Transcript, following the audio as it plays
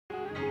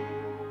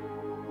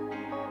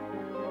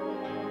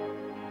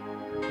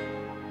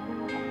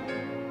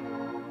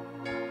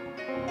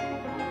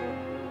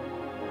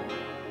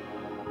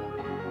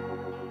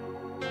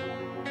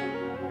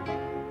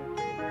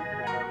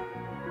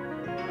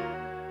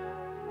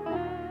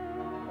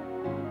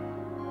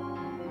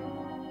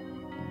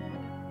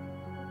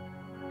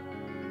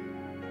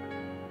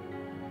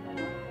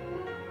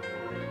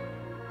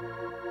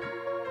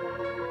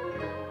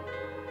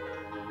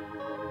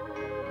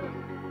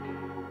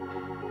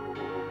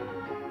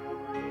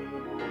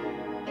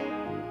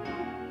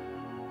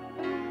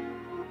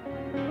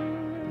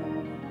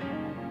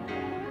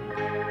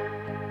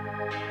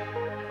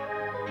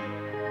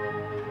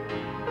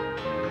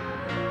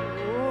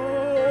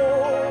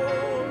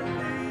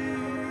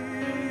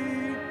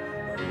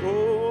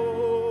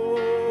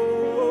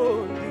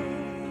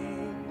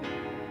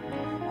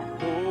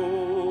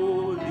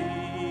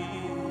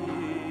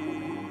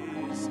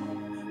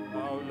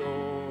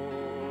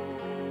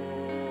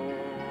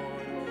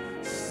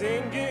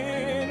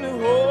singing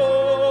holy,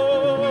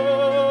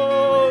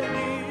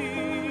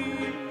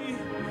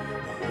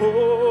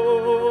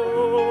 holy,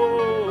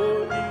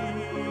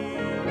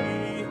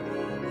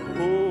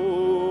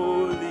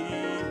 holy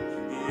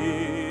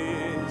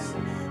is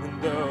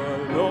the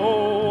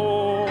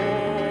Lord.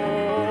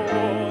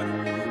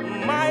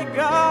 My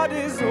God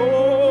is holy,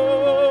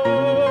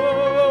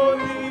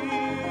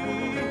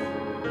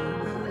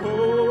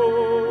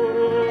 holy,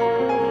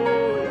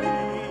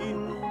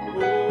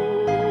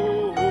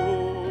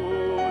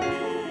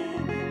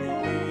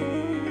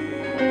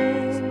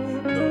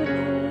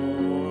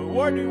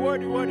 worthy,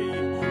 worthy.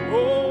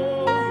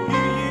 Oh,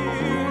 he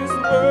is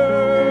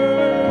worthy,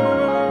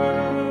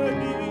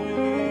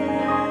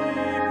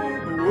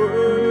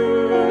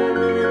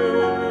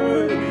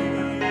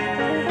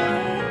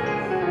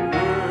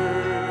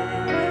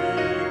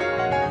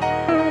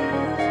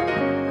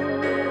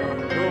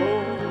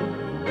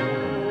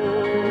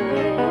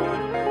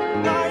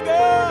 My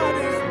God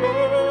is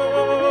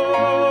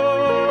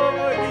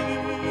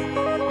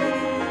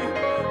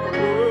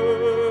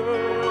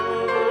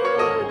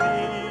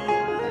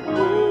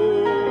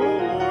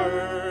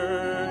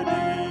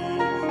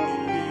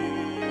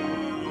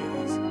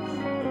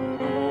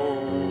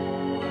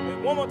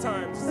One more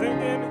time,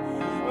 singing,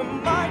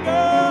 my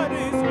God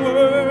is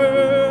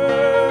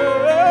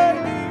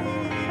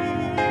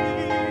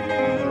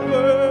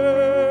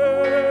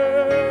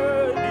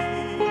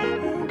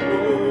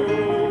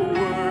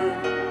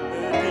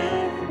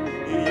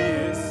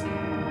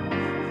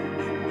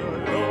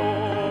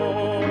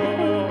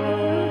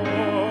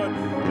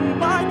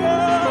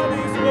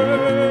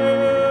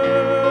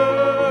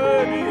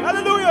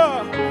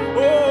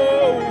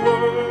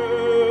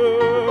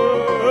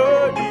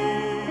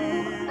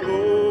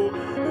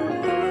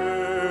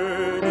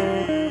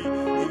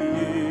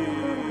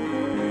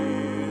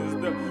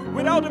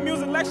Without the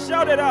music, let's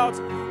shout it out.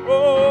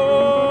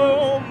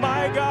 Oh,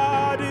 my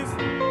God is.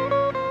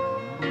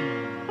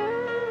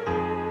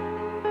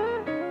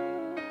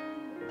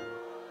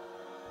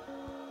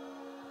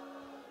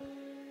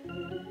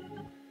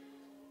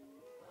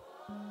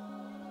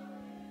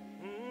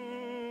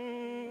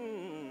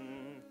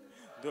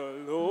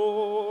 The Lord,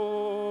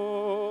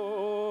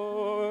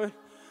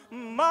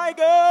 my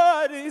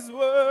God is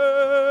worthy,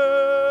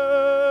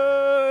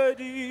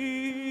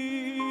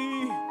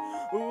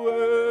 worthy,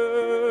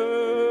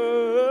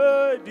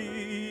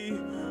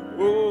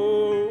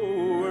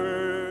 oh,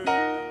 worthy.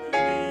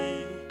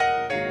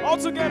 All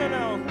together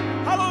now,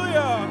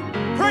 hallelujah,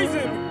 praise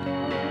Him,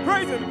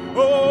 praise Him.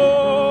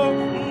 Oh,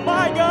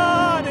 my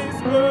God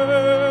is worthy.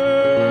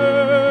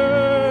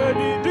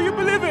 Do you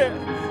believe it?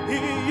 He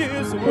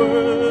is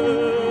worthy.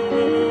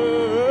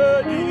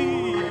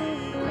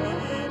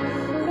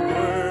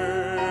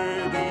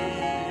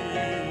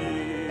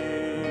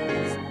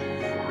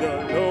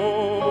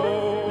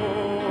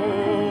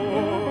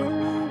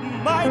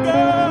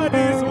 God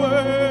is worthy.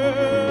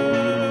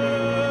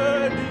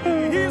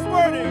 He's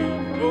worthy.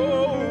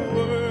 Oh,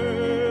 worthy.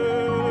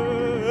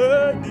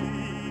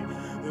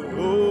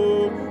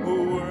 Oh,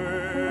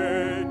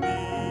 worthy.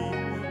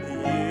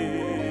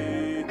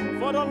 Yeah.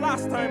 For the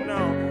last time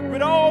now,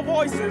 with all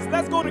voices,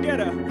 let's go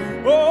together.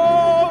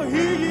 Oh,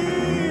 He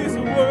is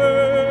worthy.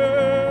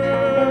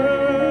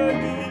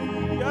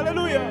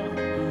 Hallelujah.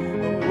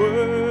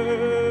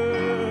 Worthy.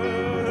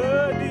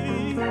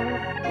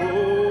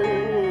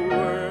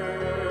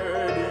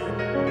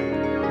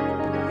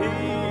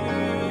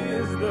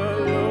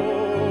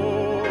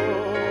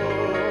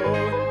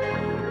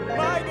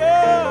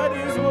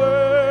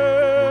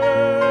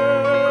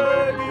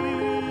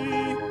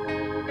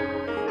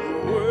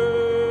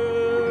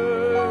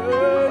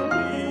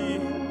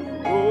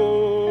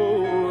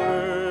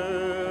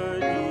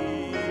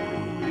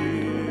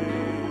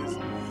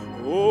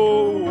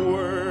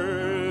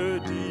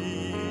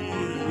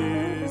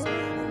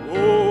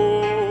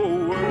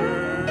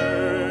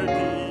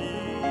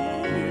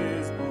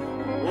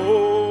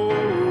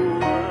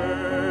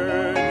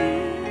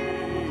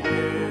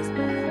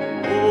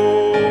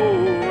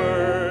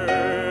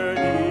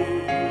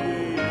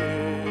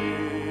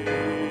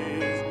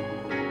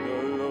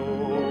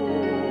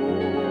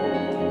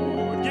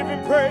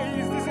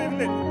 Praise this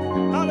evening.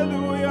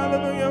 Hallelujah,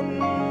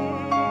 hallelujah.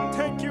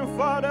 Thank you,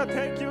 Father.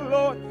 Thank you,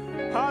 Lord.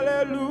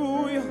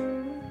 Hallelujah.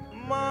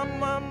 My.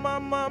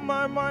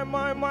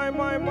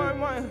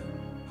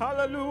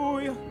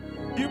 Hallelujah.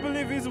 Do you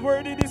believe He's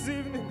worthy this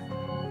evening?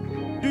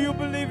 Do you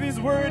believe He's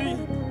worthy?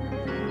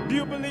 Do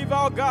you believe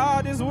our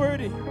God is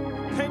worthy?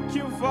 Thank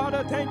you,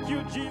 Father. Thank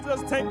you,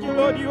 Jesus. Thank you,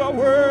 Lord. You are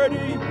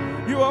worthy.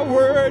 You are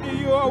worthy.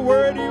 You are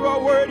worthy. You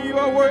are worthy. You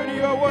are worthy.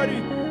 You are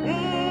worthy.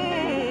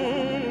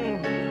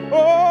 Oh,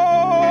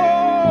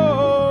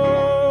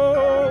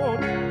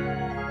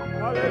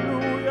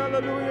 hallelujah,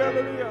 hallelujah,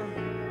 hallelujah.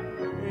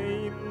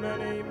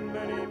 Amen,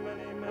 amen, amen,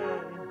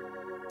 amen.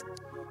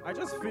 I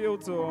just feel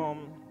to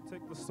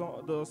take the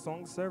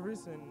song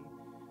service in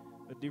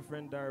a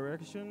different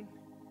direction.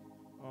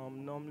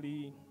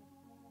 Normally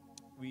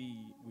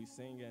we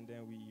sing and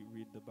then we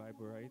read the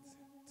Bible, right?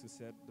 To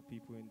set the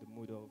people in the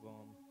mood of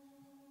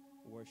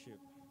worship.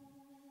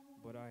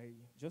 But I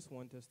just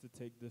want us to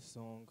take this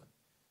song,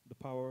 The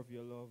Power of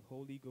Your Love.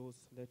 Holy Ghost,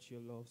 let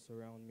your love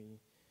surround me.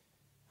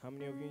 How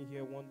many of you in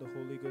here want the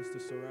Holy Ghost to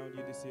surround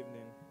you this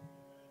evening?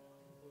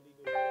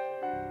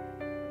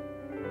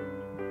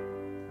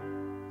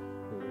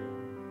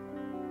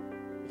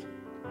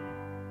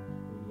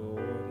 Lord,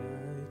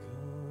 I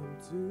come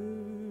to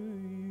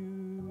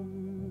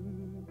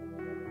you.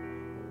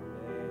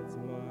 Let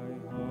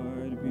my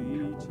heart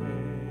be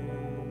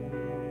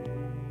changed.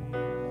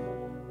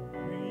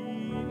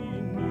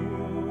 Renewed,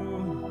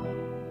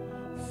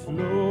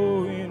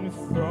 flowing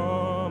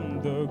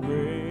from the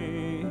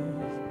grace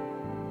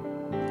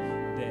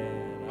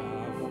that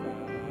I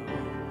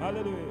found.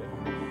 Hallelujah.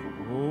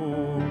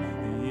 Oh,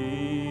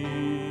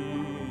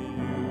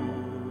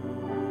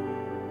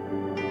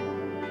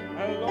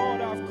 and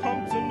Lord, I've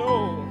come to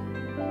know.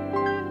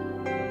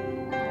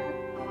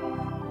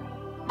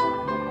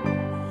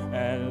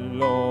 And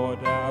Lord,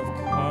 I've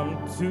come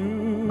to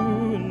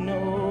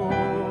know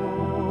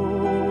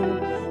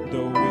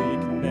the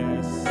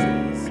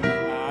weaknesses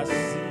I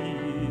see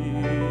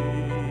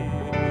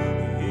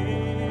in me,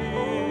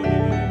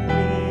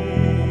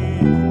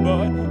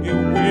 but it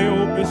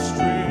will be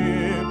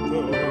stripped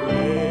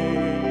away.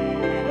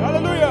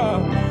 Hallelujah.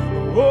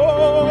 Oh,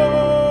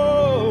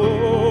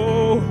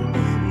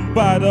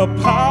 by the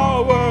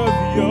power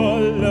of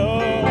your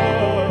love.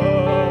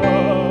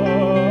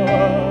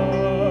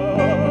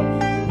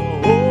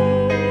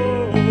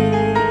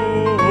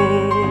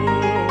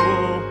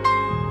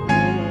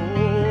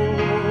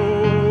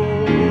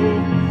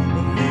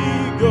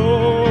 Holy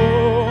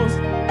Ghost,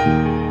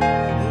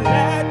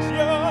 let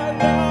your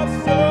love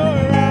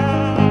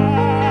surround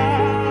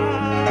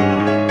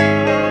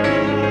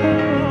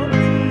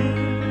me.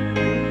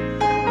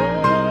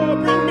 Oh,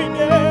 bring me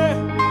there.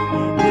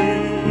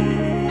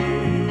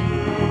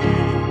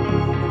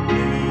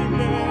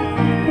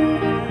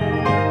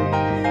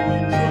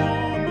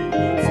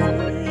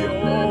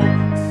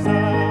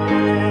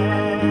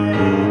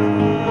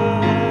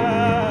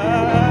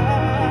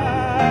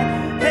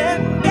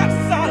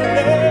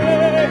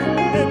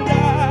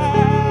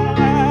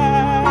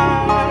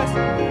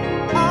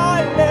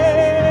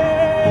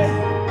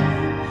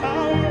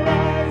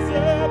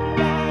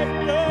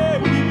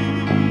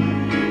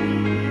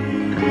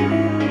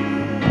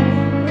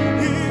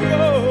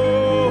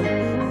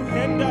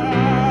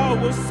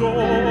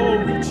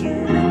 Soul with you,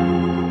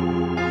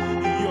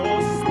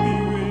 your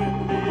spirit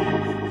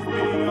leads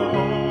me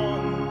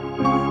on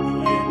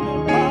in the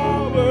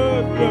power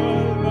of your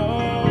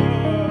love.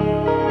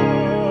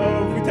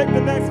 We take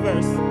the next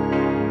verse.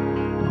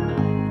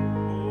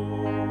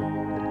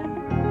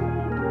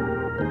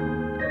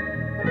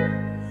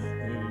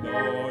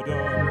 Lord,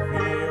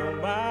 unveil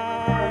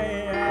my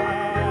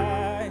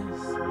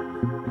eyes,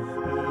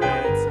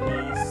 let me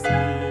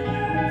see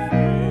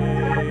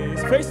your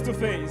face, face to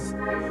face.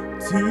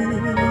 To face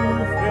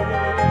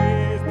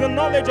the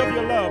knowledge of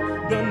your love,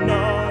 the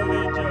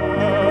knowledge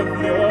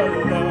of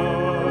your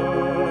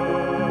love,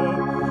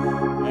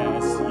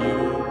 as you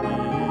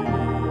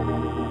live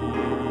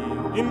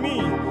in me,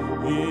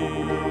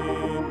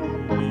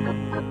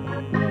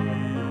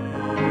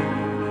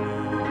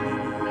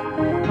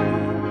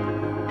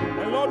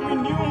 And Lord,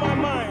 renew my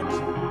mind.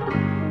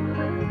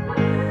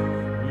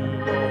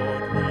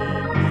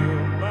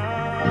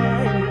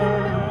 Lord, renew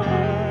my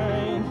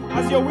mind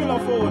as your will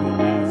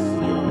unfolds.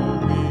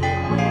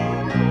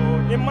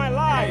 In my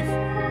life,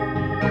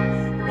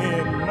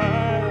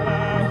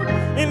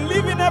 in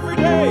living every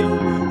day,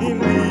 in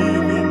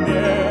living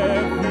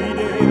every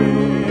day.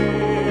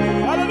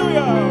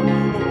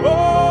 Hallelujah.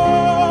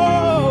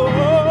 Oh,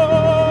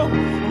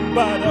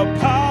 by the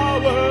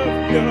power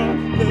of your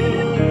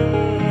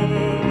love.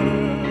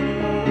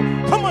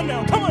 Come on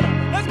now,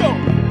 let's go.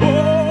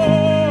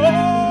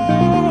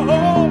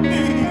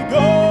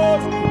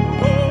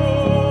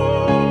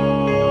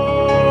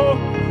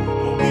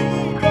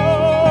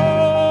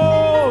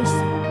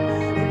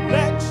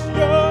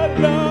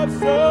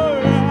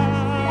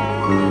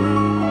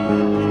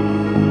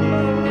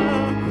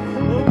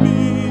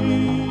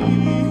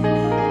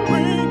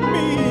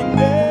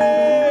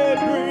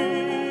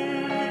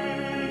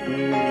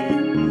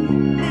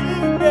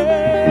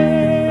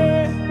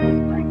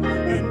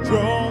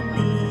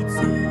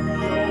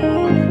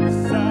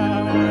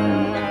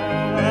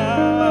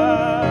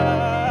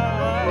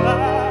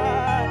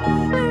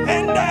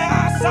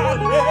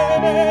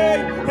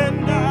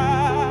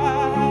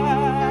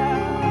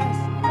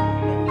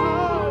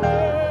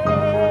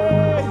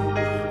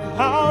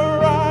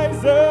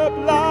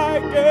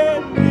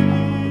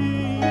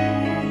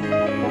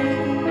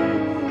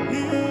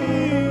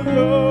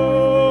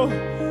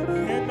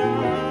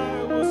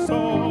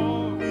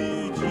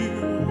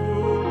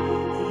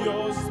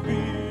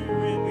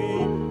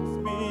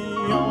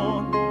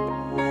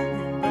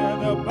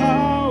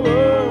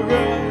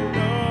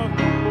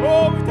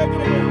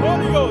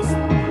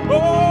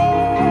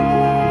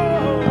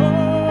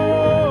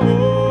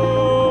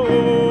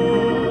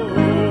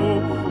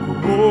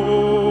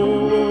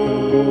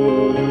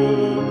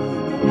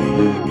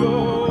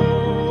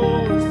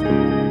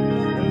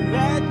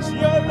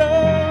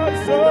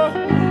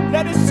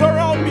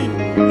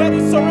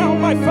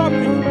 my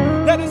family.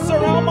 Let it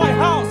surround my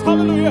house.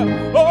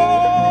 Hallelujah.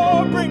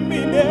 Oh, bring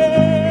me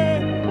near.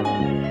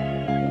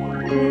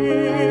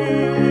 Bring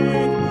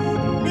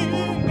me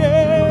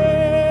near.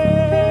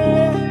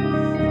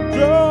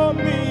 Draw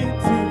me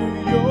to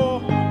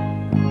your.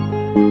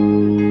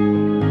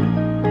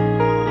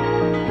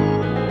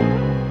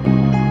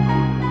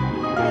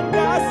 And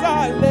as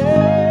I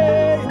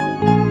lay,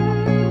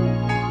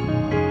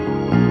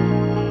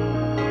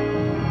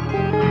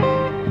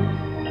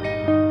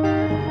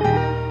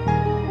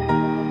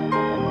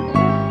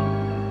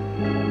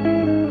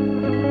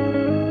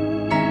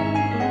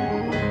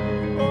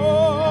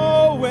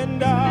 oh,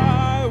 and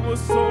I was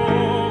so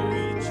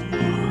with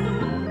you,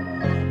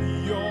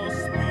 your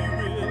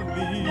spirit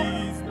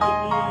leads me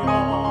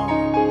on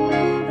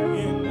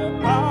in the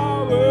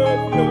power of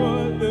your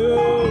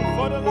love.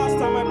 For the last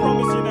time, I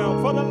promise you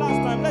now, for the last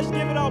time, let's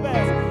give it our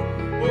best.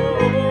 Oh,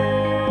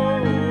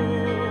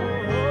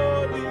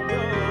 Holy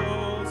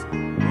Ghost,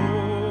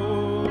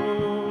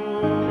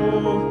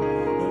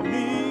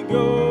 Holy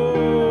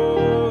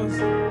Ghost,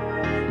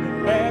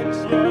 let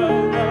your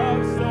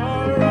love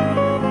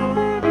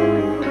surround me.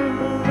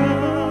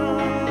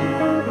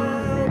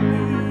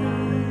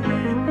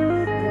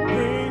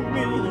 Bring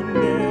me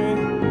near,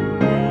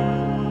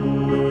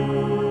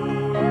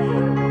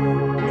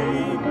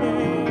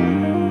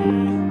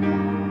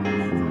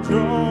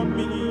 draw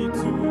me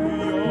to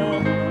your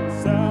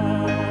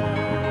side.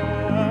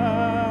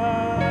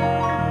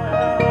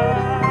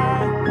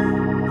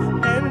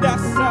 And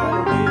as I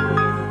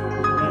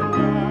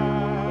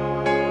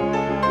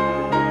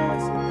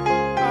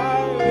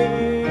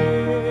lay,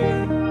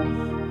 and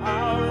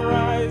I'll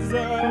rise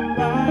up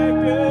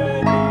like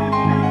an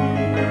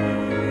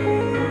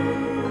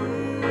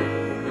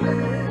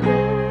eagle,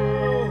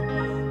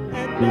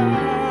 and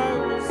I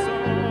will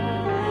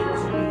soar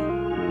with you.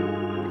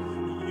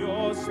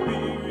 Your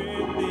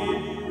spirit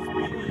leads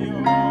me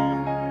on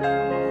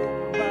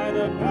by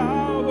the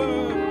power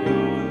of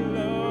your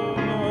love.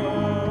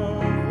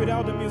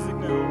 Without the music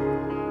now.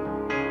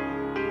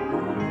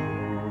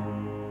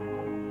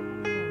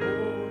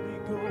 Holy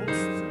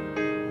Ghost.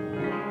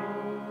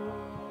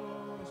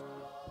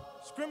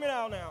 Scream it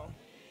out now.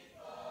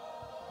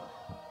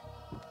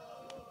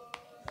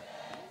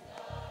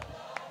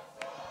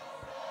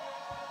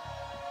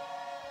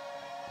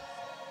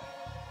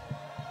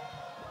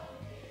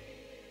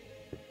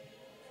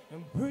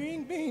 And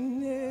bring me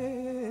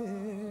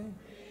near.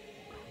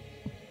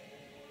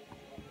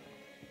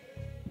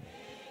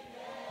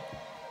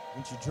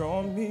 Won't you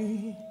draw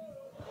me?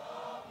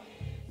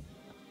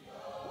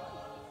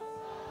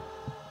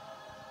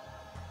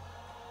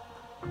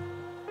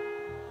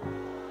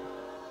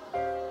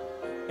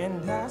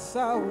 And as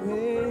I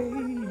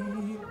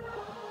wait,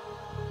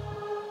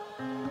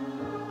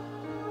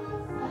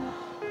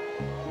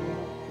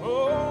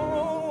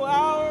 oh,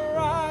 I'll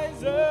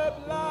rise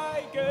up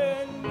like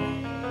an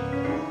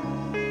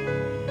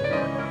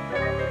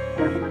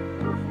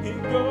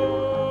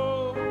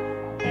eagle,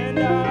 and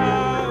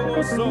I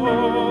will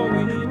soar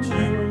with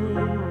you.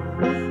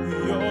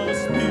 Your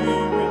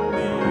spirit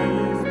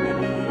leads me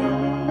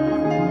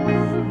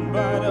on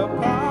by the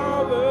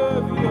power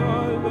of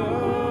your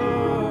love,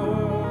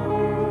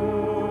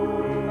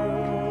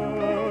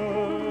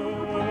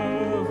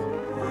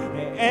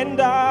 and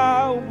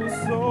I will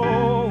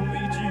soar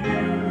with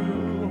you.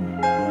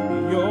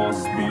 Your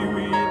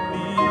spirit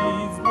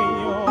leads me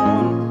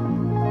on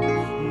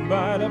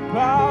by the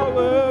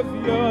power of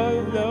your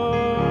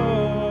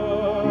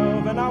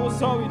love, and I will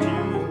soar with you.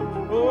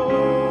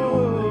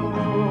 Oh,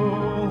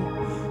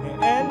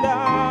 and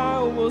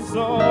I will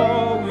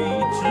soar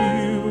with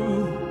you.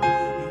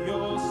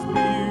 Your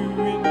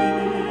spirit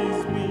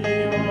leads me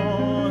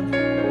on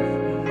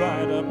by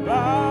the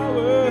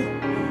power of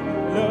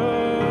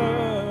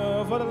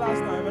love. For the last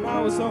time, and I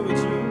will soar with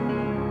you.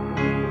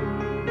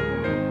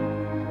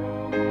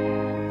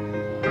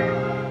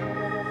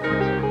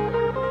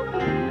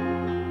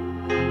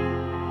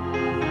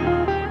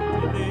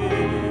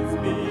 Leads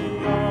me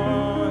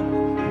on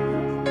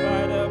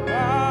by the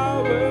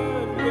power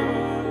of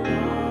your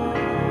love.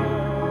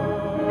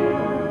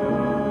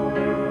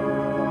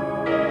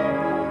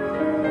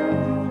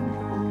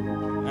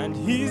 And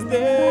he's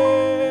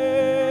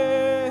there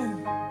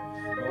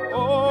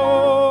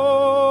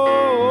all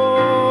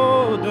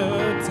the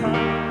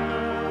time.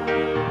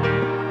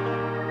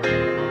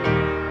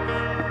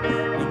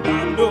 And I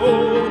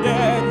know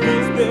that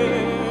he's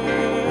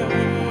there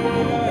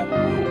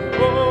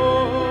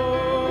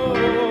all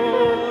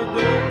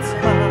the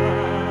time.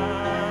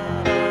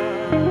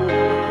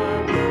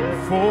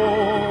 For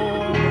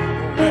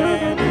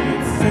when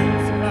it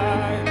seems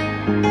like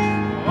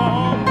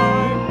all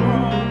my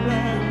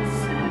problems,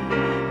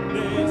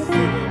 they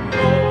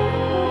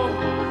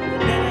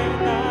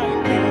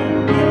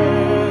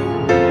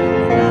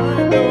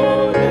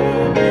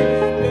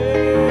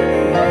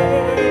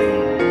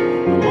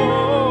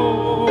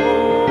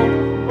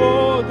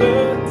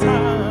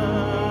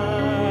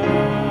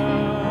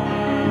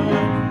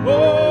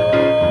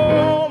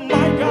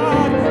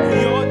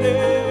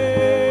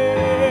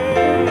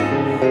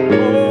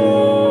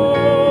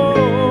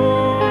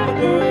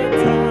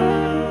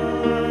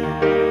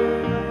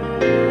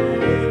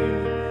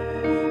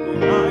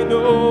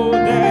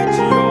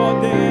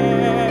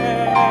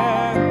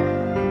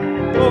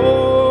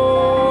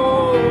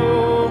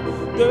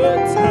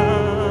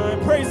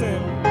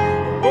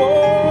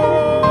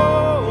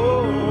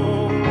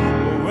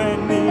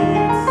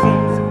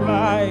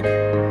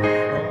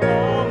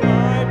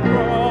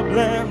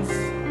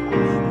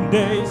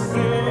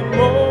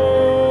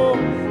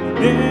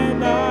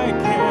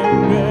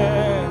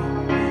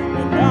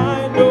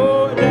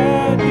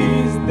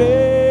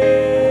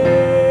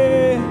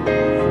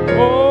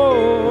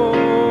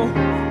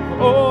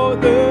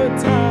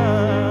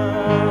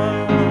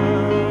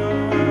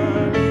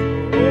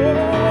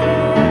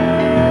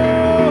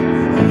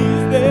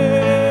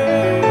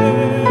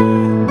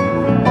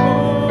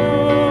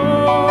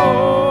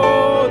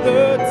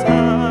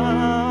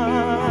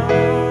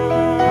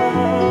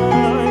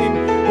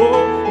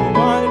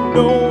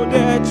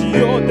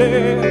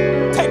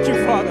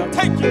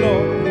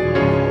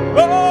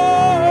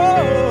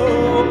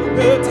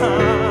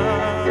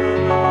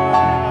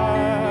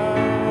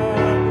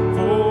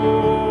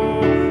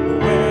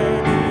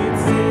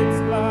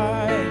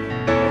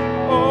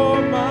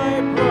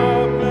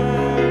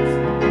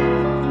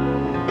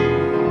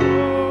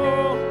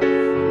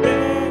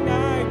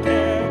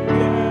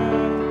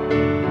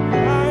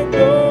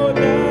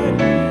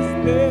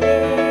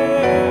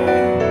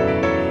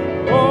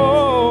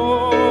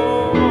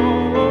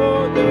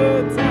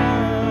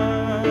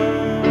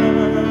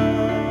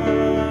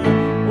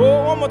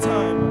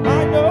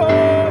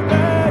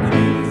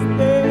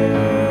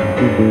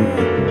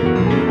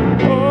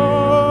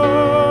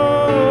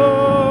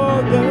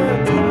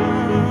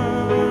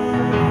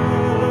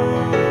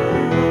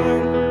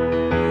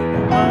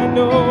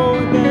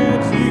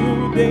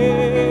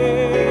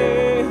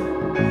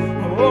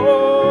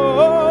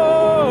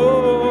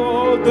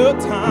the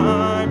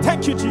time.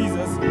 Thank you,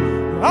 Jesus.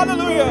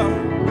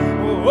 Hallelujah.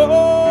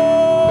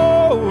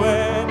 Oh,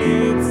 when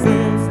it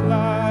seems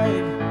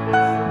like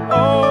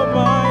all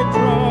my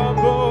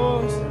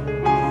troubles,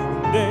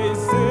 they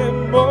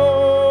seem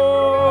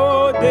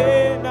more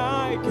than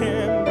I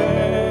can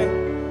bear,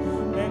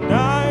 and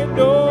I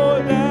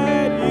know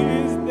that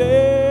He's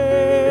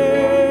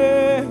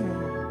there.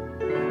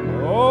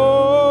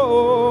 Oh,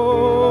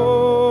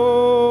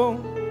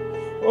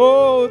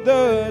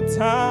 the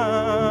time.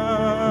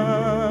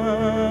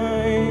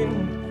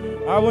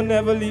 I will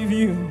never leave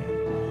you.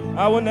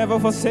 I will never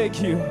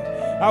forsake you.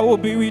 I will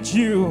be with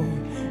you,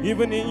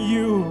 even in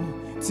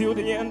you, till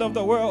the end of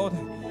the world.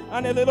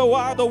 And a little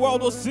while the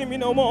world will see me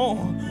no more,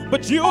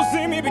 but you'll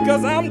see me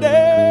because I'm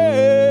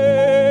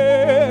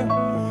there.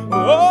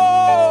 Oh,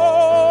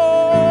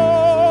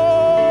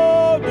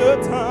 the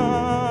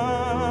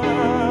time.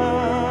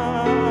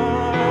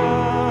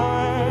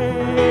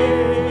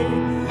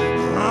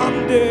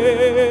 I'm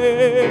there.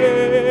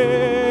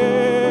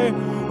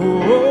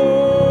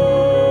 Oh,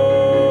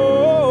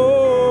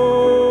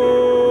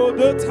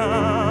 the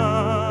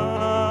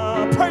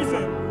time. Praise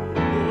Him.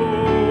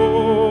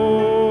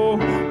 Oh,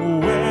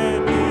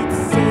 when it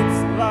seems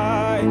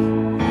like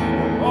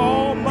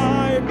all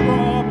my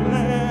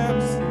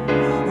problems,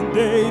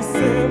 they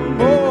seem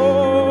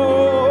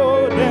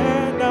more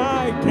than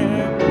I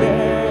can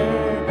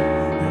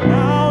bear, and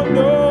I'll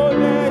know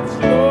that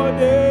you're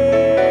there.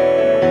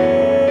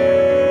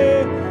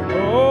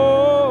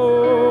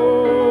 Oh,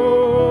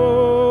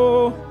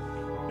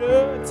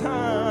 the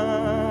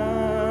time.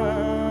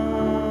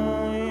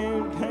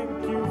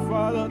 Thank you,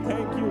 Father.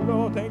 Thank you,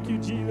 Lord. Thank you,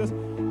 Jesus.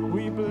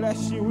 We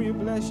bless you, we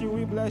bless you,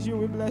 we bless you,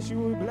 we bless you,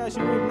 we bless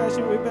you, we bless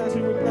you, we bless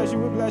you, we bless you,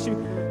 we bless you.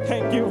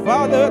 Thank you,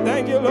 Father.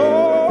 Thank you,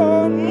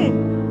 Lord. Amen,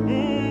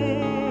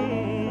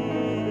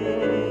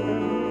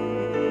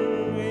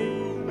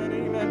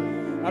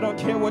 amen. I don't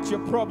care what your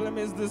problem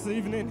is this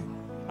evening.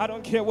 I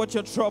don't care what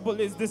your trouble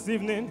is this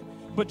evening.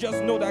 But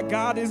just know that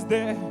God is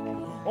there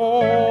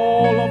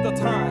all of the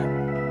time.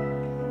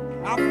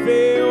 I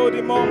failed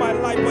Him all my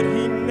life, but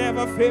He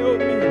never failed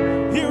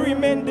me. He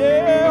remained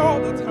there all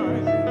the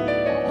time.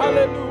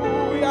 Hallelujah.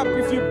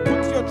 If you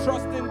put your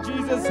trust in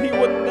Jesus, He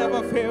will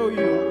never fail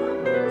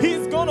you.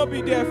 He's gonna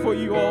be there for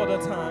you all the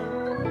time.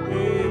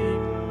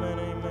 Amen,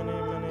 amen, amen,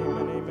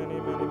 amen, amen,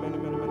 amen, amen,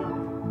 amen,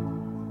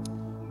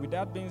 amen. With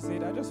that being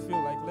said, I just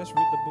feel like let's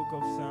read the book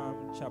of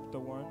Psalm chapter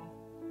 1.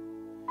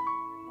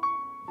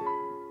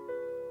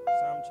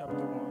 Psalm chapter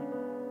 1.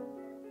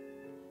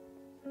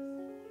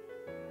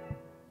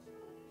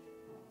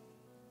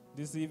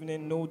 This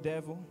evening, no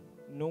devil,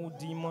 no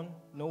demon,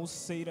 no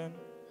Satan,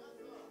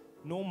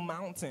 no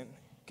mountain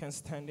can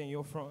stand in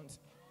your front.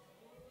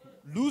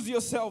 Lose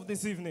yourself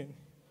this evening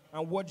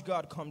and watch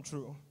God come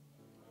true.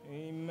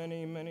 Amen,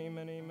 amen,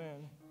 amen,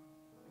 amen.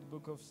 The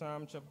book of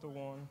Psalm chapter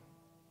 1.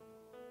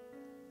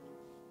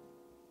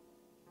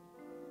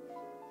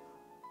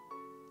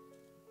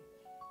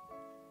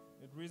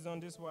 It reads on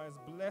this wise: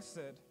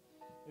 Blessed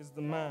is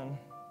the man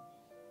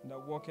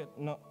that walketh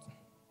not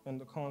in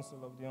the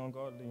counsel of the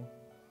ungodly,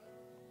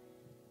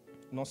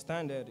 nor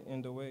standeth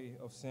in the way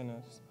of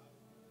sinners,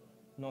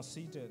 nor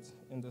seated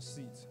in the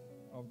seat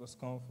of the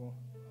scornful.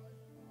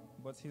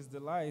 But his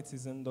delight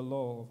is in the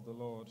law of the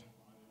Lord,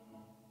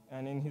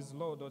 and in his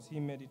law doth he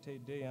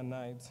meditate day and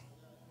night.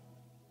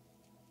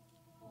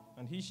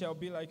 And he shall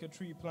be like a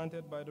tree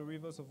planted by the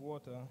rivers of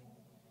water,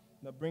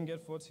 that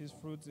bringeth forth his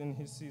fruit in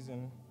his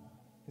season.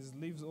 His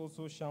leaves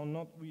also shall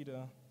not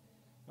wither,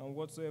 and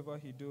whatsoever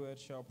he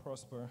doeth shall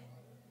prosper.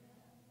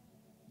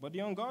 But the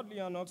ungodly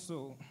are not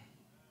so,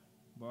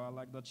 but are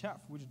like the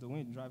chaff which the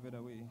wind driveth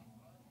away.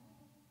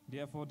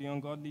 Therefore the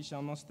ungodly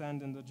shall not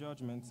stand in the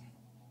judgment,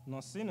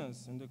 nor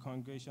sinners in the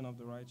congregation of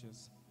the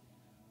righteous.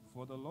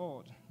 For the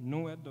Lord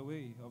knoweth the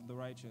way of the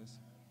righteous,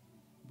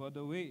 but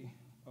the way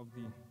of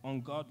the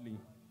ungodly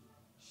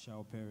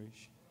shall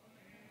perish.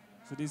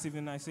 So this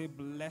evening I say,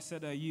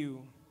 blessed are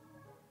you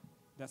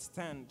that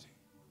stand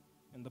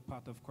in the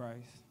path of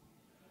Christ.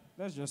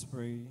 Let's just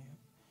pray.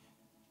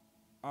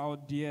 Our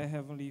dear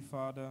Heavenly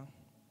Father,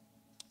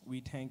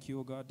 we thank you,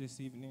 O God, this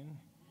evening.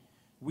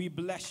 We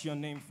bless your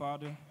name,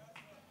 Father.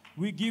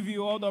 We give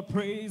you all the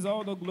praise,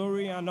 all the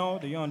glory, and all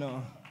the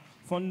honor.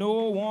 For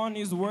no one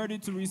is worthy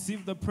to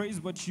receive the praise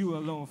but you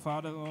alone,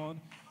 Father, Lord.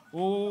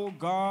 Oh,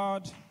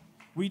 God,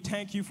 we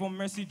thank you for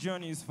mercy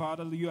journeys,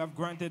 Father, you have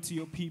granted to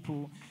your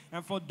people.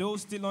 And for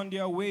those still on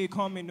their way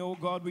coming, oh,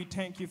 God, we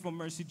thank you for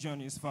mercy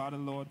journeys, Father,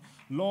 Lord.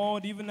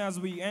 Lord, even as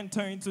we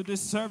enter into this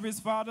service,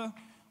 Father,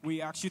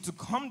 we ask you to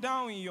come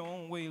down in your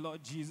own way,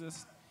 Lord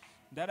Jesus.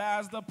 That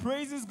as the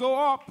praises go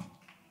up,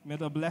 may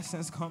the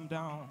blessings come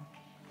down.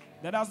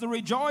 That as the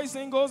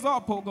rejoicing goes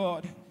up, oh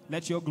God,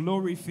 let your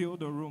glory fill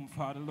the room,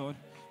 Father, Lord.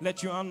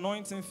 Let your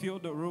anointing fill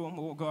the room,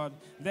 oh God.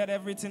 Let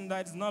everything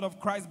that is not of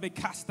Christ be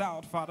cast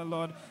out, Father,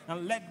 Lord.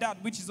 And let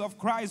that which is of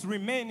Christ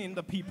remain in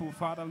the people,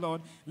 Father,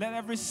 Lord. Let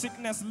every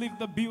sickness leave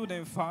the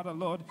building, Father,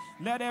 Lord.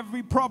 Let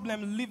every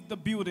problem leave the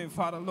building,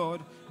 Father,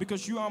 Lord.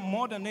 Because you are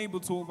more than able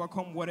to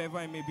overcome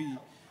whatever it may be.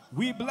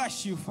 We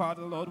bless you,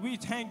 Father, Lord. We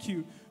thank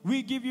you.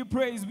 We give you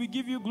praise. We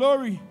give you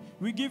glory.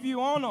 We give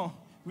you honor.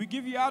 We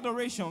give you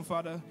adoration,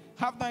 Father.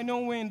 Have thine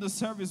own way in the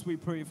service, we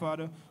pray,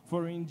 Father.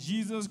 For in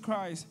Jesus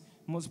Christ's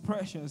most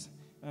precious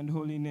and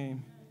holy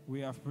name we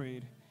have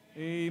prayed.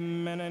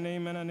 Amen and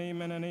amen and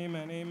amen and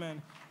amen.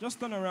 Amen. Just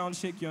turn around,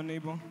 shake your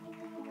neighbor.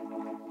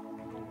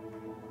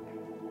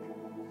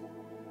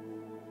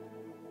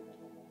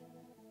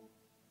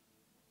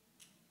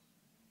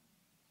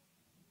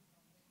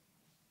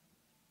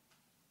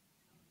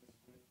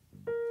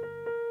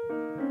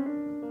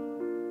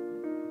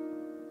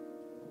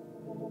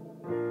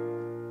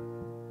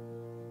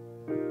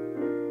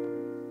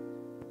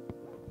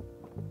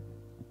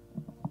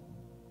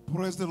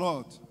 Praise the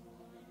Lord.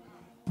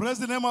 Praise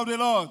the name of the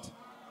Lord.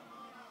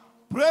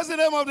 Praise the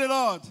name of the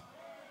Lord.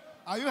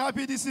 Are you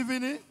happy this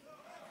evening?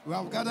 We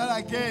have gathered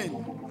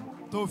again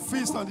to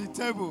feast on the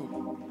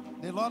table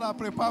the Lord has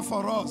prepared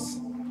for us.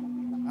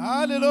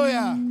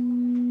 Hallelujah.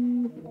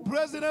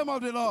 Praise the name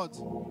of the Lord.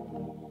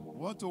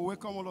 I want to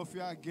welcome all of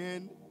you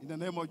again in the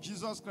name of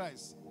Jesus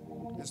Christ,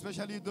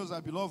 especially those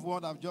that beloved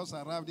ones that have just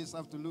arrived this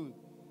afternoon,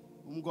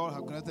 whom God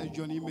has granted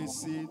journey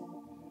mercy,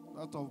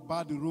 out of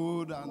bad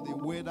road and the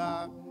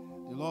weather.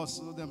 The Lord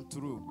saw them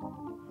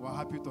through. We are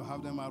happy to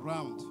have them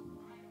around.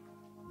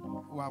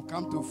 We have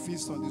come to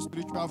feast on the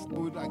spiritual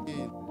food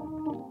again.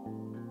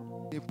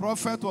 The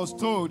prophet was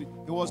told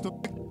he was to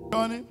make a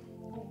journey,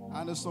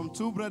 and some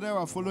two brothers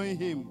were following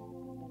him.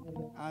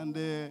 And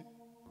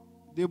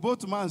the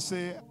boatman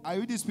said, "Are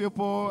you these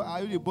people?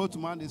 Are you the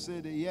boatman?" They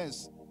said,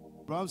 "Yes."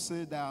 Abraham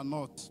said, "They are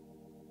not."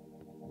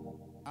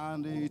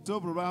 And he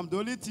told Abraham, "The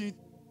only thing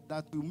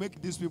that will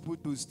make these people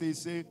to stay,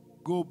 say,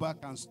 go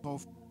back and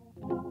stuff."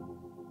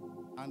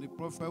 And the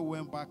prophet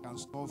went back and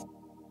stuffed,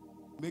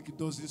 make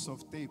doses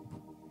of tape.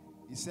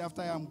 He said,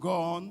 "After I am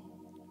gone,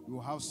 you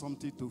will have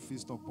something to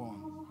feast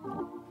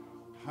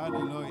upon."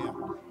 Hallelujah.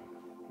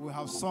 We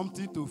have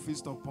something to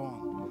feast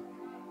upon.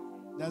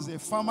 There's a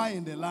farmer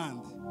in the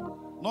land,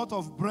 not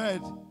of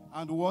bread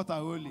and water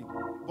only,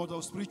 but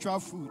of spiritual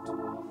food.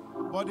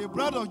 But the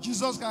bread of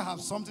Jesus can have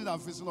something that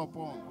feasting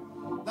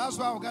upon. That's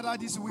why we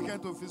gathered this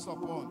weekend to feast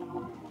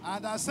upon.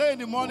 And I say in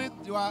the morning,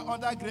 you are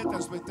under great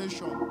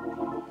expectation.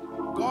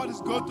 God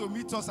is going to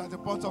meet us at the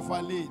point of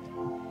our need.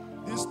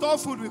 The store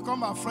food will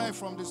come afresh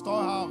from the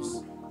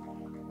storehouse.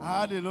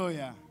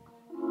 Hallelujah.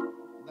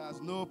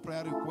 There's no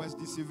prayer request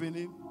this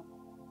evening,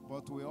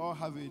 but we all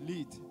have a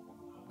lead,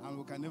 and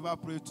we can never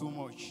pray too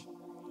much.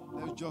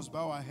 Let's just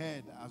bow our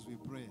head as we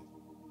pray.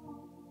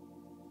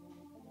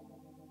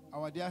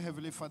 Our dear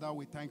Heavenly Father,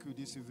 we thank you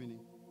this evening.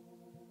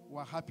 We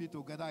are happy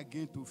to gather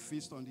again to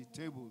feast on the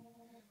table,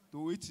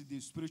 to eat the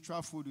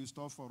spiritual food you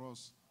store for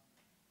us.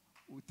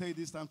 We take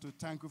this time to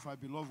thank you for our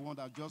beloved one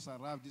that just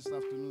arrived this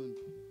afternoon.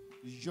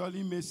 The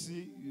jolly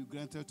mercy you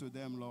granted to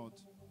them, Lord.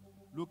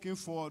 Looking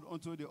forward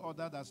unto the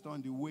order that's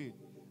on the way,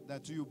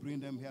 that you bring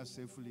them here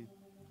safely.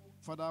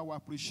 Father, we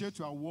appreciate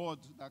your word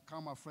that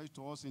come afresh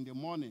to us in the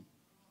morning.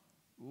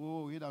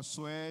 Oh, he that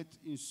sweat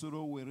in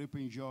sorrow will reap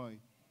in joy.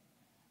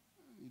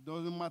 It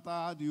doesn't matter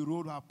how the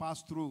road has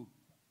passed through,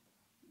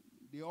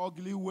 the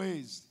ugly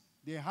ways,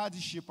 the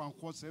hardship and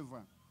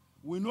whatever.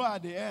 We know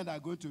at the end are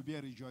going to be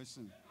a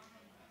rejoicing.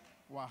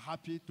 We are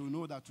happy to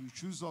know that you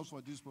choose us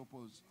for this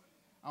purpose,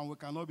 and we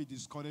cannot be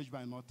discouraged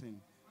by nothing.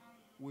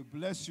 We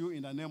bless you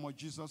in the name of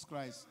Jesus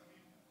Christ.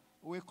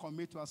 We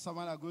commit to our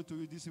servant that are going to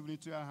you this evening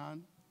to your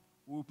hand.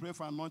 We will pray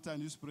for anointing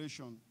and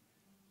inspiration.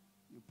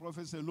 The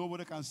prophet said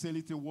nobody can say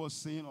anything worth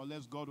saying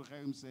unless God will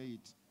help him say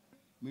it.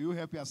 May you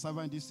help your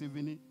servant this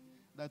evening,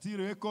 that he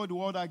record the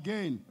word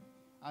again,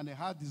 and the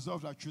heart desire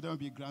of our children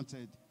be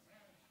granted.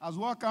 As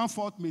one come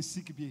forth, may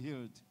sick be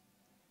healed.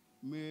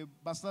 May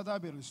backslider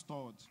be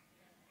restored.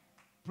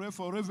 Pray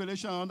for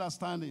revelation and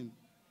understanding.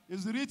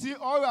 It's written,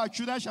 all our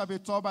children shall be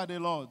taught by the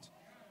Lord.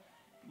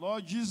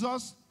 Lord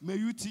Jesus, may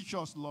you teach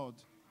us, Lord.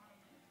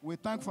 We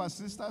thank for our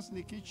sisters in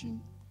the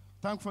kitchen.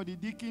 Thank for the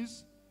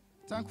deacons.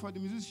 Thank for the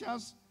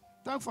musicians.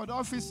 Thank for the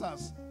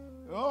officers.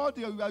 All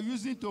they are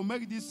using to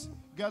make this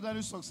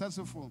gathering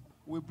successful.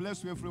 We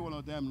bless you, every one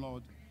of them,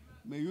 Lord.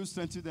 May you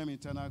strengthen them,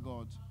 eternal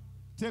God.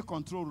 Take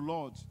control,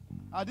 Lord.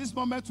 At this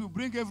moment, we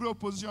bring every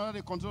opposition under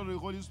the control of the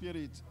Holy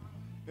Spirit.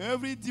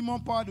 Every demon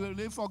power will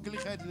live for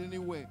head in any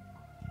way.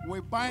 We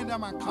bind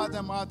them and cast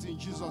them out in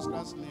Jesus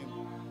Christ's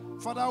name.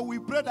 Father, we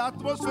pray the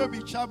atmosphere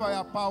be charged by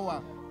your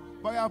power,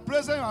 by your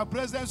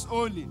presence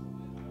only.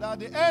 That at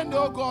the end,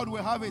 oh God, we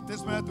have a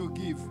testimony to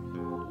give.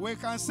 We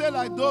can say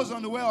like those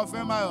on the way of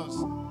Emmaus,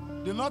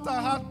 the not a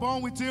heart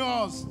born within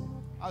us,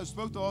 as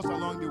spoke to us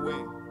along the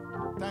way.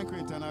 Thank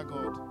you, eternal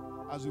God,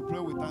 as we pray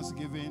with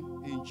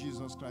thanksgiving in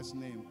Jesus Christ's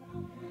name.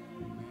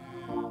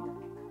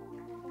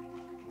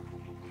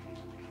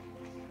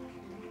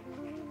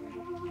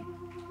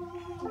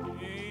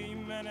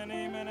 Amen and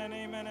amen and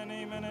amen and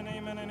amen and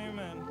amen and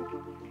amen.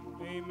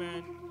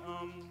 Amen.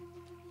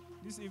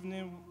 This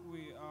evening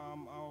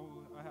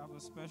I have a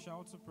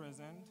special to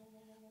present,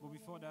 but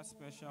before that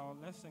special,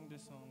 let's sing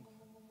this song.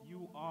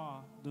 You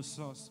are the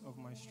source of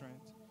my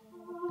strength.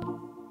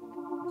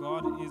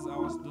 God is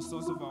the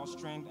source of our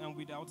strength, and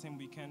without Him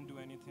we can't do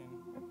anything.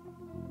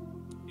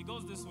 It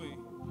goes this way.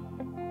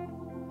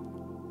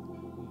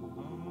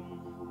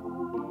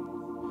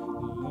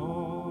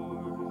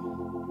 Lord,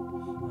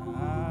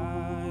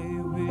 I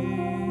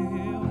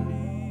will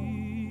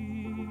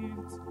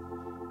lift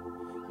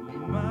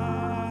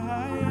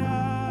my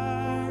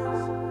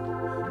eyes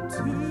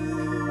to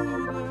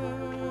the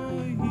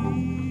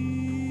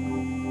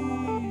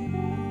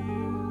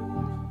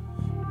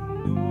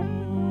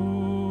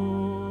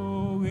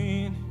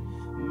knowing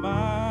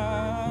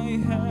my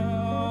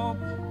help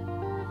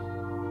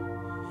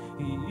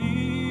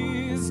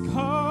is coming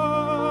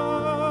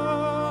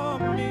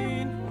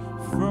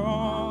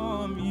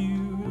from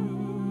you,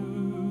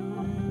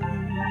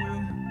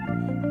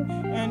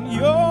 and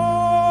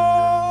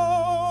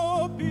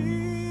your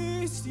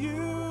peace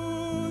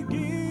you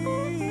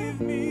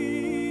give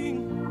me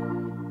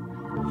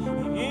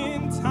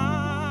in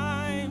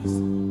times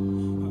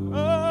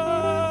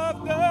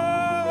of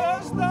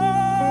the storm,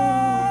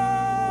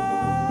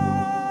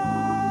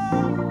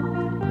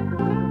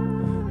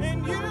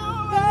 and you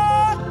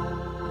are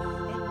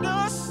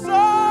the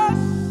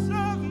source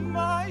of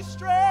my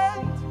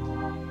strength,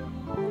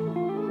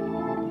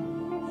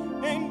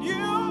 and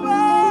you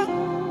are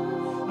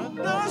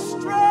the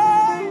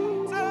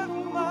strength of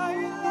my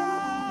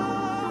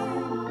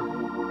life,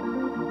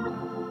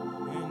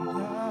 and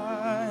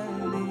I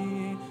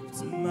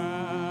lift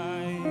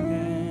my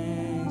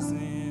hands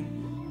in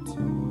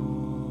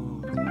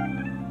total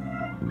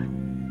praise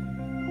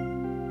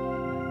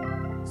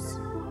to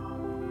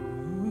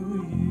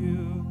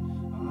you.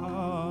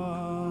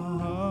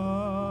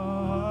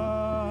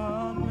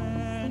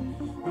 Amen.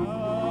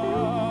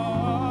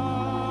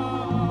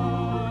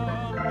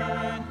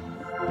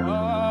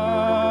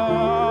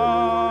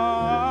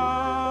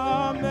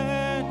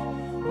 Amen.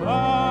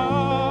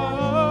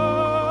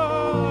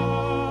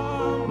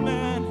 Amen.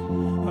 Amen.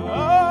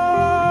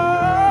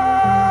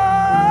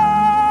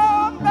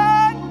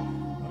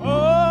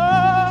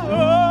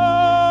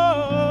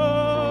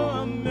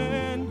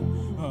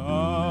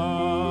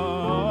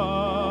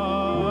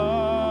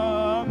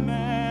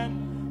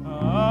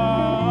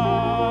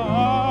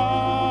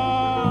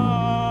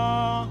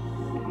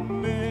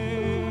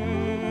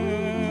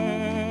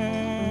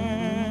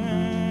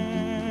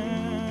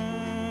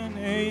 Amen.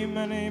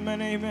 Amen.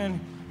 Amen. Amen.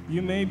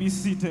 You may be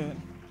seated.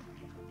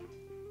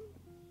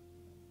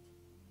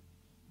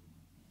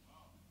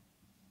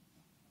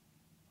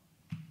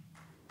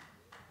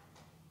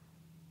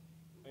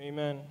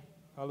 Amen.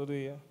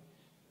 Hallelujah.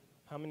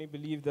 How many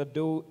believe that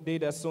they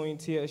that sow in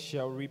tears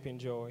shall reap in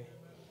joy?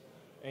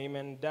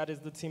 Amen. That is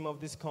the theme of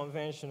this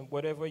convention.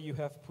 Whatever you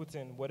have put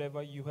in,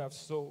 whatever you have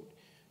sowed,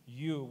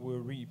 you will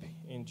reap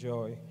in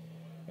joy.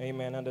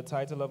 Amen. And the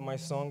title of my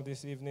song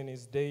this evening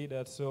is They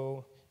That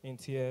Sow in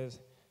Tears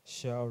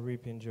Shall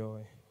Reap in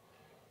Joy.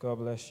 God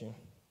bless you.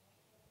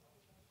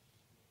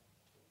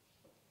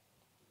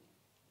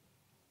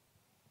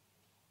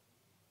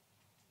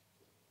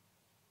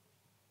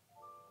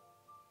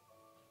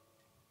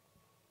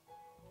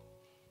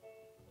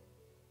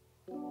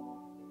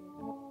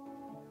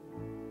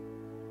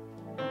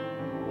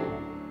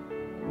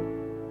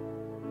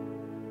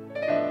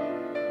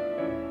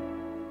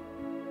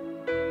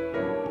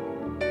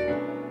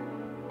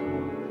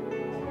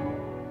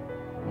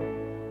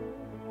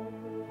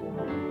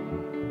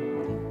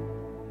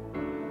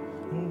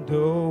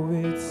 Though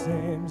it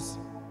seems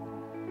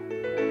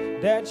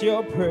that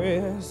your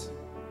prayers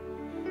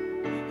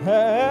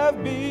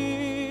have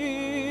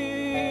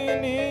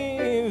been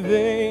in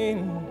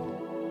vain,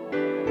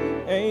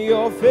 and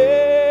your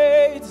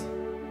faith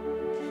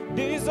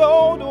this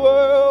old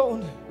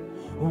world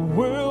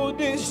will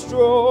destroy,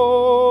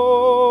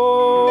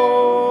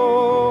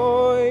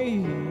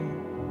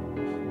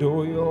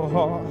 though your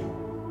heart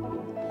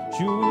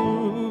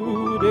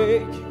should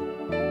ache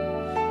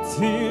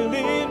till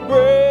it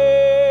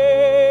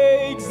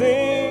breaks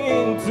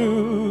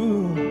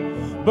into,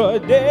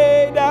 but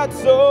they that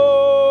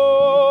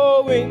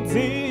sow in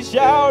tears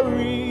shall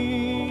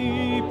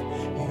reap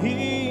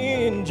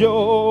in joy.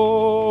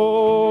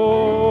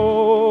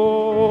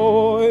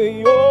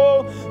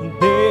 Oh,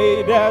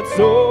 they that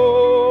sow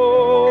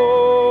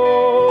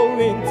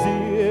in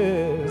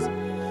tears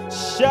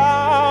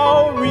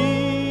shall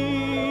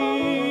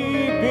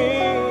reap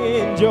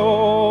in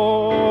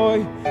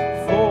joy.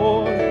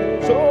 For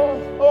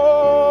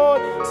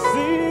God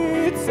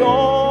sits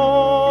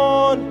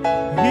on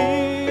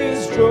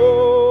his throne.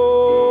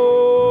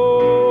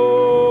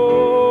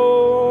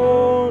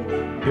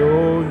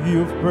 Though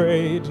you've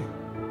prayed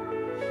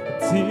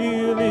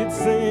till it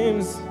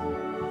seems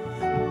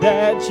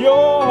that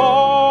your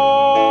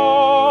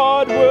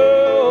heart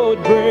will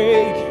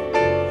break,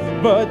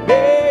 but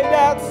they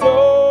that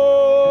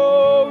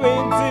sow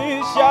in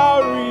tears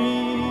shall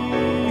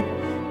reap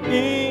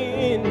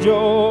in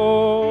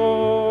joy.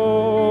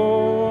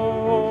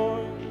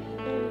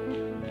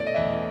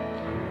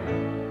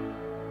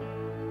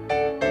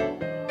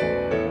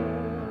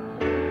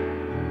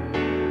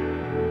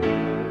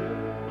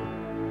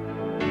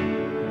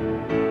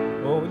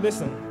 Oh,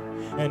 listen.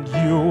 And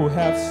you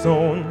have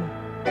sown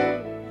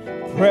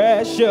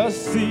precious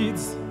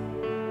seeds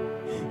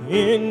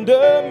in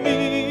the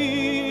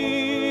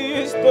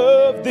midst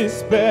of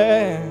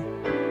despair.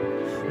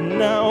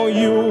 Now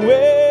you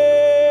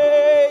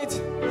wait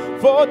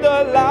for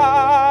the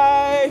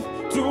light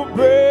to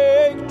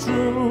break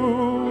through.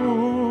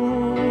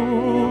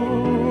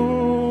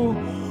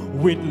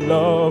 With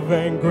love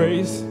and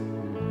grace,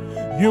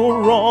 you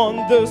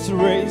run this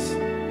race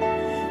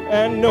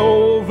and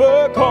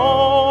overcome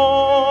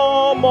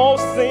all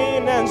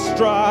sin and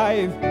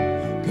strife.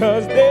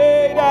 'Cause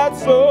they that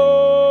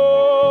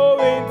sow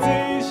in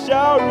tears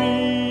shall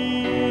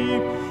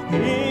reap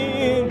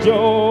in joy.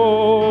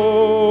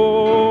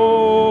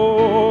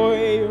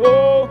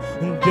 Oh,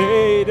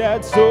 they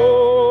that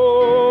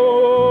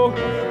sow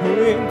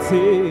in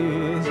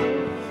tears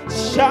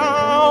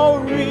shall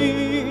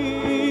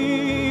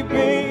reap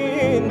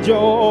in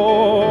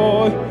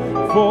joy.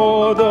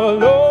 For the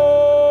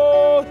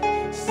Lord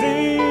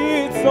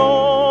sits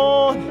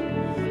on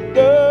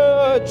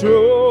the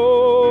throne.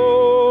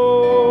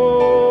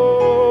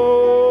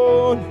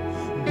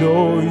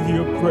 Though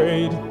you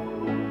prayed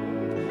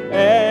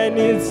and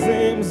it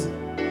seems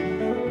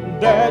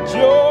that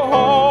your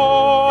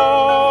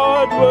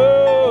heart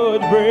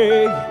would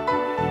break,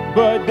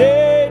 but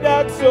they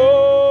that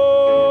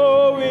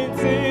sow in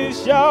tears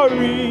shall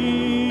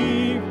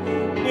reap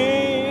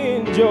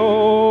in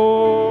joy.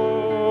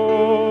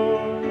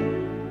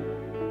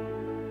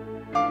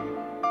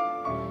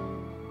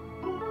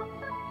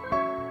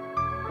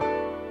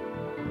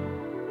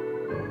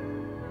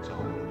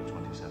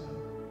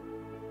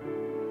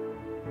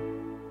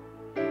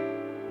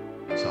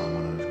 Psalm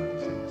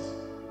 126.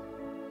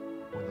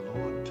 When the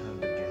Lord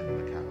turned again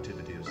the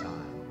captivity of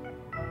Zion,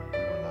 we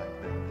were like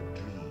them that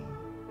dream.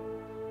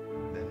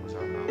 Then was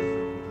our mouth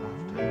filled with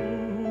laughter,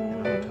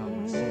 and our tongue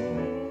with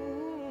singing.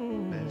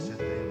 Then said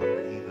they among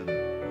the heathen,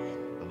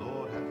 the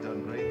Lord hath done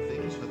great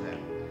things for them.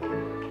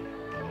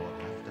 The Lord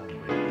hath done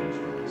great things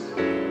for us.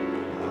 We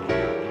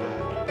are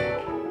glad.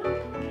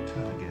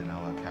 Turn again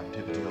our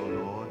captivity, O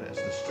Lord, as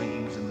the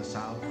streams in the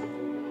south.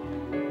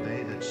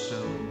 They that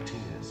sow in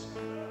tears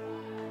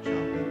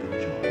shall reap in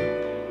joy.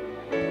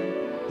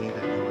 He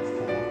that goeth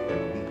forth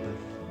and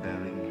weepeth,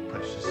 bearing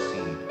precious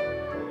seed,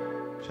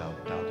 shall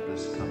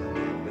doubtless come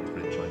again with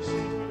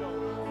rejoicing,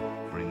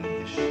 bringing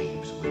his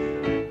sheaves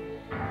with him.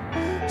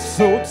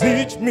 So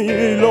teach me,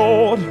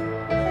 Lord,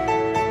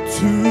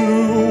 to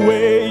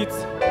wait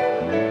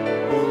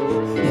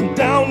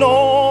down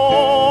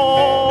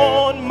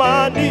on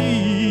my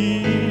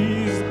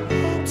knees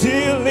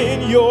till in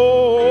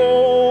your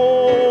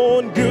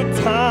own good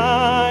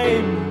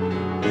time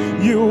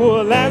you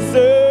will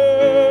answer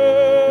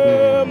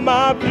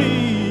my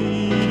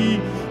plea.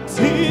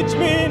 Teach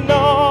me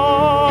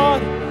not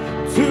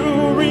to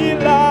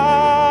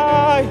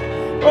rely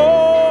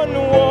on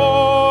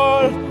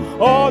what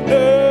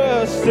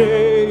others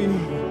say,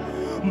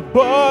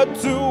 but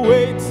to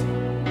wait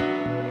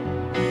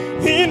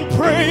in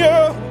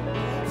prayer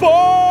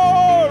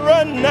for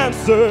an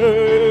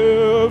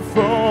answer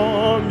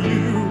from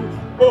you.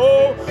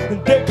 Oh,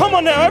 come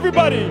on now,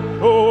 everybody.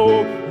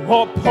 Oh,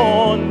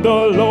 upon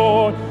the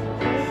Lord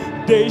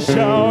they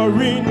shall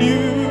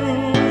renew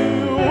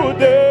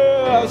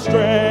their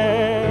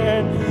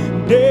strength.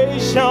 They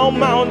shall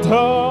mount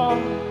up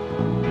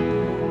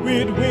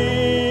with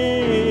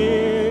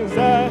wings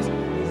as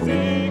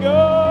eagles,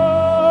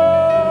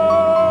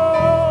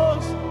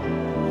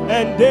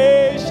 and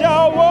they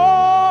shall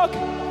walk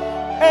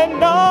and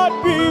not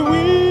be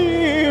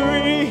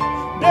weary.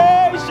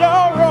 They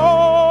shall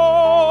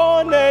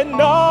run and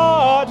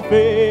not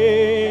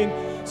faint.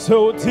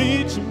 So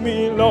teach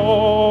me,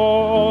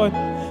 Lord,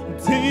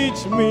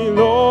 teach me,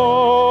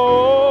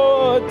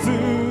 Lord, to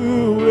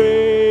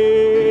wait.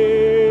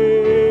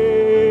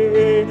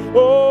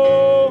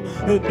 Oh,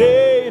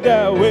 they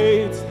that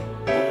wait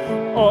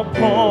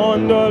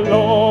upon the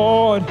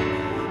Lord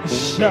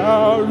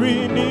shall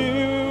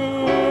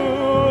renew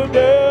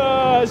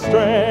their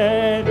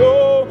strength.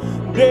 Oh,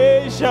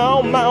 they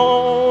shall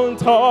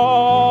mount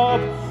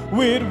up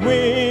with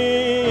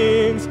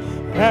wings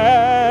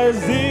as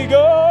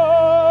eagles,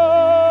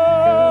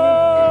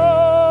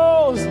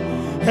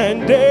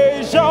 and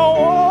they shall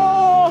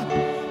walk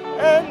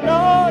and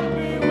not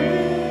be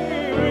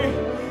weary.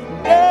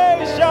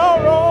 They shall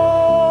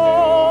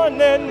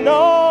run and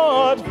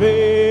not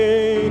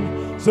faint.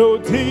 So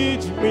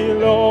teach me,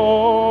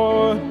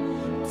 Lord,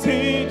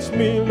 teach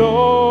me,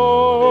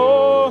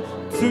 Lord,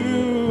 to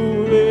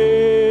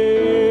wait.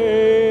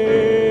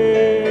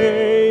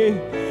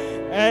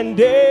 And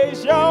they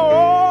shall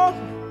walk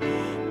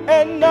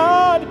and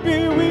not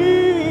be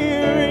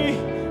weary.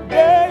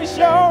 They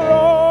shall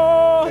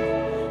run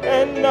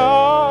and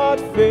not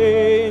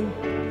faint.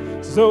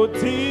 So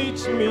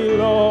teach me,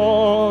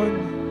 Lord,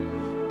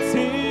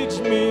 teach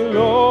me,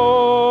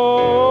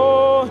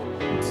 Lord,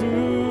 to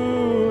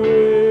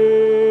wait.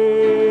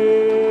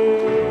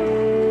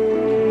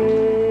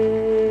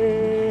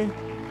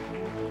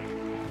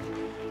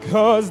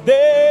 'Cause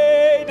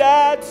they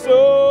that sow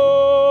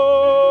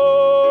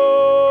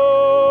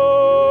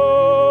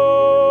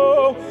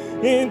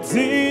and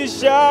he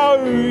shall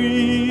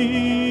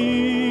reap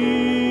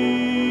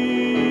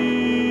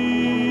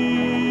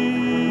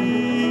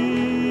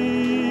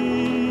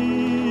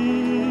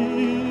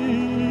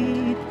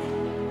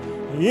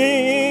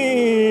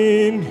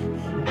in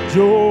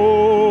joy.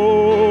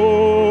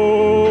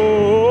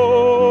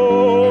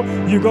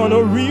 You're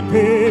gonna reap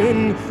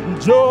in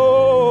joy.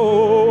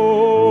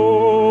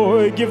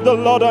 Give the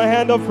Lord a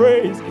hand of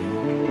praise.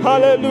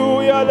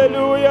 Hallelujah,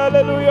 hallelujah,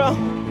 hallelujah,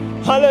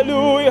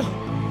 hallelujah,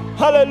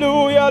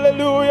 hallelujah,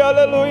 hallelujah,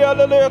 hallelujah,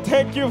 hallelujah.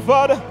 Thank you,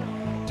 Father.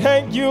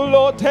 Thank you,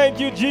 Lord. Thank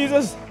you,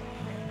 Jesus.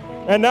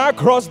 And I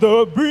cross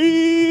the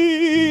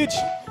bridge.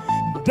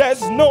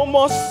 There's no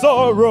more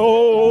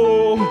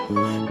sorrow.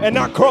 And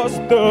I cross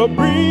the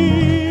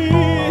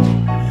bridge.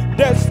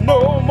 There's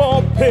no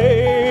more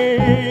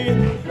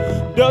pain.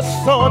 The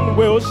sun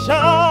will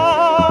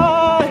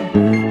shine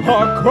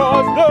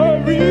across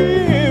the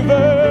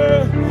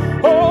river.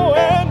 Oh,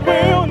 and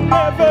we'll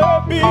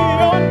never be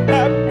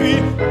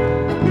unhappy.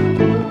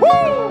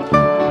 Woo!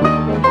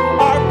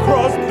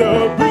 Across the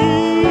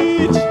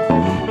bridge,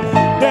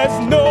 there's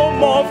no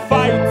more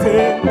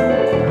fighting.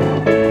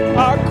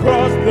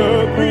 Across the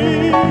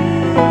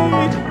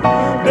bridge,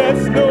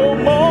 there's no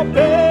more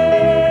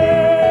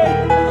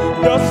pain.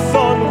 The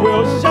sun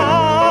will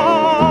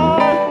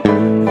shine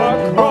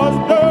across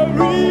the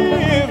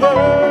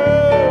river,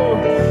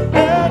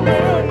 and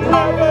we'll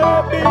never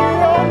be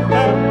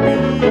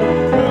unhappy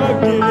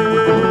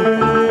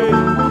again.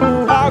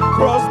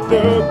 Across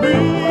the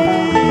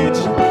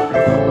bridge,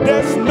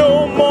 there's no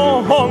more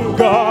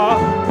hunger.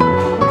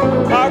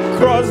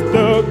 Across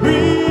the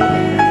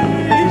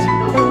bridge,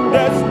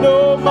 there's no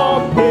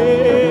more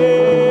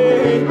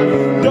pain.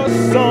 The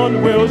sun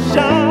will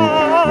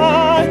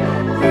shine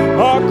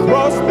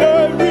across the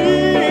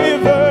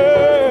river.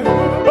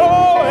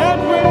 Oh,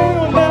 and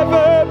we'll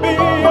never be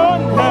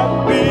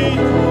unhappy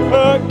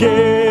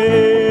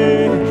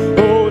again.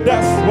 Oh,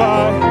 that's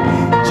why,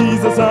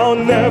 Jesus, I'll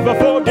never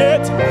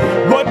forget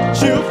what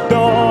you've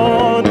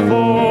done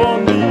for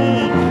me.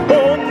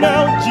 Oh,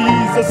 now,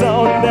 Jesus,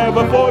 I'll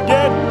never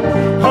forget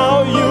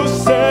how you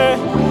set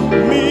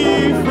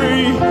me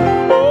free.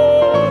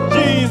 Oh,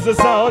 Jesus,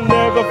 I'll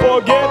never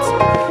forget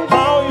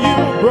how you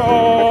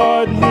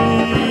brought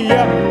me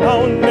out.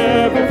 I'll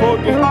never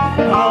forget.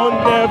 I'll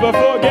never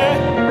forget.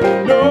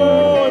 No,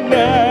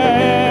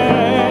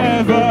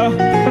 never.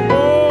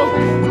 Oh,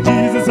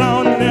 Jesus,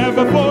 I'll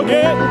never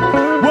forget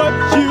what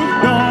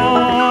you've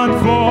done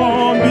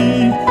for me.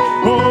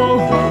 Oh,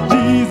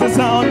 Jesus,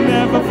 I'll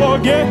never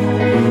forget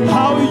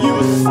how you.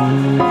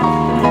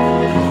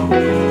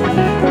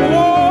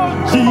 Oh,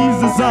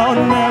 Jesus, I'll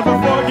never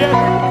forget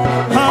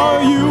how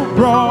you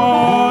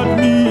brought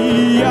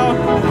me out.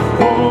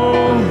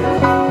 Oh,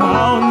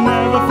 I'll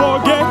never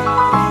forget.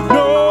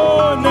 No,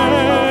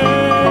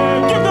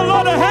 never. Give the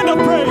Lord a hand of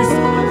praise.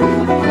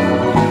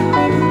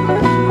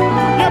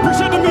 Yeah,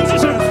 appreciate the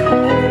musicians.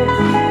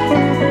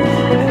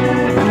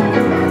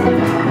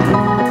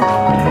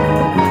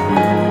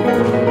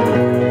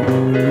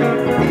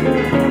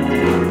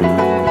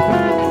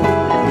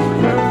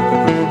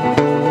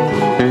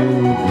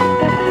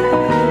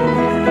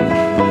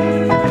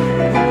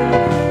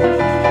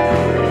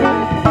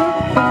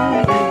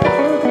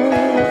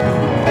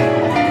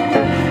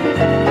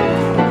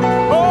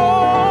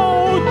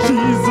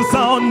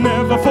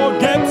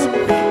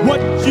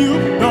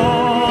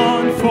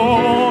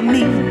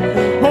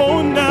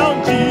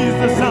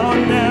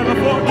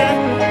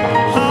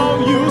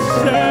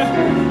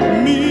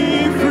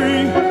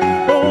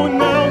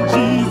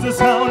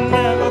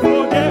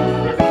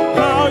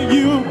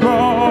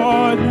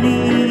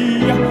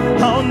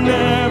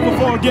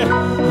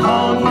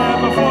 I'll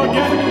never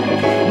forget.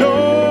 No,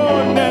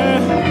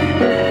 never.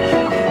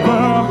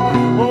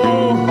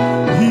 Oh,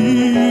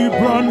 he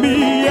brought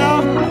me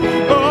out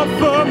of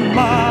the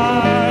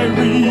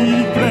miry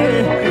clay.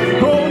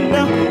 Oh,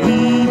 now he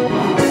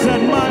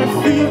set my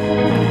feet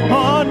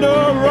on the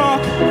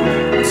rock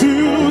to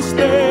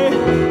stay.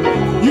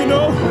 You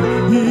know,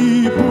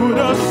 he put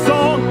a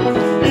song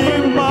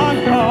in my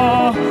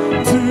heart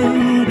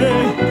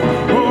today.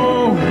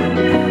 Oh,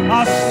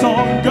 a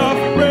song of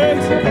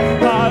praise.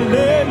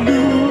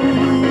 Hallelujah.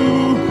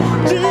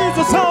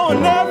 Jesus, I'll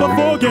never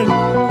forget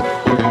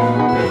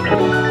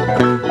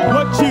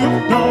what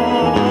you've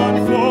done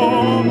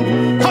for me.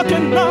 How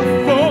can I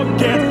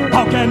forget?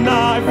 How can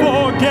I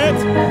forget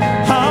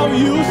how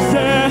you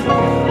set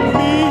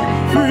me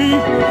free?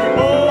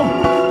 Oh,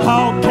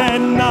 how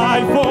can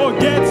I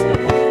forget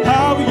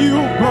how you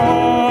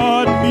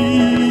brought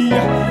me?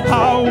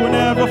 I'll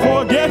never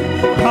forget.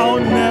 I'll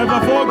never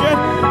forget.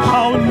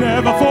 I'll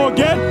never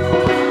forget.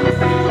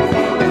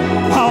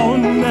 I'll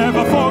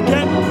never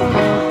forget.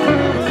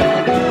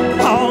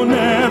 I'll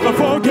never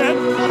forget.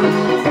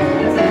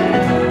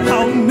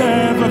 I'll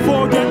never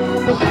forget.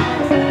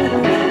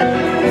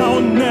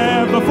 I'll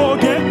never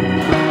forget.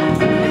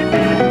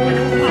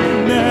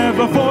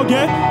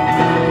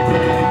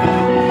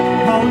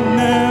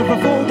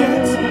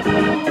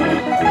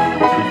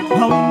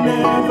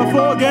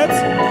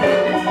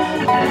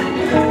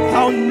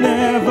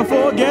 never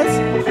forget.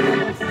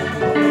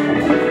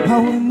 I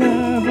will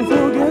never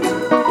forget.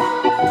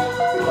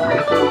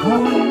 I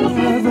will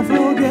never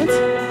forget.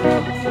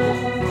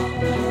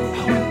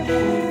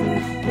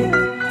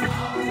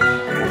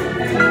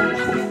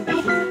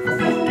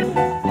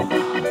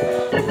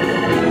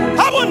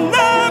 I will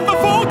never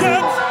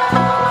forget.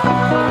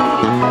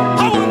 I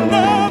will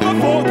never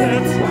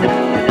forget.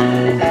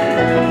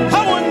 I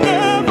will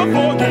never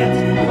forget.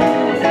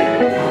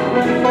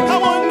 I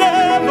will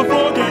never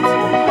forget.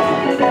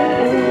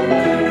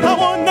 I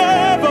will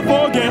never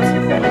forget.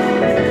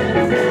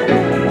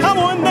 I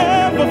will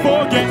never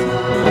forget.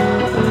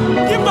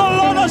 Give the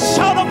Lord a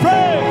shout of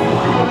praise.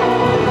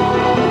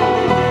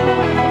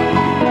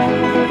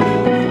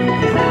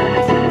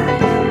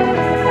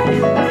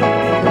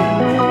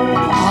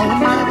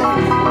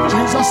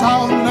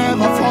 I'll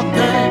never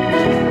forget.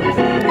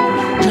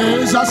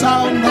 Jesus,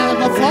 I'll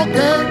never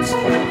forget.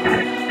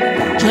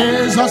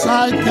 Jesus,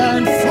 I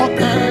can't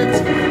forget.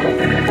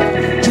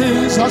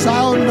 Jesus,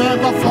 I'll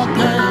never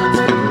forget.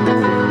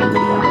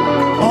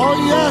 Oh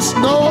yes,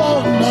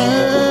 no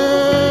name.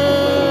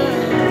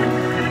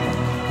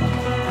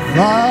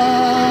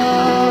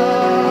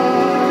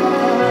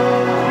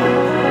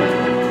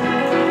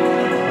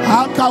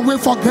 How can we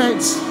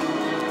forget?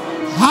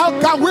 How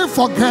can we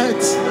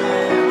forget?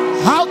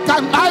 How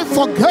can I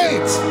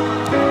forget?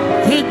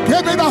 He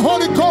gave me the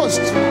Holy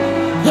Ghost.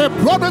 He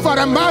brought me from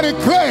the mighty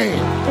clay.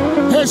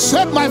 He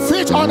set my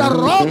feet on the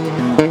rock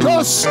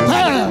to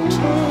stand.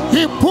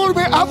 He pulled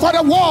me up for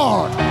the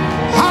world.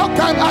 How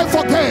can I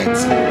forget?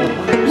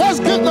 Let's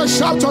give the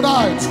shout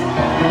tonight.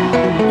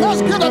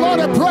 Let's give the Lord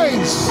a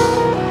praise.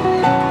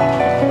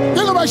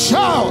 Give him a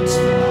shout.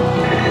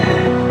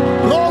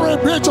 Glory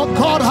be to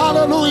God.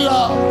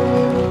 Hallelujah.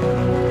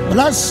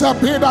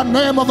 Blessed be the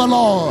name of the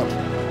Lord.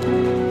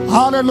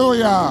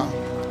 Hallelujah.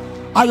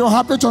 Are you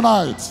happy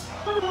tonight?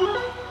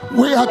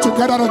 We are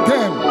together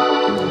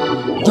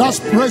again,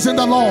 just praising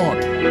the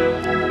Lord.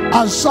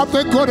 And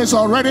something good is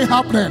already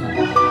happening.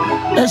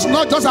 It's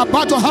not just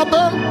about to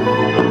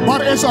happen,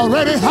 but it's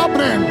already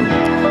happening.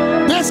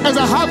 This is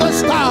a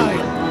harvest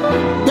time.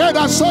 They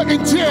that sow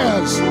in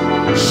tears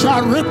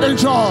shall reap in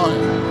joy.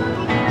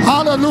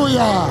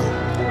 Hallelujah.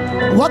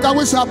 What can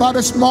we say about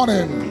this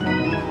morning?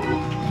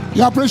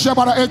 You appreciate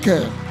Brother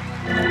AK?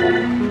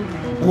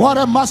 What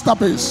a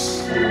masterpiece.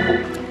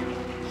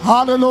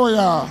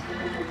 Hallelujah.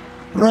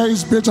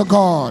 Praise be to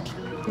God.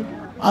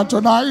 And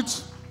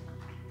tonight,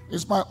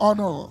 it's my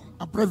honor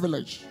and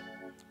privilege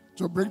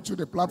to bring to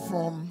the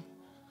platform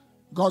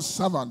God's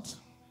servant,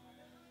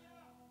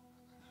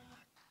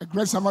 a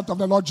great servant of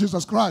the Lord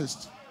Jesus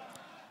Christ,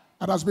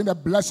 that has been a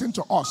blessing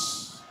to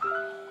us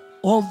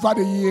over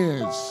the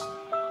years.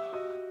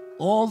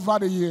 Over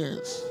the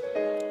years.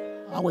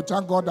 And we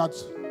thank God that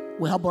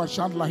we have Brother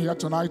Chandler here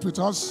tonight with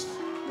us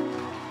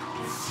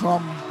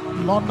from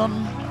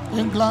London,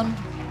 England.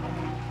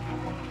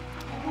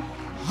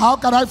 How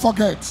can I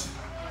forget?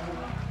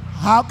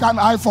 How can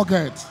I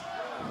forget?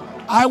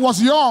 I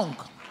was young,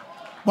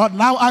 but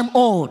now I'm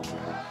old.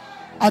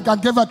 I can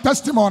give a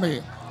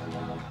testimony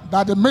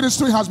that the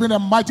ministry has been a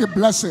mighty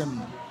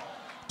blessing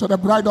to the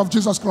bride of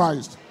Jesus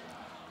Christ.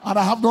 And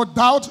I have no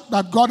doubt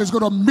that God is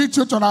going to meet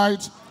you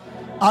tonight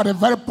at the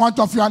very point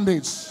of your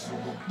needs.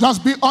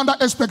 Just be under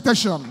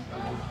expectation.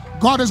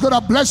 God is going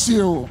to bless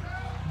you.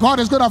 God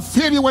is going to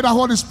fill you with the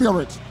Holy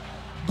Spirit.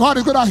 God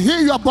is going to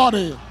heal your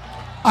body.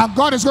 And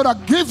God is going to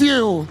give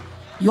you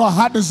your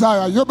heart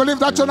desire. You believe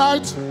that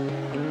tonight?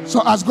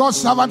 So as God's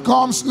servant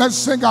comes, let's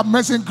sing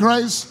Amazing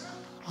Grace.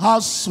 How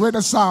sweet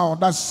the sound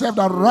that saved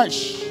a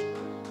wretch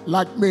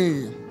like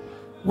me.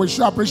 We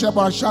should appreciate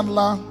Brother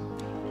Chandler.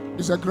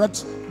 It's a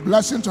great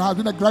blessing to have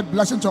been a great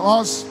blessing to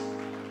us.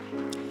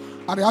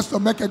 And he has to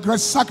make a great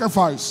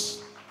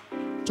sacrifice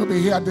to be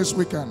here this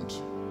weekend.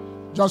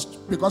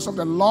 Just because of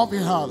the love he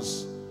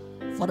has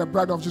for the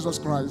bride of Jesus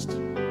Christ.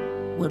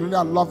 We really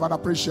love and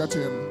appreciate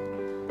him.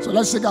 So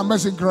let's sing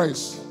Amazing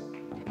Grace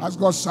as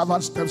God's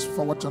servant steps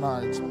forward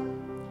tonight.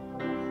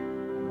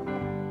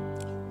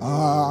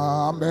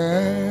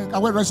 Amen.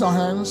 Can we raise our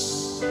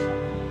hands?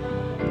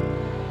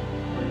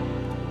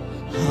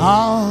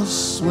 How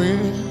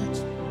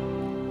sweet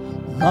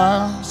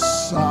the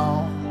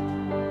sound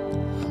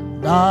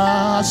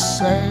that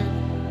saved.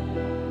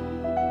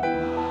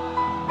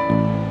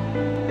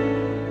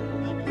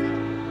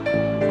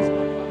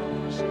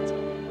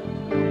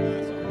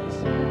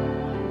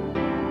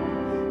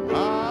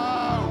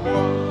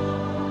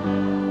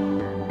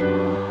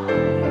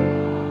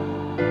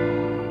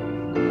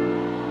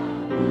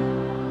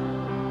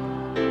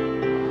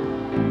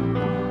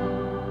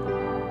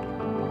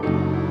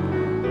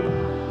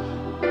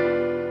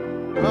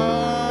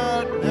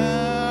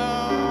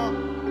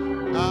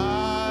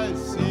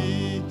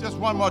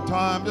 One more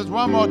time, just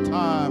one more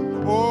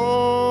time.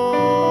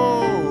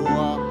 Oh,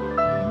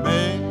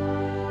 man.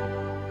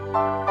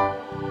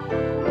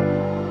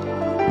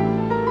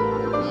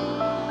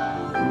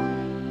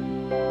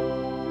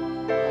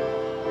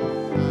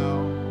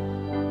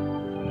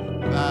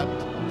 That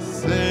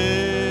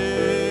saved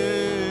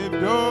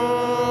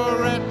a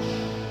wretch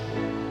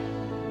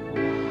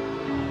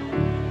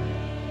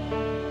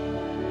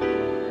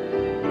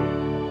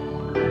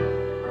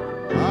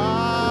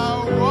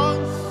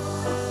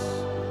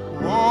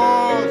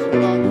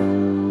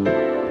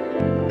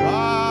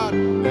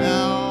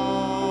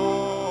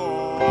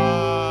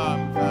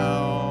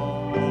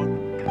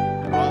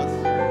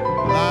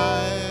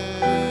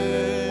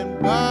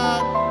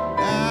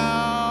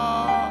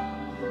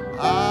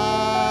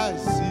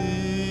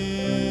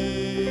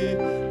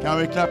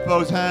clap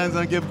those hands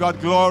and give God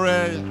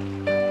glory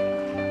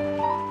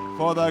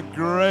for the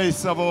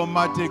grace of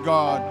Almighty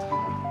God.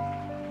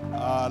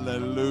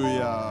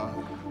 Hallelujah.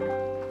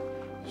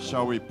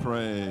 Shall we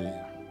pray?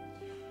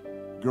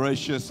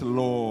 Gracious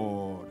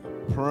Lord,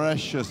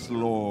 precious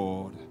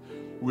Lord,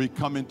 we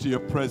come into your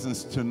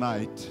presence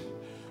tonight.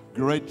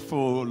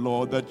 Grateful,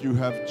 Lord, that you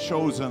have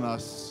chosen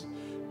us,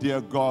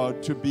 dear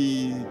God, to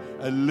be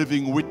a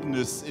living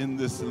witness in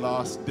these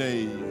last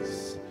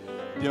days.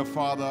 Dear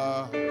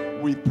Father,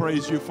 we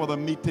praise you for the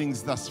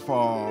meetings thus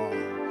far,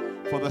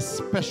 for the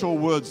special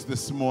words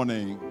this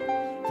morning,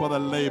 for the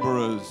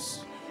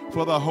laborers,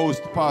 for the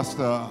host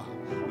pastor,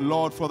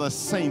 Lord, for the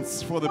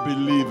saints, for the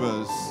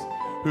believers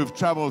who've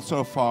traveled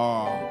so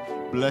far.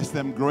 Bless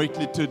them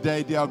greatly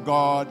today, dear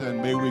God,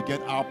 and may we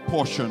get our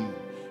portion,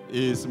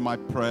 is my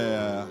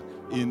prayer.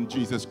 In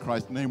Jesus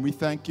Christ's name we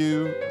thank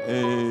you.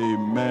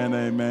 Amen,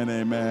 amen,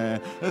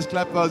 amen. Let's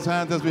clap those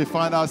hands as we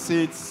find our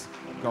seats.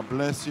 God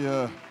bless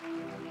you.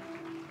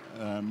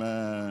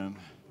 Amen.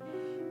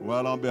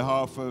 Well, on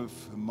behalf of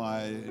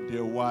my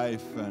dear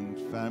wife and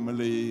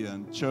family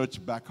and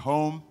church back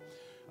home,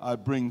 I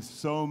bring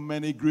so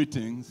many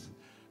greetings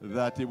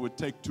that it would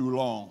take too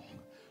long.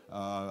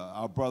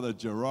 Our brother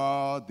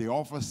Gerard, the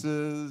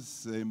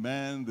officers,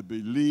 amen, the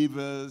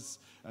believers,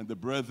 and the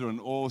brethren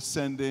all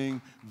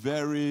sending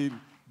very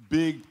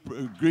big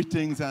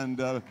greetings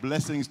and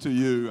blessings to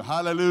you.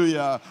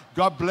 Hallelujah.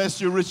 God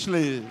bless you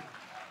richly.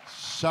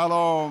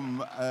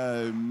 Shalom.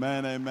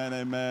 Amen, amen,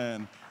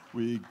 amen.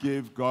 We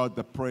give God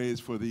the praise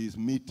for these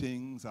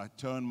meetings. I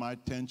turn my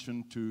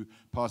attention to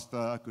Pastor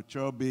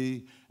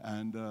Akuchobi,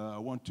 and I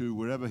want to,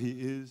 wherever he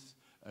is,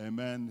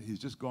 amen, he's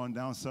just gone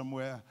down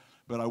somewhere,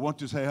 but I want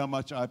to say how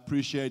much I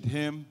appreciate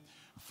him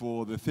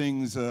for the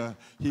things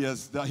he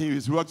has done. He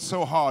has worked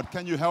so hard.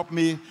 Can you help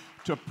me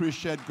to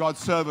appreciate God's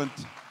servant,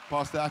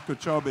 Pastor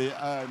Akuchobi?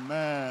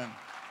 Amen.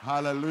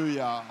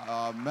 Hallelujah.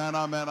 Amen,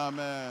 amen,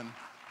 amen.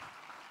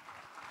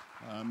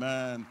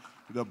 Amen.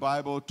 The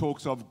Bible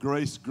talks of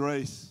grace,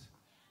 grace,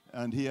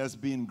 and he has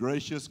been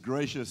gracious,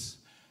 gracious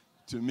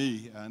to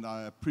me, and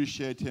I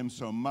appreciate him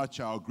so much.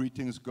 Our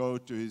greetings go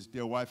to his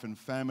dear wife and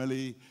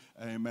family.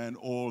 Amen.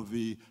 All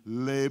the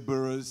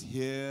laborers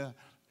here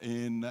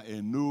in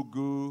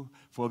Enugu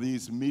for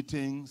these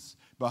meetings.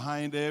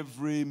 Behind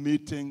every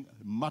meeting,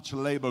 much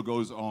labor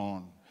goes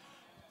on.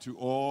 To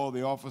all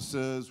the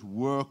officers,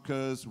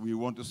 workers, we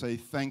want to say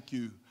thank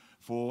you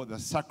for the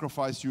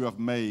sacrifice you have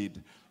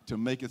made to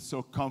make it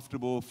so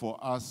comfortable for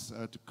us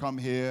to come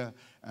here,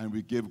 and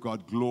we give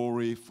God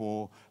glory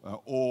for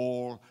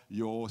all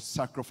your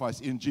sacrifice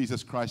in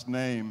Jesus Christ's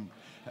name.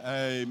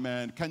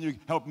 Amen. Can you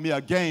help me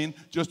again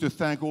just to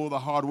thank all the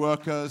hard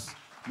workers?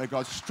 May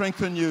God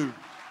strengthen you.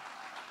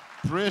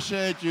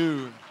 Appreciate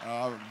you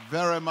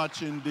very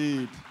much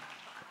indeed.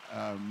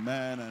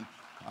 Amen. And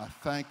I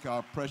thank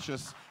our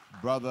precious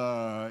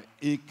brother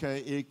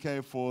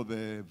Ike for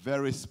the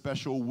very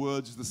special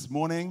words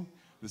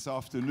this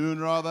afternoon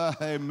rather.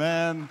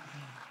 Amen.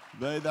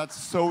 They that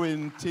sow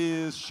in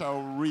tears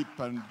shall reap,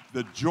 and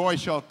the joy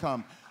shall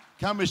come.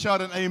 Can we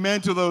shout an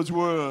amen to those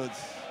words?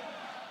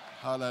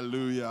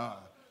 Hallelujah.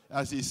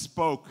 As he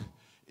spoke,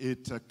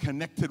 it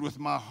connected with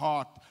my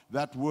heart,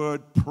 that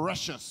word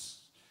precious.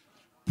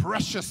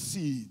 Precious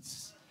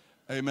seeds.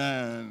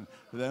 Amen.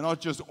 They're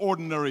not just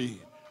ordinary,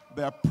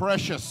 they're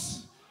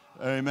precious.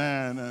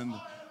 Amen. And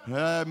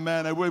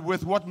amen. And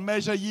with what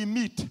measure ye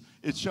meet,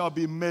 it shall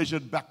be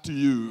measured back to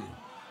you.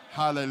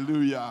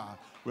 Hallelujah.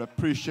 We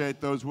appreciate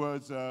those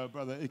words,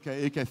 Brother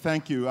Ike.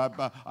 Thank you.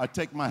 I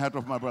take my hat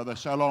off, my brother.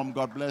 Shalom.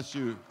 God bless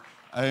you.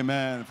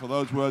 Amen. For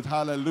those words.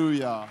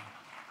 Hallelujah.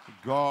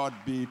 God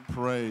be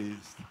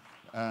praised.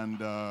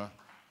 And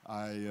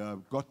I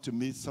got to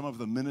meet some of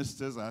the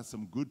ministers. I had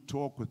some good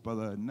talk with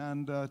Brother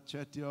Nanda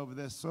Chetty over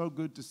there. So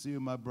good to see you,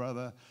 my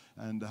brother.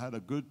 And I had a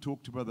good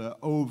talk to Brother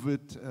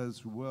Ovid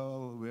as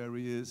well, where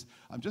he is.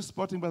 I'm just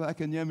spotting Brother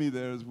Akanyemi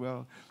there as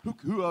well.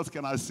 Who else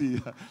can I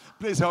see?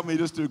 Please help me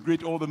just to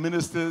greet all the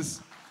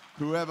ministers.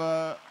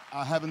 Whoever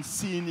I haven't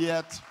seen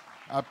yet,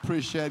 I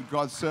appreciate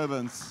God's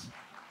servants.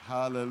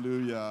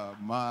 Hallelujah.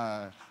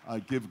 I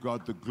give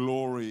God the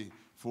glory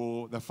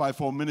for the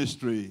fivefold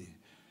ministry.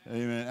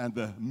 Amen. And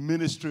the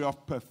ministry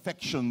of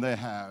perfection they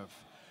have,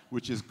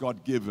 which is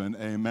God-given.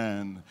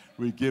 Amen.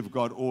 We give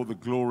God all the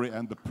glory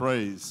and the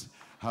praise.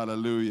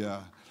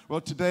 Hallelujah. Well,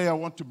 today I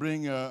want to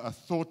bring a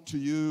thought to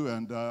you,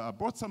 and I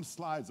brought some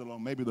slides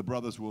along. Maybe the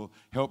brothers will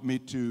help me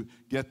to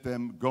get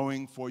them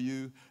going for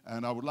you.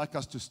 And I would like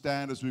us to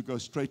stand as we go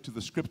straight to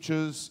the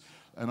scriptures.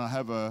 And I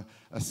have a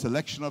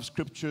selection of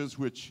scriptures,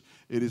 which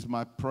it is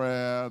my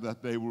prayer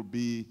that they will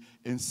be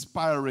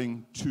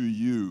inspiring to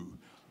you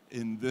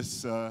in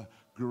this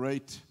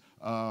great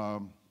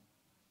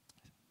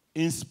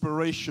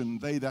inspiration.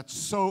 They that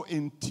sow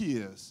in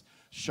tears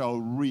shall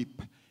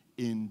reap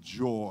in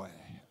joy.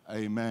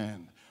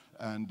 Amen.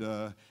 And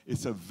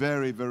it's a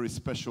very, very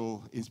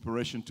special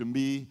inspiration to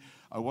me.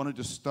 I wanted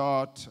to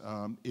start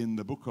in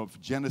the book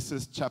of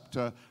Genesis,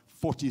 chapter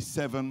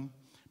 47,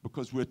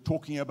 because we're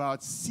talking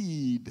about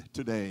seed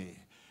today.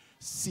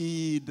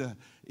 Seed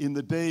in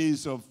the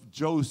days of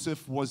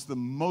Joseph was the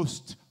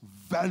most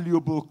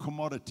valuable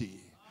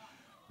commodity.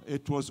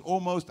 It was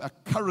almost a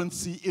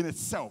currency in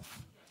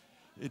itself.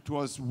 It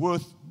was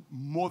worth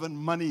more than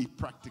money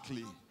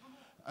practically.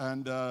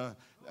 And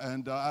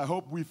I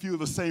hope we feel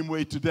the same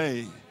way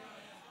today,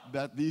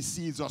 that these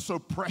seeds are so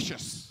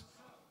precious.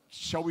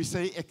 Shall we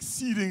say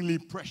exceedingly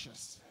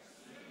precious?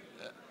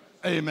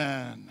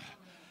 Amen.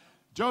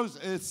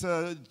 It's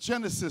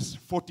Genesis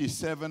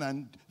 47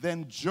 and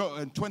then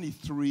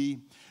 23.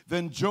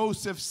 Then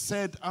Joseph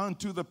said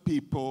unto the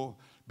people,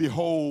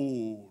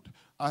 behold,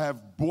 I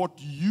have bought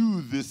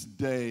you this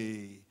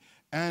day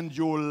and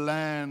your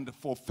land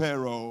for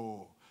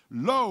Pharaoh.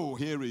 Lo,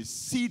 here is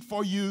seed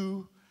for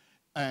you,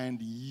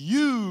 and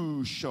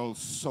you shall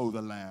sow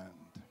the land.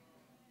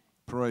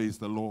 Praise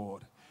the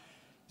Lord.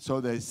 So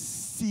there's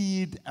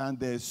seed and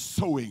there's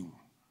sowing.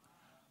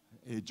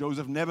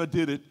 Joseph never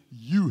did it.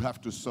 You have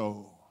to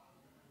sow.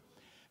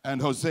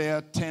 And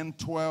Hosea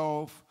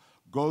 10:12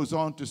 goes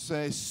on to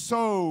say,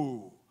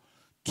 sow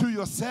to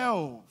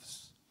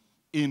yourselves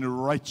in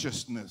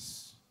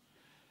righteousness,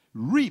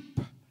 reap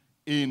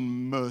in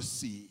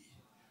mercy,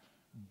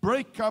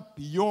 break up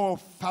your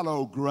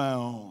fallow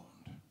ground,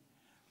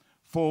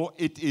 for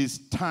it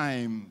is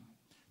time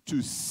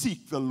to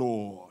seek the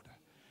Lord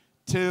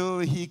till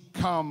he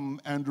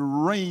come and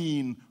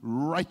rain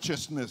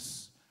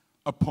righteousness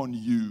upon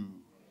you.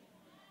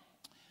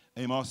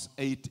 Amos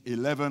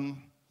 8:11,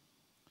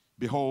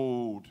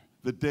 behold,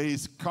 the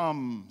days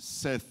come,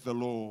 saith the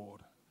Lord,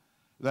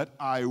 that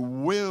I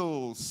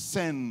will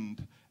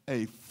send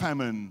a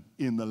famine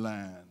in the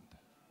land,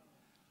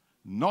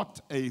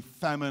 not a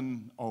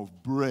famine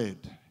of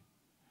bread,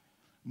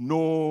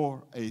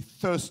 nor a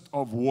thirst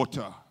of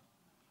water,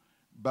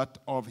 but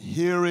of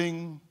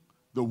hearing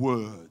the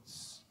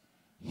words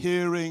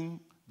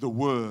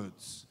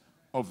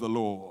of the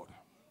Lord.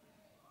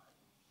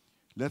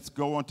 Let's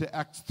go on to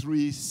Acts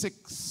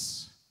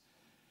 3:6.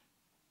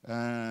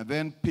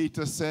 Then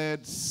Peter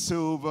said,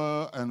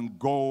 silver and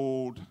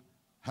gold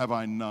have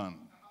I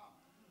none,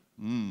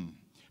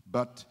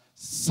 but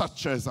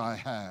such as I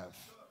have,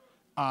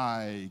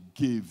 I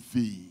give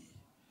thee.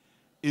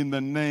 In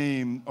the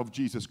name of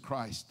Jesus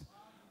Christ,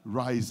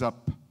 rise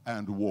up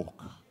and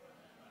walk.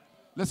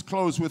 Let's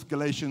close with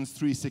Galatians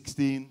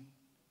 3:16.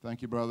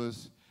 Thank you,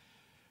 brothers.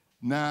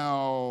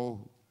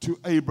 Now to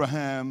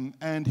Abraham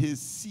and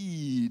his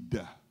seed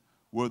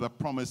were the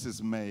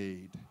promises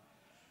made.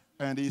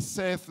 And he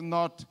saith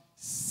not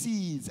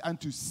seeds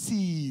unto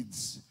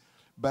seeds,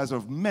 but as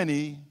of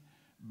many,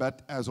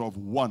 but as of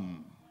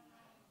one,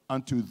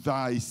 unto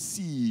thy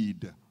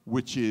seed,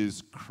 which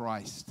is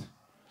Christ.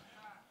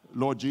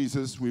 Lord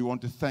Jesus, we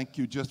want to thank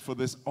you just for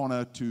this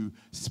honor to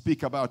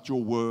speak about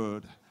your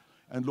word.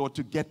 And Lord,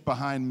 to get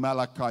behind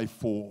Malachi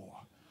 4,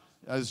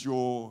 as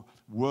your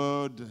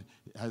word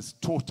has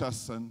taught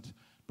us. And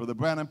Brother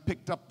Branham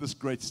picked up this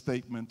great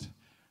statement.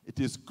 It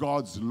is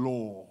God's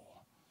law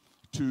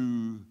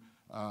to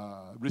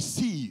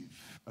receive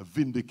a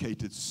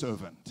vindicated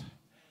servant.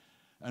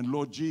 And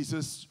Lord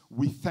Jesus,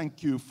 we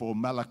thank you for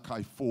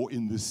Malachi 4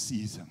 in this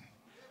season.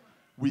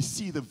 We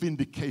see the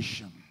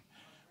vindication.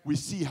 We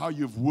see how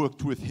you've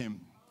worked with him.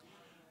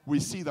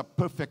 We see the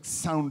perfect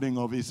sounding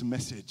of his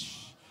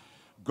message.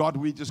 God,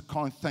 we just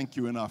can't thank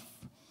you enough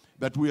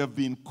that we have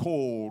been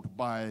called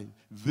by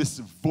this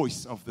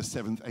voice of the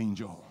seventh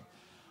angel.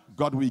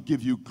 God, we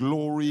give you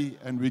glory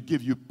and we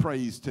give you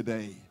praise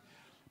today.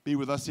 Be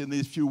with us in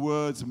these few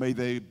words. May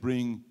they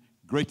bring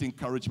great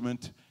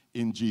encouragement.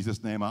 In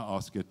Jesus' name I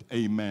ask it.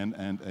 Amen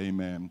and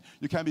amen.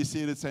 You can be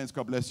seated, saints.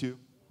 God bless you.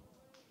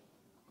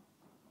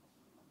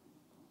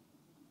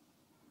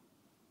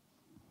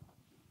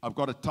 I've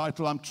got a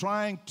title. I'm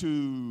trying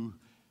to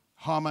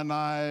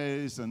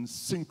harmonize and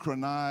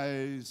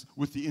synchronize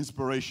with the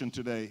inspiration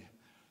today,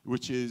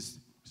 which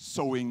is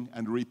sowing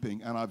and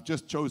reaping. And I've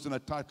just chosen a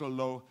title,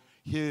 though.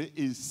 Here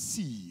is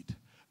seed.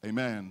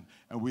 Amen.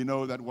 And we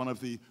know that one of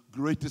the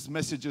greatest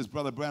messages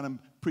Brother Branham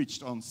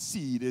preached on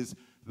seed is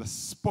the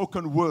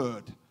spoken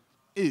word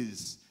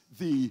is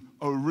the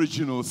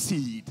original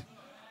seed.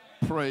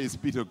 Praise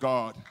be to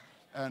God.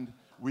 And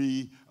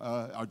we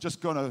are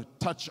just going to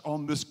touch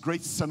on this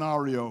great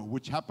scenario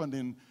which happened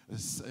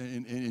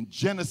in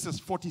Genesis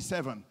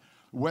 47,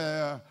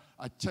 where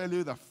I tell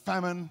you the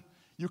famine,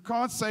 you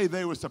can't say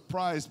they were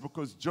surprised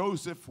because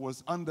Joseph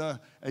was under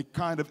a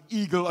kind of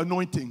eagle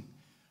anointing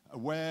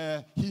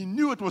where he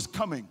knew it was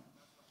coming.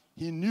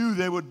 He knew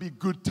there would be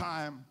good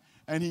time,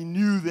 and he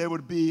knew there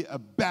would be a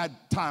bad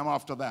time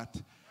after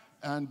that.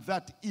 And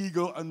that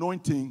eagle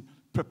anointing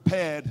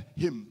prepared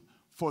him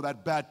for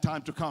that bad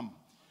time to come.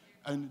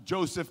 And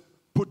Joseph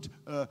put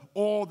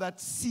all that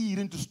seed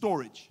into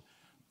storage.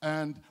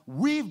 And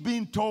we've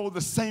been told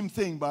the same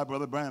thing by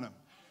Brother Branham,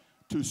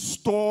 to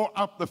store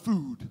up the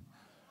food.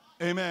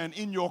 Amen.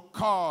 In your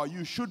car,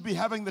 you should be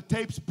having the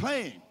tapes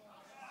playing.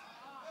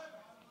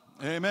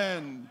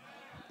 Amen.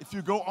 If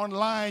you go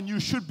online, you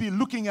should be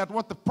looking at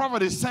what the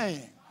prophet is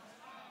saying.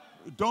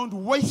 Don't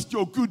waste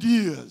your good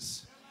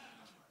years.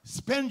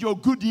 Spend your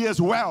good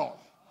years well.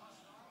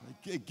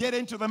 Get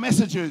into the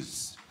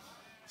messages.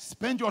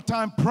 Spend your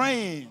time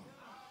praying.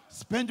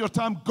 Spend your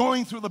time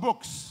going through the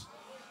books.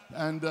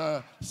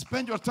 And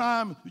spend your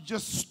time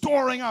just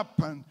storing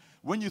up. And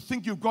when you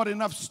think you've got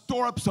enough,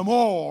 store up some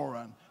more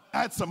and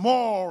add some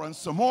more and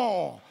some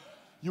more.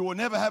 You will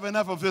never have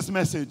enough of this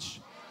message.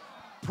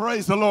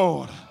 Praise the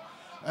Lord.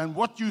 And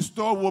what you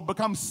store will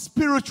become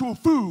spiritual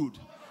food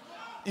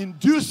in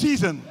due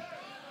season.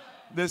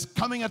 There's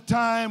coming a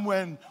time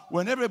when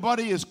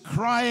everybody is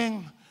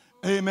crying,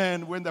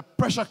 amen, when the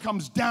pressure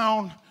comes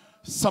down,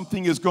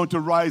 something is going to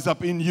rise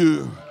up in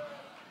you.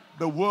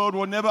 The world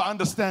will never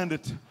understand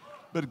it,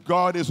 but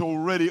God is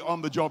already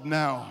on the job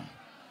now.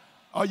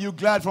 Are you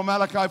glad for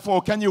Malachi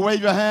 4? Can you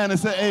wave your hand and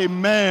say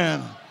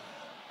amen?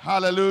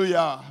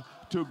 Hallelujah.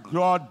 To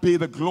God be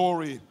the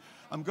glory.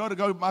 I'm going to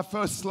go to my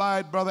first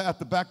slide, brother, at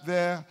the back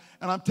there.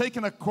 And I'm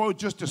taking a quote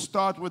just to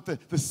start with.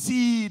 The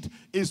seed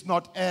is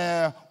not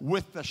heir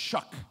with the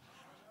shuck.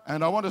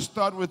 And I want to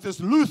start with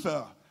this.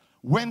 Luther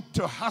went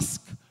to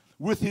husk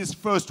with his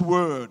first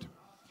word.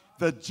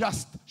 The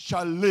just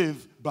shall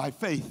live by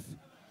faith.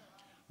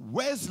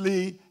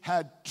 Wesley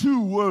had 2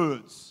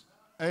 words.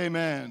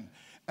 Amen.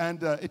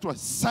 And it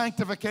was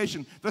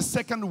sanctification, the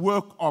second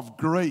work of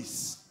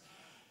grace.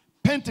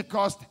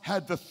 Pentecost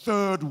had the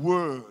 3rd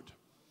word.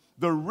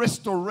 The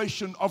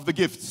restoration of the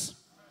gifts.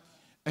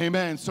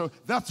 Amen. So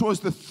that was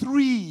the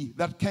 3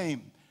 that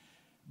came.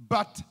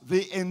 But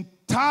the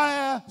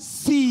entire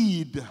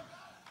seed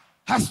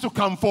has to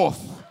come forth.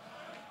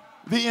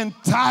 The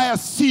entire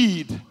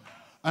seed.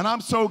 And I'm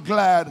so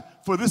glad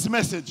for this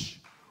message,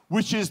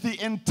 which is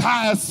the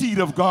entire seed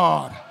of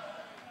God.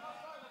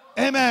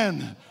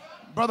 Amen.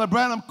 Brother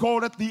Branham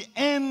called it the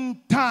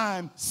end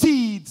time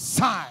seed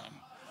sign.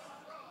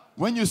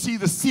 When you see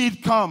the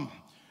seed come,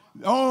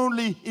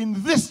 only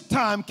in this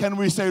time can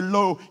we say,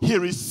 lo,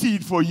 here is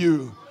seed for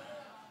you.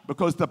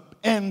 Because the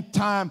end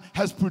time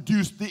has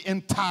produced the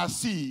entire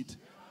seed.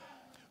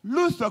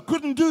 Luther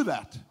couldn't do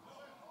that.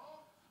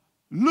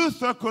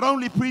 Luther could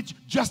only preach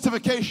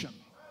justification.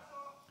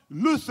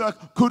 Luther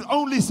could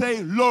only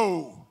say,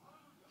 lo,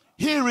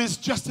 here is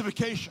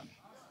justification.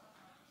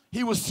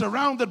 He was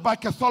surrounded by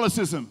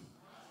Catholicism.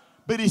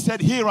 But he said,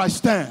 here I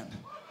stand.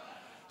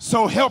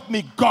 So help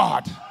me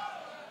God.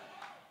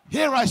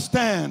 Here I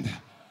stand.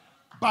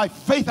 By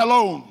faith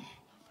alone,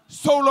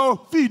 solo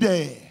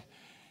fide,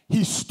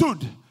 he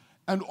stood,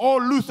 and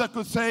all Luther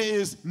could say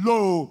is,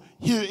 lo,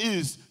 here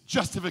is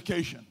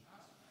justification.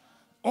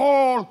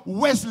 All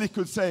Wesley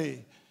could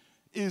say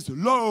is,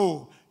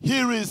 lo,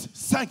 here is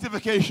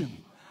sanctification.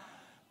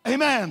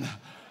 Amen.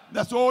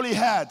 That's all he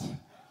had.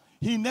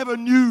 He never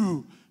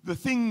knew the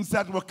things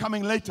that were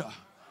coming later,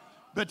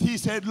 but he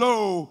said,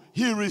 lo,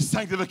 here is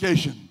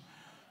sanctification.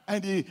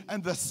 And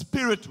the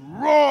Spirit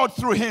roared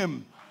through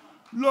him.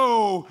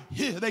 Lo,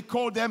 here they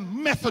called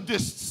them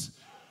Methodists.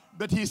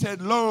 But he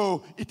said,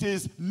 lo, it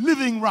is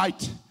living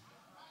right.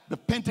 The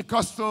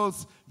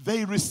Pentecostals,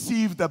 they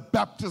received the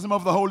baptism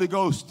of the Holy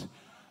Ghost.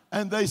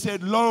 And they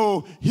said,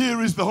 lo,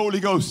 here is the Holy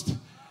Ghost.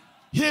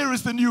 Here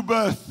is the new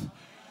birth.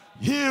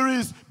 Here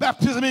is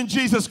baptism in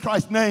Jesus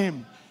Christ's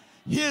name.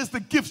 Here's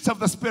the gifts of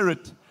the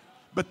Spirit.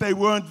 But they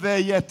weren't there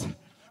yet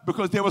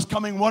because there was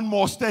coming one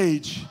more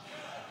stage.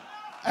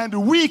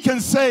 And we can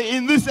say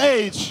in this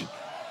age,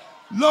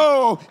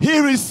 lo,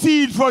 here is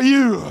seed for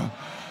you.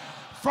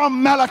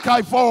 From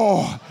Malachi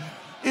 4.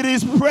 It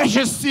is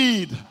precious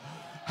seed.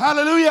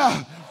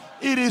 Hallelujah.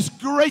 It is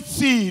great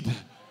seed.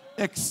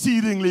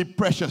 Exceedingly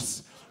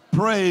precious.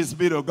 Praise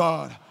be to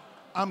God.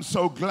 I'm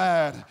so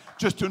glad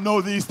just to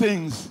know these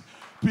things.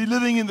 To be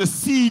living in the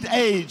seed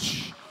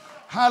age.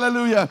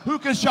 Hallelujah. Who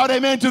can shout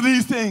amen to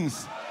these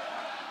things?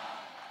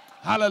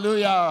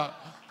 Hallelujah.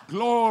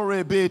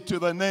 Glory be to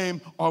the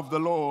name of the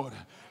Lord.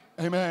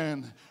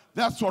 Amen.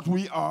 That's what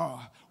we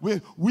are.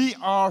 We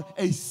are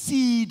a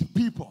seed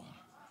people.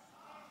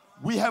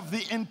 We have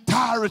the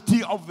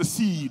entirety of the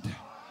seed.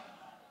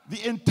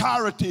 The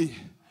entirety.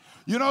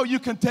 You know, you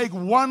can take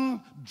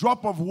one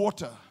drop of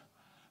water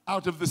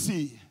out of the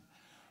sea,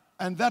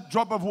 and that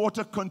drop of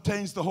water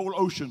contains the whole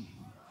ocean.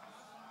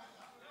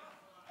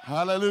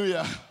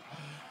 Hallelujah.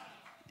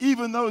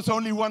 Even though it's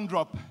only one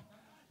drop,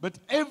 but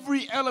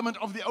every element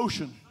of the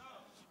ocean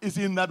is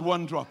in that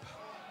one drop.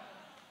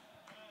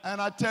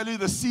 And I tell you,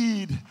 the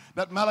seed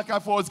that Malachi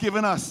 4 has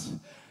given us,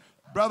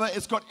 brother,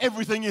 it's got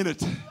everything in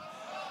it.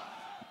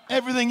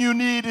 Everything you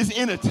need is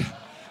in it.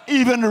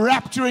 Even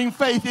rapturing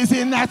faith is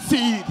in that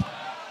seed.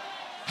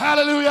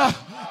 Hallelujah.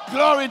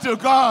 Glory to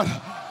God.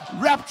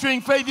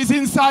 Rapturing faith is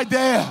inside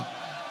there.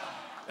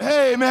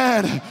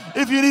 Amen.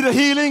 If you need a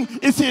healing,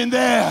 it's in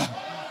there.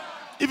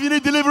 If you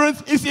need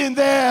deliverance, it's in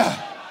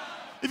there.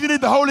 If you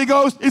need the Holy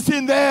Ghost, it's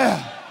in there.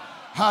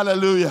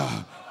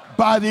 Hallelujah.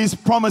 By these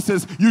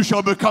promises, you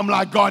shall become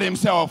like God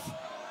himself.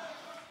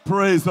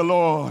 Praise the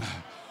Lord.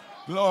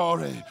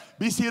 Glory.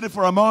 Be seated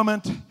for a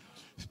moment.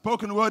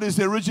 Spoken word is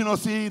the original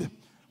seed.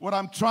 What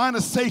I'm trying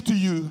to say to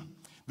you,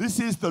 this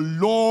is the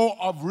law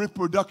of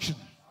reproduction.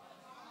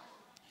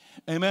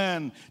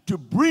 Amen. To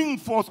bring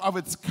forth of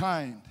its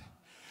kind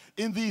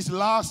in these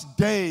last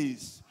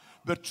days,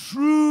 The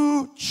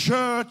true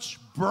church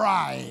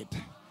bride.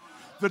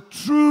 The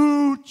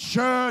true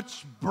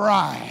church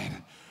bride.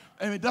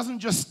 And it doesn't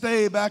just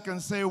stay back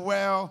and say,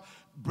 well,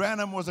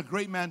 Branham was a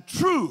great man.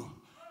 True.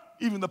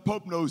 Even the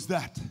Pope knows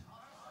that.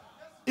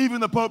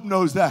 Even the Pope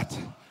knows that.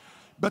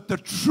 But the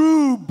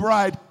true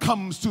bride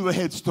comes to the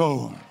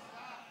headstone.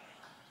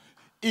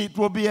 It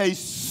will be a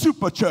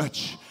super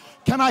church.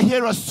 Can I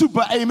hear a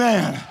super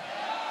amen?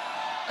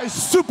 A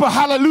super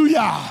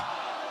hallelujah.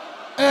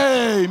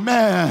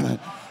 Amen.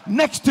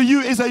 Next to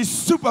you is a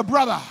super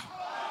brother.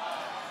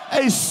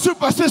 A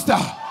super sister.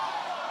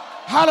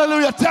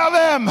 Hallelujah. Tell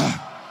them,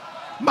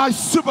 my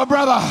super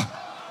brother,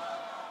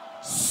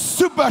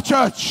 super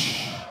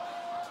church,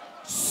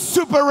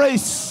 super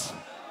race.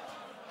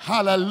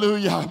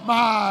 Hallelujah.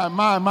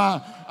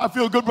 My. I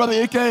feel good, Brother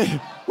Ike.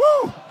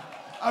 Woo.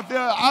 I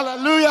feel,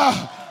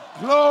 hallelujah.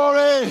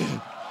 Glory.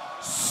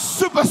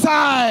 Super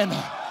sign.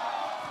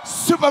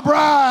 Super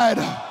bride.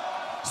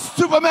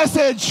 Super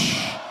message.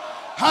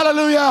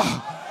 Hallelujah.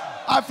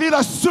 I feel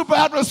a super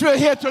atmosphere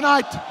here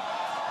tonight.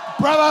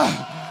 Brother,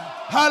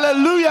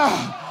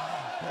 hallelujah.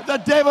 The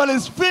devil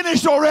is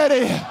finished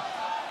already.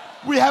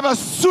 We have a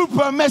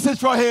super message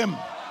for him.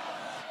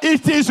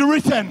 It is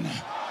written.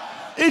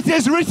 It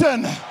is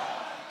written.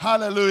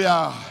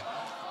 Hallelujah.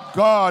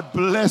 God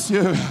bless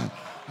you.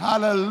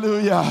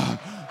 Hallelujah.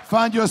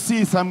 Find your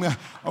seats. I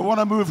want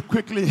to move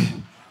quickly.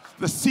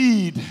 The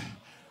seed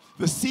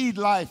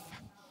life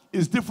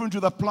is different to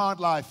the plant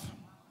life.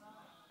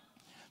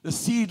 The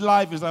seed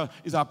life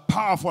is a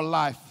powerful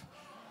life.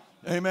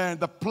 Amen.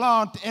 The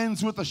plant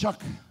ends with a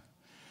shock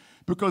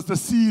because the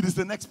seed is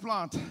the next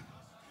plant.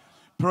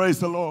 Praise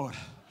the Lord.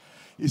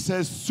 He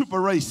says,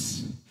 super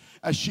race,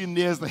 as she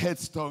nears the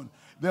headstone.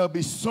 There'll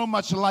be so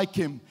much like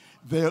him,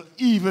 they'll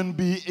even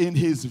be in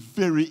his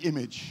very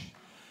image.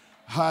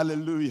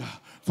 Hallelujah.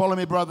 Follow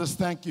me, brothers.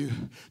 Thank you.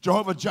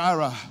 Jehovah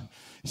Jireh.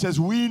 He says,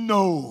 we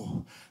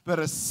know that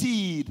a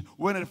seed,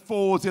 when it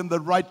falls in the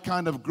right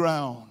kind of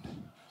ground,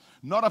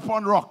 not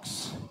upon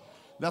rocks,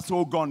 that's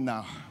all gone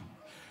now,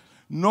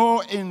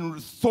 nor in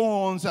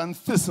thorns and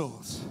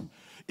thistles,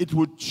 it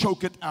would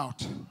choke it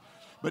out,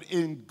 but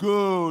in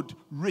good,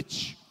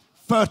 rich,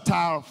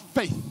 fertile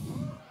faith.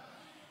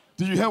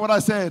 Did you hear what I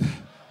said?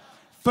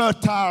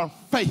 Fertile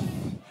faith.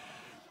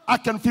 I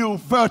can feel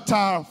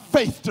fertile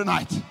faith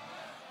tonight.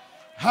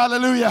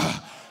 Hallelujah.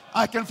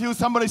 I can feel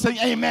somebody saying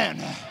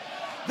amen.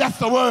 That's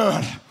the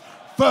word.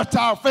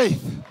 Fertile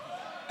faith.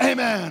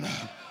 Amen.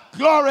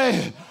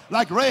 Glory.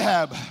 Like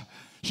Rahab,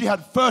 she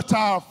had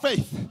fertile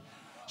faith.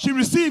 She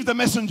received the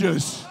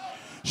messengers.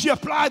 She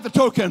applied the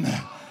token.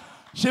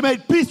 She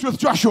made peace with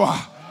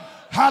Joshua.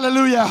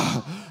 Hallelujah.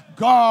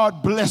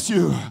 God bless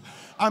you.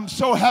 I'm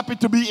so happy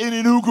to be in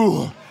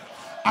Enugu.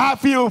 I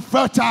feel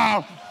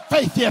fertile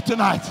faith here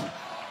tonight.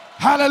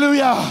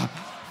 Hallelujah.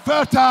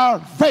 Fertile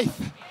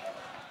faith.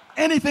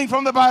 Anything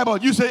from the Bible,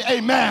 you say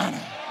amen.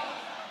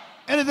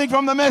 Anything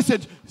from the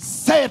message,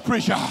 say it,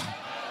 preacher.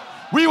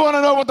 We want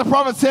to know what the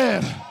prophet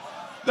said.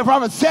 The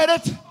prophet said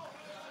it.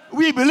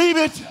 We believe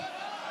it.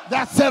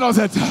 That settles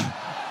it.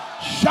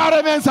 Shout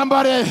amen,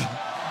 somebody.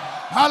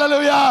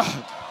 Hallelujah.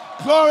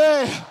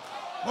 Glory.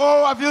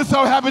 Oh, I feel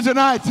so happy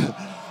tonight.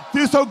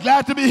 Feel so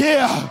glad to be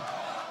here.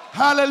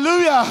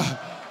 Hallelujah.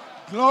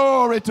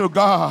 Glory to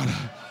God.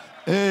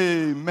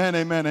 Amen,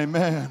 amen,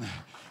 amen.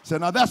 So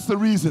now that's the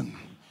reason.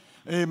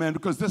 Amen.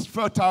 Because this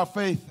fertile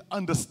faith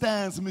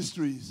understands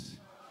mysteries.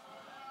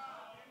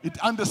 It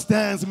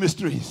understands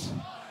mysteries.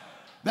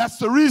 That's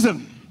the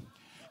reason.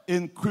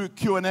 In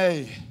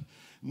Q&A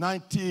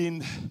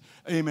 19,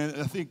 amen,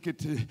 I think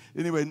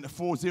anyway,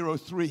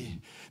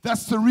 403.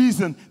 That's the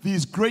reason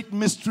these great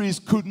mysteries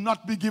could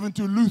not be given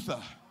to Luther,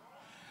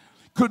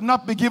 could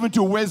not be given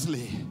to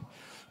Wesley,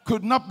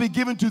 could not be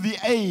given to the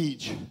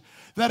age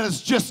that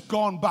has just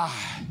gone by,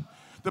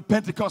 the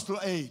Pentecostal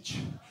age.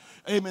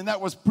 Amen, that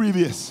was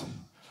previous.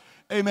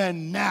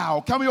 Amen,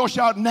 now. Can we all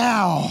shout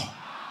now?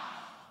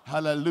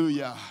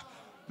 Hallelujah.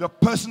 The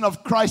person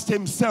of Christ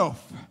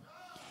himself,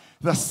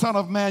 the Son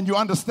of Man, you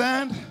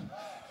understand?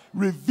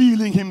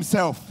 Revealing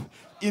himself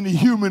in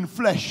human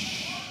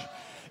flesh.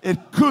 It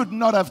could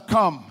not have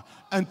come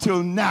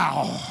until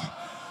now.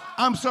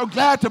 I'm so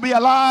glad to be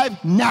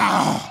alive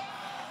now.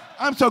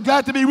 I'm so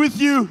glad to be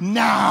with you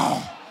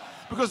now.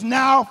 Because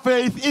now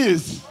faith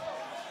is.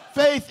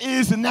 Faith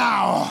is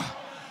now.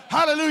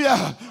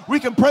 Hallelujah. We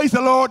can praise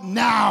the Lord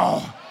now.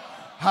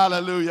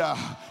 Hallelujah.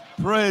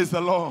 Praise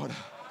the Lord.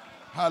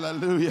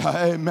 Hallelujah.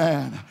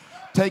 Amen.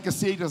 Take a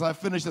seat as I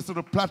finish this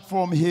little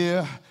platform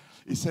here.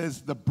 It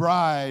says, the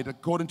bride,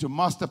 according to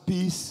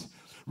Masterpiece,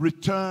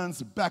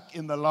 returns back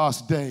in the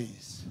last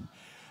days.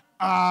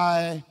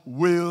 I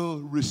will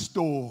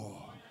restore,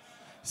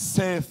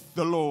 saith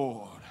the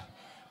Lord.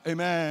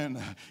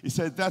 Amen. He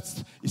said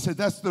that's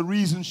the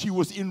reason she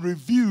was in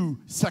review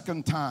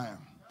second time.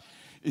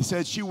 He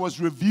said she was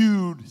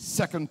reviewed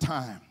second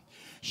time.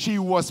 She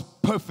was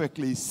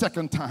perfectly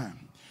second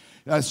time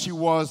as she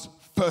was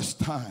first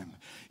time.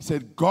 He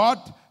said, God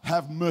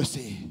have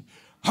mercy.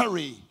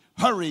 Hurry,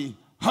 hurry,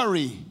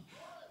 hurry.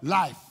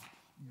 Life.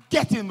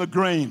 Get in the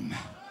grain.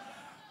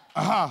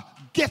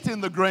 Get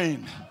in the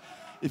grain.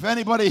 If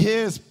anybody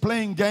here is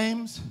playing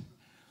games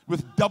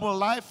with double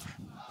life,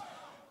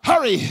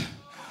 hurry,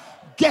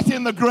 get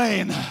in the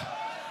grain.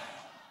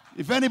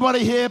 If anybody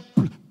here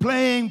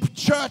playing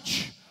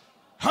church,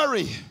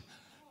 hurry,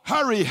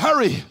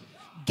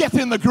 get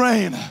in the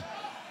grain.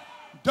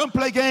 Don't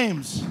play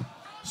games.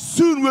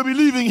 Soon we'll be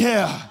leaving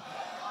here.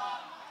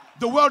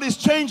 The world is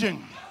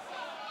changing.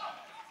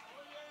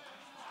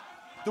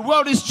 The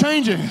world is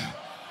changing.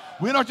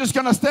 We're not just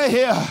going to stay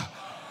here.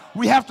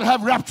 We have to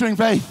have rapturing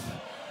faith.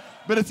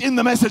 But it's in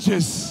the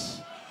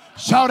messages.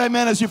 Shout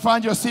amen as you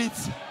find your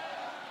seats.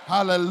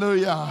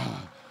 Hallelujah.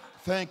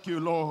 Thank you,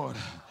 Lord.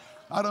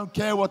 I don't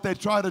care what they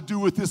try to do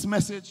with this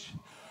message.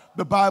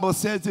 The Bible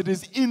says it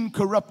is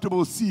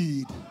incorruptible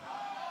seed.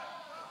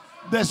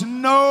 There's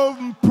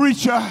no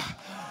preacher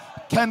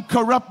can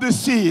corrupt this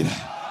seed.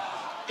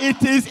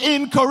 It is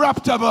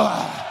incorruptible.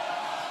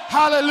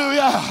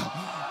 Hallelujah.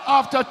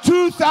 After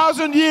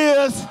 2,000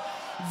 years,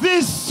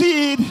 this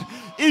seed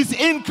is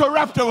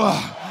incorruptible.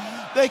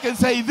 They can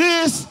say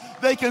this,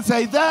 they can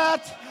say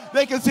that,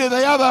 they can say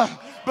the other,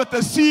 but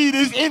the seed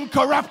is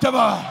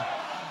incorruptible.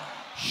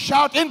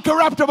 Shout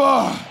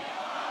incorruptible.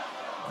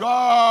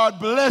 God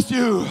bless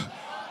you.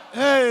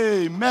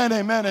 Amen,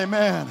 amen,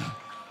 amen.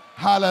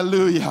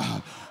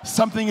 Hallelujah.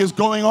 Something is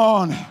going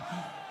on.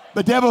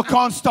 The devil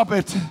can't stop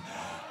it.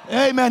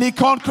 Amen. He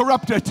can't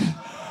corrupt it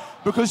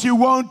because you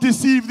won't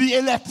deceive the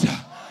elect.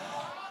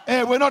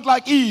 Hey, we're not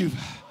like Eve.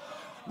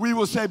 We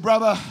will say,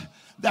 brother,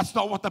 that's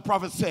not what the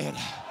prophet said.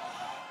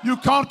 You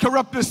can't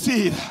corrupt the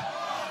seed.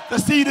 The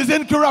seed is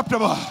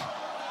incorruptible.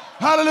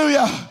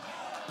 Hallelujah.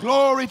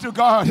 Glory to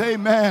God.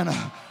 Amen.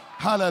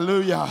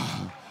 Hallelujah.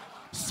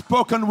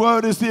 Spoken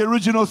word is the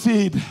original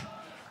seed.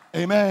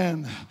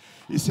 Amen.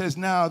 He says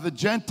now the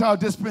Gentile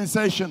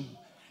dispensation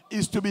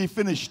is to be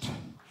finished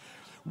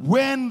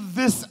when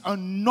this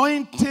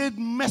anointed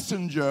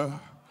messenger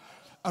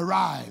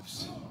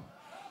arrives.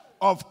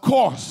 Of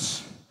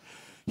course,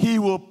 he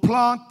will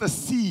plant the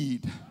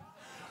seed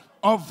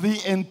of the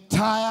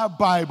entire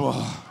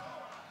Bible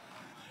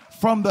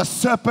from the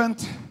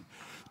serpent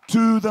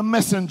to the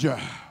messenger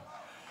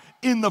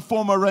in the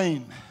former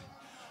rain.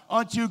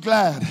 Aren't you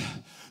glad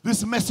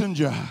this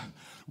messenger,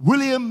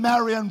 William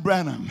Marion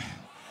Branham,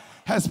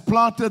 has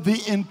planted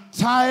the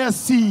entire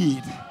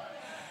seed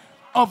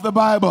of the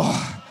Bible?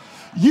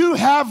 You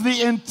have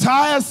the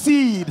entire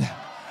seed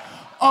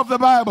of the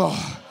Bible.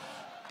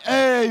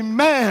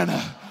 Amen.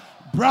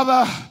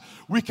 Brother,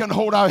 we can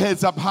hold our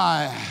heads up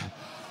high.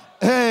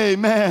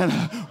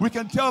 Amen. We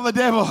can tell the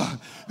devil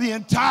the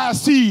entire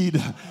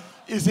seed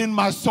is in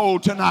my soul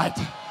tonight.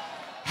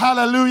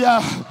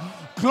 Hallelujah.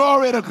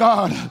 Glory to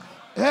God.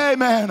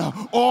 Amen.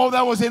 All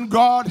that was in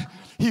God,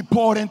 he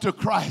poured into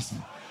Christ.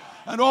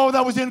 And all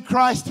that was in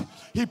Christ,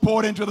 he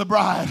poured into the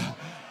bride.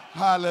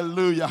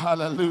 Hallelujah.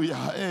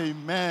 Hallelujah.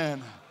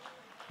 Amen.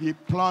 He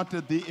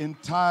planted the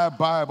entire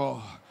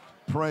Bible.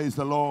 Praise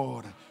the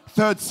Lord.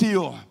 Third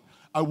seal.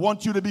 I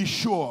want you to be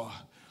sure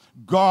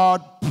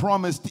God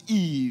promised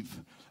Eve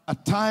a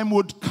time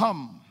would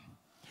come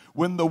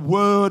when the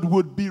word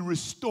would be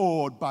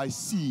restored by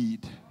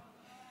seed.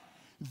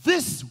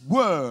 This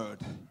word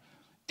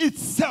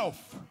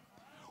itself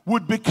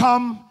would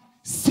become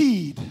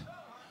seed.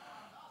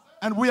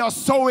 And we are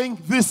sowing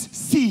this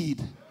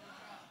seed.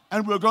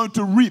 And we're going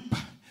to reap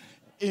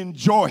in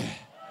joy.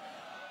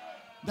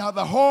 Now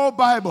the whole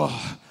Bible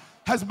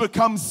has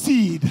become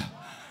seed.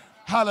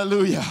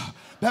 Hallelujah.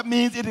 That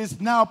means it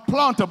is now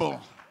plantable.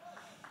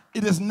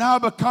 It has now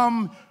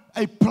become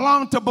a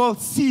plantable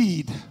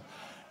seed.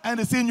 And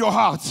it's in your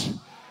heart.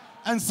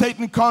 And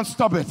Satan can't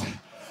stop it.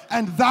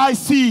 And thy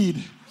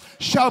seed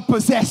shall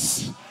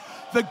possess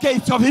the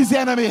gates of his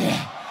enemy.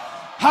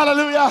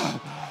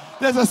 Hallelujah.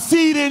 There's a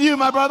seed in you,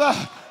 my brother.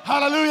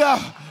 Hallelujah.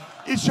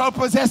 It shall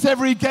possess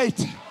every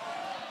gate.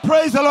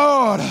 Praise the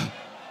Lord.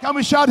 Can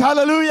we shout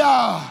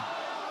hallelujah?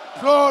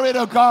 Glory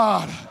to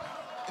God.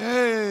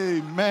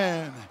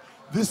 Amen.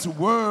 This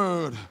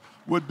word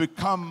would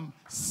become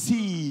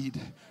seed.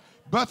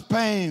 Birth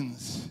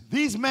pains.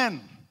 These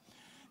men,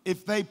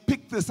 if they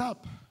pick this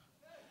up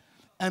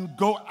and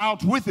go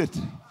out with it,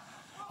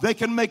 they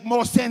can make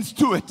more sense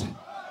to it.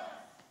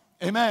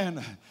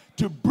 Amen.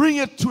 To bring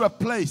it to a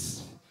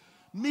place.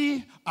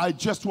 Me, I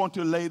just want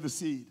to lay the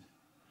seed.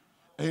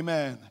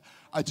 Amen.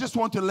 I just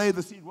want to lay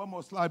the seed. One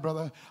more slide,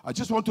 brother. I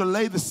just want to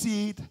lay the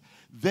seed,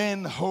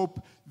 then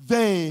hope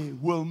they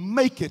will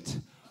make it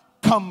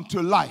come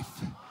to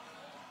life.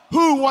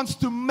 Who wants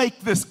to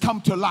make this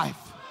come to life?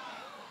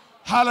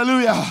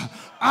 Hallelujah.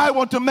 I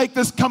want to make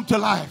this come to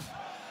life.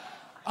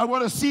 I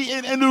want to see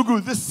in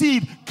Enugu the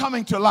seed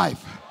coming to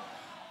life.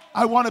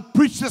 I want to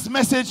preach this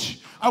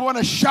message. I want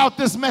to shout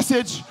this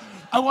message.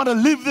 I want to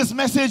live this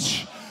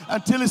message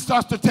until it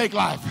starts to take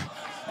life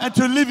and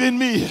to live in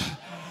me.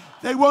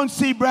 They won't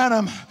see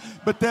Branham,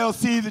 but they'll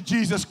see the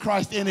Jesus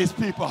Christ in his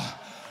people.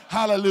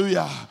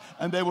 Hallelujah.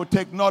 And they will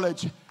take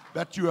knowledge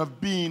that you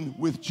have been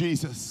with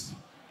Jesus.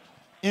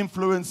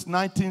 Influence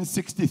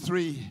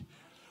 1963.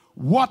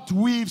 What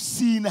we've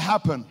seen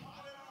happen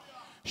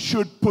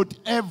should put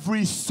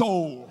every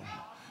soul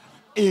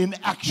in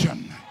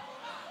action.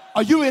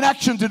 Are you in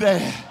action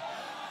today?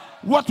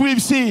 What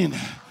we've seen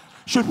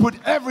should put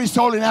every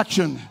soul in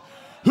action.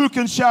 Who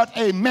can shout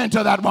amen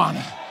to that one?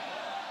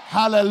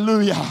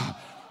 Hallelujah.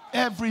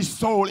 Every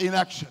soul in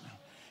action.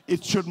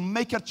 It should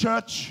make a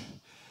church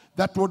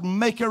that would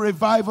make a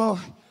revival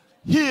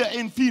here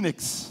in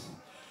Phoenix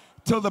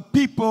till the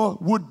people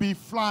would be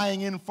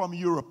flying in from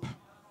Europe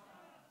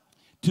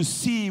to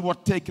see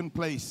what taken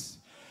place.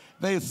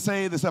 They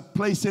say there's a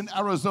place in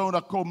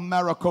Arizona called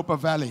Maricopa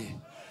Valley,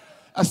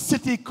 a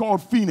city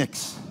called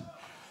Phoenix.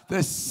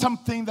 There's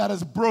something that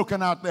has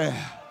broken out there.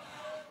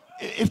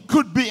 It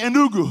could be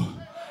Enugu.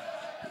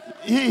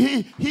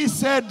 He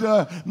said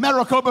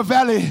Maricopa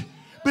Valley,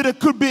 but it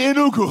could be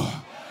Enugu.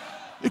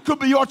 It could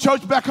be your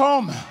church back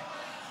home.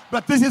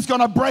 But this is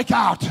going to break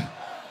out.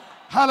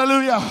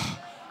 Hallelujah.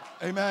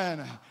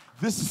 Amen.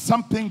 This is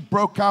something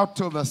broke out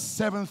till the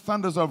seven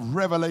thunders of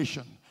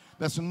Revelation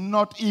that's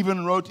not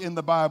even wrote in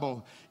the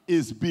Bible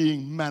is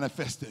being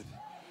manifested.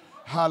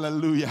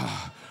 Hallelujah.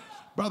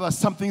 Brother,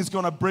 something's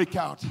going to break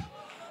out.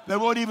 They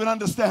won't even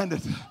understand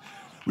it.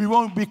 We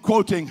won't be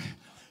quoting.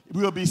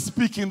 We'll be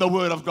speaking the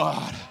word of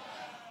God.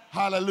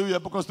 Hallelujah,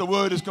 because the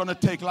word is going to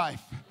take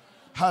life.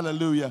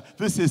 Hallelujah.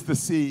 This is the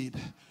seed.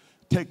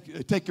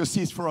 Take your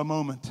seats for a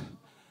moment.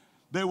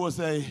 There was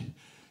a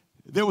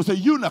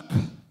eunuch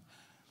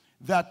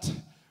that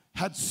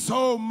had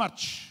so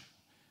much.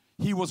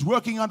 He was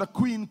working under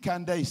Queen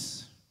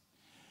Candace,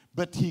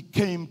 but he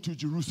came to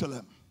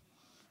Jerusalem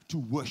to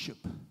worship.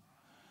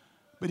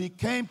 But he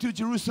came to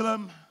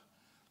Jerusalem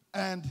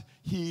and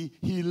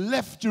he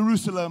left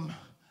Jerusalem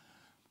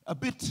a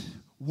bit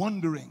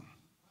wandering.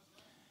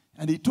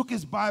 And he took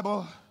his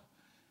Bible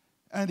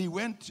and he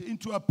went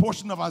into a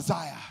portion of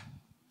Isaiah.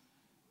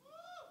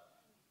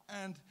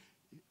 And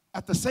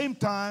at the same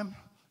time,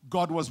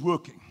 God was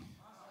working.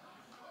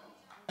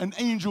 An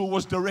angel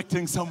was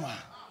directing someone.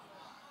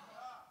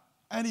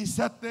 And he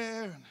sat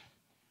there, and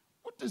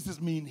what does this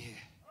mean here?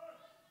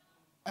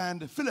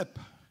 And Philip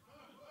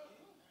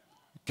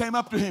came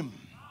up to him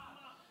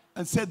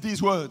and said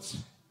these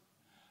words.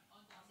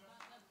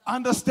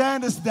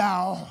 Understandest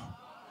thou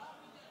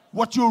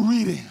what you're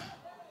reading?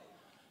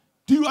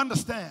 Do you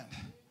understand?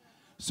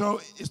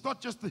 So it's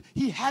not just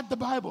he had the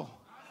Bible.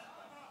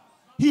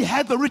 He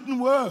had the written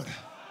word.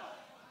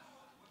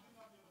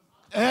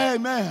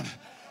 Amen.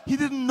 He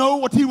didn't know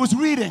what he was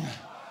reading.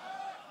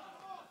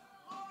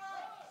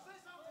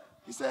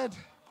 He said,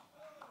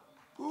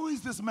 who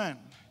is this man?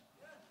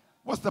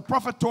 Was the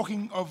prophet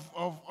talking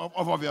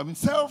of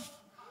himself?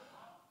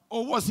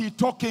 Or was he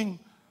talking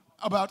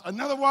about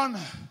another one?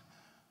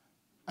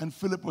 And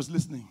Philip was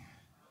listening.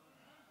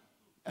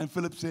 And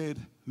Philip said,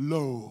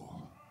 lo,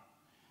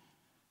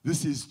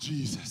 this is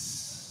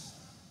Jesus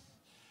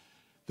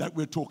that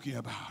we're talking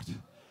about.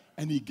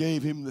 And he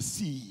gave him the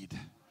seed.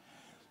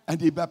 And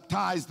he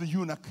baptized the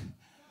eunuch.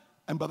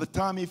 And by the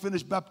time he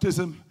finished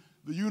baptism,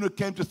 the eunuch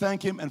came to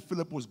thank him, and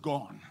Philip was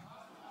gone.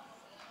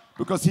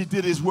 Because he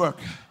did his work.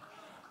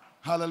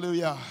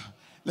 Hallelujah.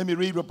 Let me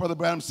read what Brother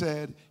Branham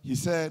said. He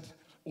said,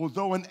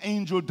 although an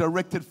angel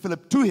directed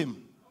Philip to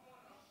him,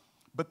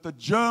 but the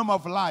germ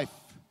of life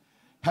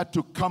had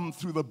to come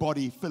through the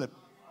body, Philip.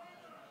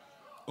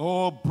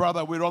 Oh,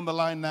 brother, we're on the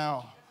line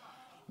now.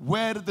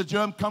 Where did the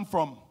germ come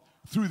from?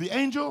 Through the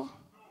angel?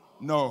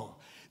 No.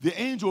 The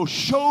angel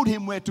showed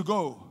him where to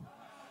go.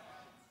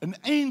 An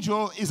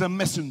angel is a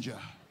messenger.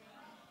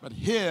 But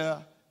here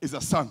is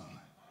a son.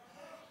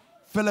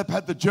 Philip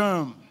had the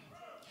germ,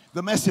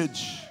 the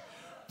message,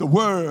 the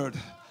word.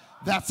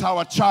 That's how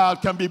a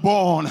child can be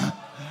born.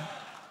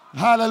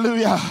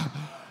 Hallelujah.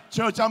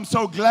 Church, I'm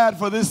so glad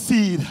for this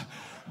seed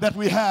that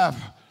we have.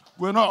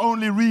 We're not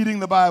only reading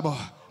the Bible,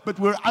 but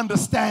we're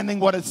understanding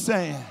what it's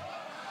saying.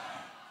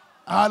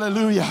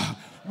 Hallelujah.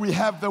 We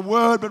have the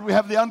word, but we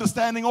have the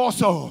understanding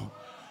also.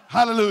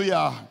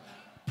 Hallelujah.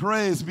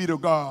 Praise be to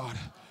God.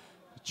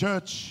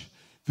 Church,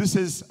 this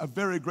is a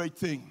very great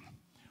thing.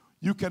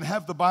 You can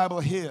have the Bible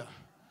here,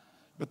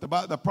 but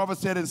the prophet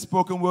said in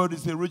spoken word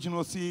is the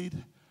original seed.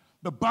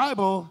 The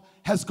Bible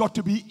has got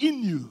to be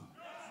in you.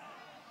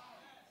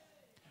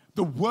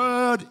 The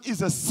word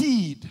is a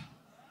seed.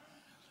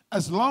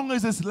 As long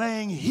as it's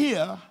laying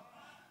here,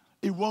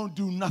 it won't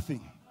do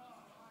nothing.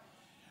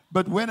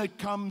 But when it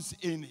comes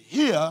in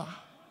here,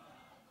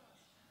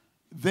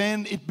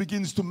 then it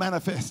begins to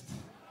manifest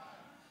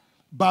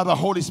by the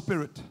Holy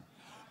Spirit,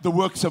 the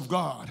works of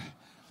God.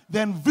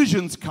 Then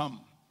visions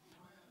come,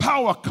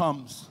 power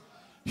comes,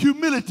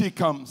 humility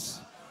comes.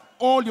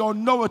 All your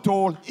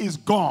know-it-all is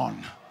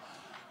gone.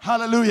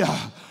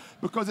 Hallelujah.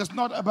 Because it's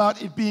not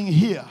about it being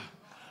here.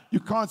 You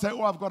can't say,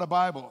 oh, I've got a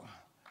Bible.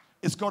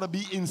 It's got to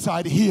be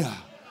inside here.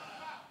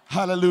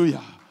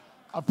 Hallelujah.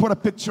 I put a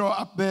picture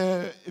up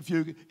there,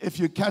 if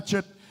you catch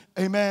it,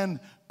 amen,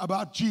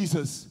 about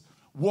Jesus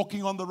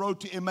walking on the road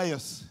to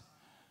Emmaus.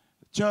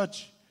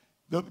 Church,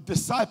 the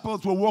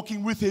disciples were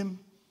walking with him,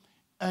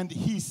 and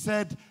he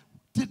said,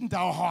 didn't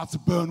our hearts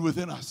burn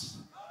within us?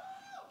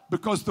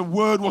 because the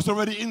word was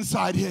already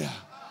inside here.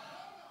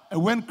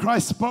 And when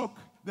Christ spoke,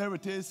 there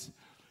it is,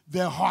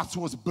 their hearts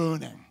was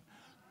burning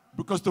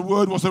because the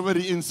word was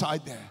already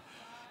inside there.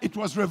 It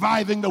was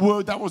reviving the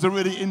word that was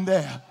already in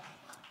there.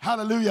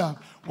 Hallelujah.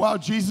 While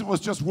Jesus was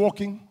just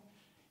walking,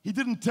 he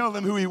didn't tell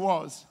them who he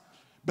was,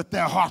 but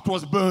their heart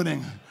was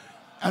burning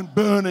and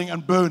burning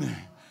and burning.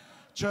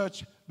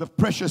 Church, the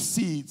precious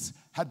seeds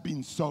had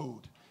been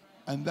sowed,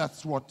 and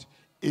that's what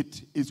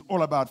it is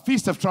all about.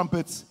 Feast of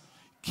Trumpets,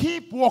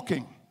 keep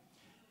walking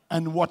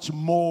and watch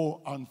more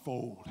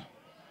unfold.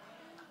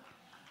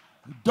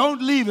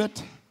 Don't leave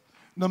it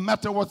no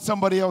matter what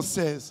somebody else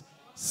says.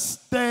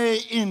 Stay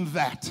in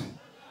that.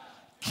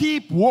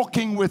 Keep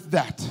walking with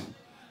that.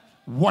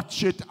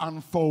 Watch it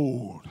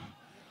unfold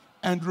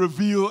and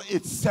reveal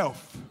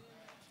itself,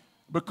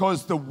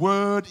 because the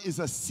word is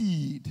a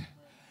seed,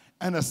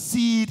 and a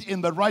seed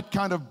in the right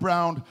kind of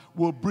ground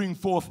will bring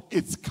forth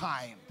its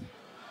kind.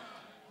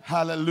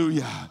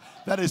 Hallelujah.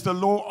 That is the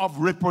law of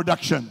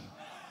reproduction.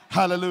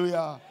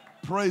 Hallelujah.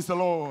 Praise the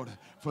Lord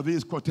for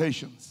these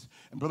quotations.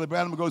 And Brother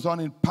Branham goes on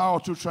in Power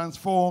to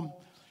Transform.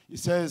 He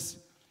says,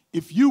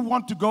 if you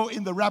want to go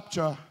in the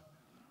rapture,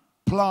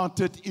 plant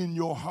it in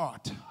your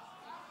heart.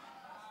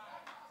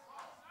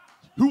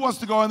 Who wants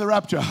to go in the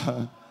rapture?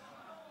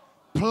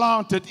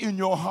 Plant it in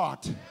your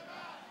heart.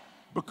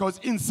 Because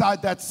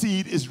inside that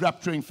seed is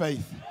rapturing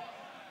faith.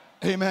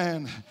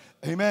 Amen.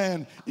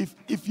 Amen.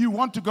 If you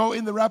want to go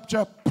in the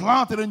rapture,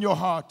 plant it in your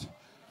heart.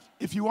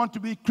 If you want to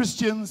be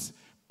Christians,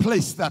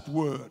 place that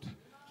word.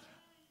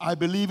 I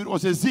believe it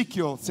was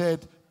Ezekiel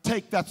said,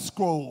 take that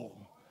scroll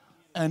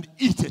and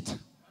eat it.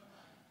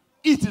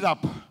 Eat it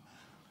up.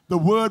 The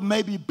word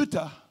may be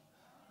bitter,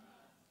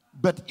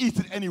 but eat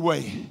it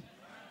anyway.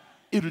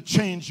 It will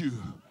change you.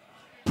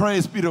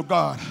 Praise be to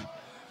God.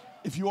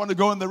 If you want to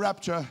go in the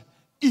rapture,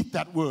 eat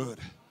that word.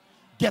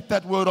 Get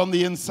that word on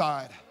the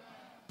inside.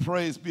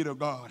 Praise be to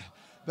God.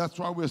 That's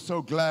why we're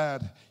so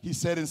glad. He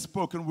said in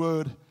spoken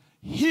word,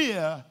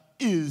 here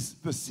is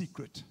the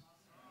secret.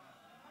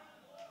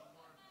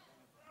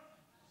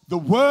 The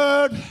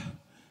word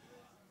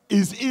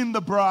is in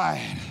the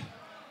bride,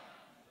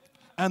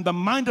 and the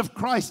mind of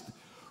Christ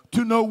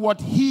to know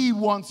what he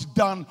wants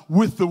done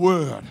with the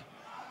word.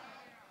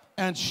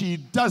 And she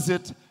does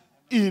it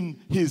in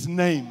his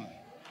name.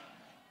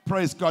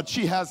 Praise God.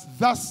 She has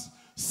thus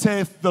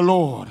saith the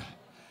Lord.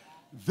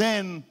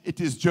 Then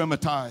it is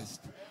germatized.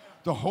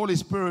 The Holy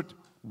Spirit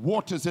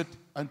waters it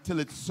until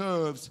it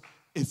serves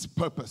its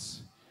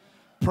purpose.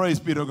 Praise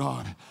be to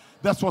God.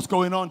 That's what's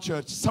going on,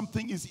 church.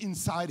 Something is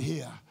inside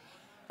here,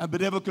 and the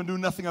devil can do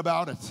nothing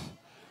about it.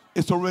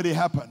 It's already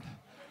happened.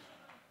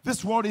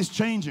 This world is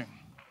changing.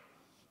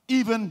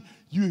 Even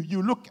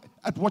you look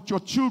at what your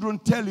children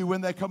tell you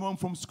when they come home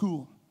from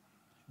school.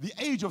 The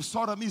age of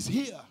Sodom is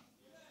here.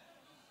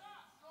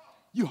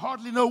 You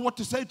hardly know what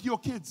to say to your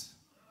kids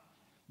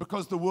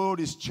because the world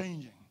is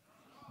changing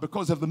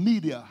because of the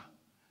media,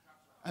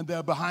 and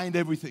they're behind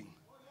everything.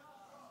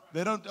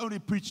 They don't only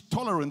preach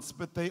tolerance,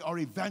 but they are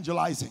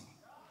evangelizing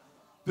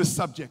this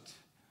subject.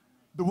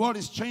 The world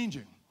is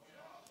changing.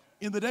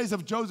 In the days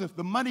of Joseph,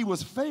 the money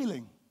was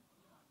failing.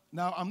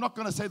 Now, I'm not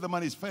going to say the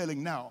money is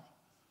failing now,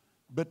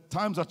 but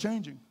times are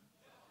changing.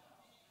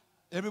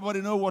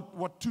 Everybody know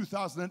what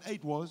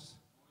 2008 was,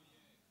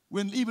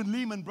 when even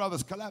Lehman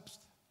Brothers collapsed,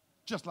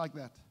 just like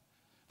that.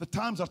 The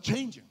times are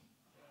changing.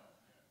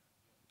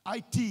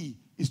 IT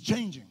is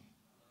changing.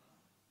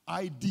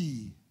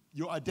 ID,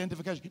 your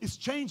identification, is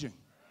changing.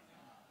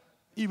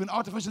 Even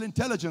artificial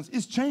intelligence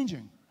is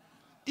changing.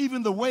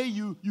 Even the way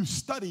you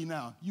study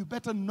now, you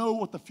better know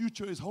what the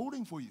future is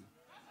holding for you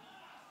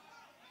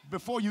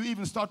before you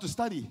even start to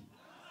study.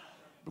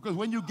 Because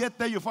when you get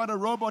there, you find a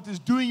robot is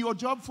doing your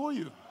job for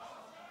you.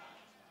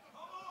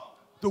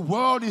 The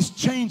world is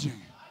changing.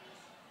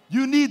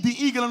 You need the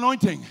eagle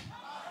anointing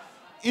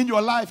in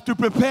your life to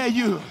prepare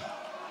you.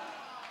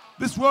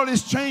 This world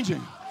is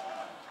changing.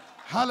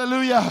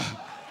 Hallelujah.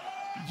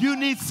 You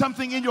need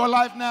something in your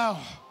life now.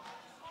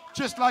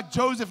 Just like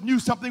Joseph knew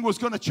something was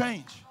going to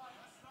change.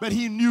 But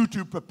he knew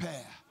to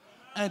prepare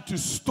and to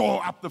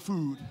store up the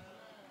food.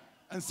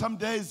 And some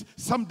days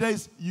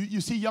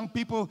you see young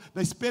people,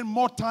 they spend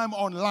more time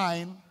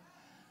online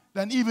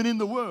than even in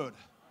the Word.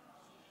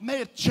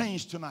 May it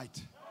change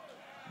tonight.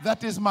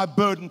 That is my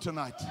burden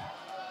tonight.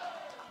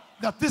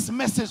 That this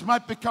message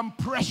might become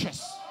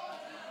precious.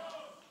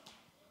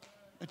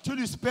 Until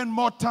you spend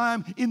more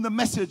time in the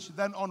message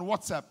than on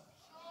WhatsApp,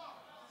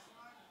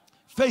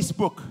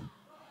 Facebook,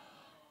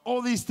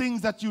 all these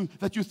things that you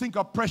think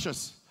are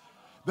precious.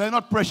 They're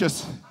not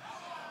precious.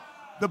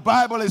 The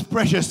Bible is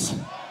precious.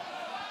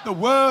 The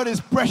Word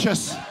is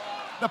precious.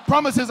 The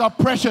promises are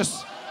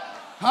precious.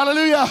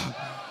 Hallelujah.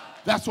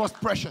 That's what's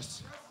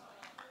precious.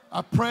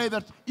 I pray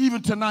that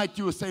even tonight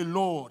you will say,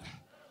 Lord,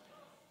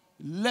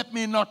 let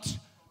me not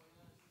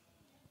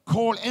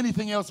call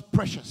anything else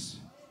precious,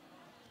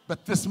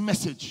 but this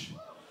message.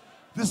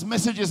 This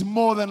message is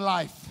more than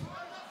life.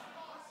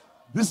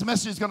 This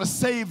message is going to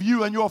save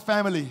you and your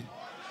family.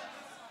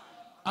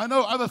 I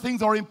know other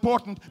things are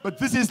important, but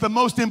this is the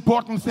most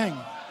important thing.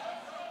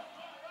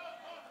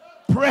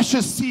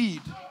 Precious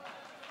seed.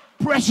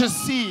 Precious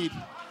seed.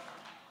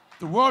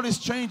 The world is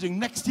changing.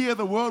 Next year,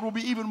 the world will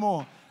be even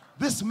more.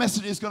 This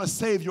message is going to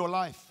save your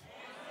life.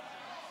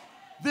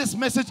 This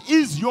message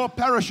is your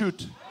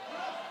parachute.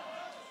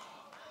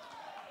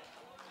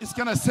 It's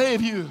going to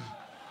save you.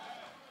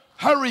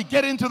 Hurry,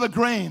 get into the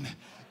grain.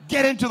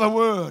 Get into the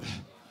word.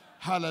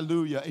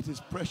 Hallelujah. It is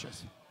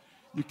precious.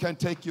 You can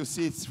take your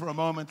seats for a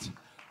moment.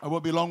 I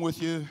will be long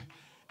with you.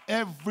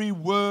 Every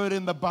word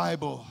in the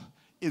Bible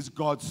is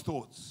God's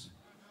thoughts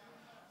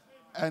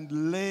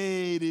and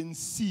laid in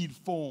seed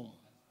form.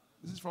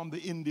 This is from the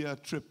India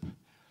trip.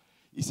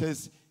 He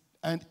says,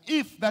 and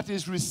if that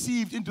is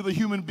received into the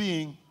human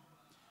being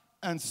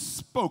and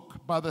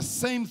spoke by the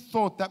same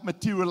thought that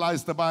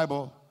materialized the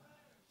Bible,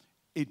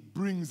 it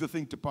brings the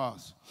thing to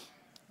pass.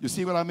 You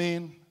see what I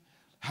mean?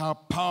 How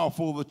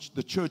powerful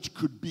the church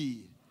could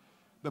be.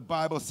 The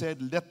Bible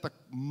said, let the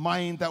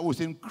mind that was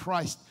in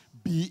Christ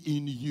be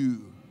in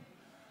you.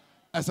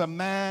 As a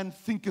man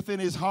thinketh in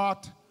his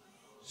heart,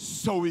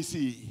 so is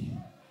he.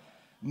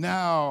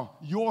 Now,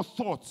 your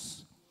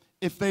thoughts,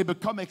 if they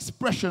become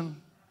expression,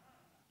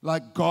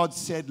 like God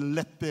said,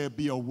 let there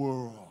be a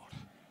world.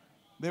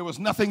 There was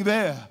nothing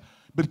there,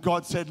 but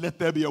God said, let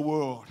there be a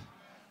world.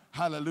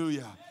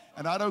 Hallelujah.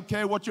 And I don't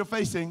care what you're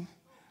facing,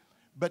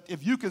 but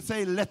if you can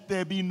say, let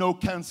there be no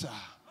cancer,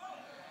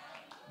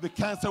 the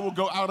cancer will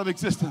go out of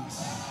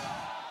existence.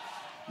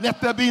 Let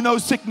there be no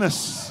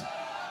sickness.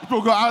 It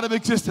will go out of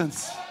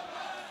existence.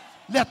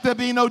 Let there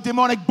be no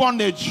demonic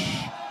bondage.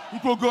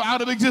 It will go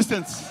out of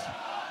existence.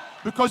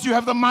 Because you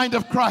have the mind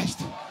of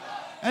Christ.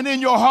 And in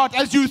your heart,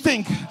 as you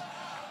think,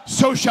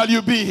 so shall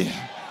you be.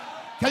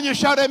 Can you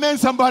shout amen,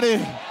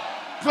 somebody?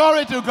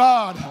 Glory to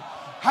God.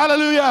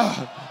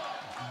 Hallelujah.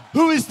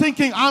 Who is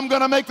thinking, I'm going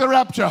to make the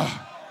rapture?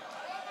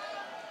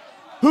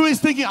 Who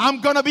is thinking,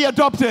 I'm going to be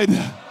adopted?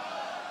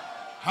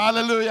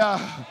 Hallelujah.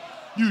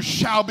 You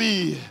shall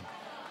be.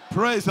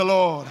 Praise the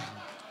Lord.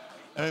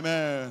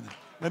 Amen.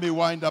 Let me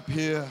wind up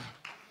here.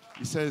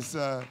 He says,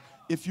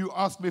 if you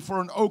ask me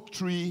for an oak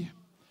tree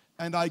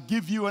and I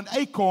give you an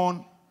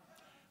acorn,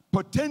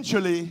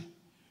 potentially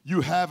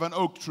you have an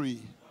oak tree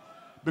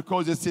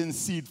because it's in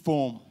seed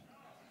form.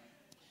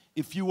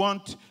 If you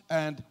want,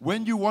 and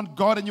when you want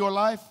God in your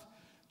life,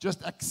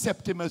 just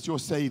accept him as your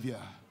Savior.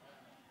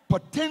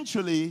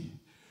 Potentially,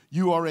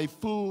 you are a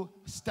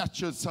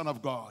full-statured son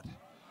of God.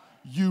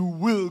 You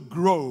will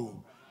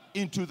grow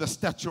into the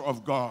stature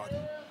of God.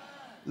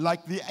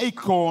 Like the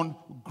acorn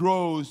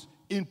grows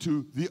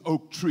into the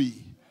oak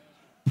tree.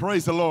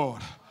 Praise the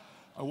Lord.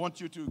 I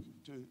want you to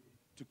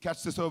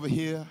catch this over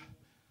here.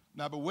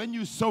 Now, but when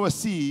you sow a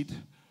seed,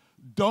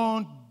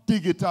 don't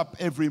dig it up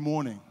every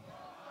morning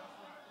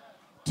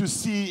to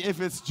see if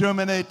it's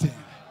germinating.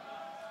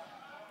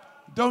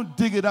 Don't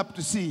dig it up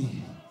to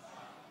see.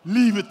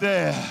 Leave it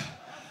there.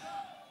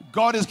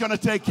 God is going to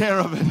take care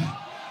of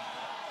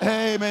it.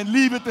 Amen.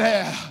 Leave it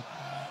there.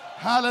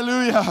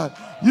 Hallelujah.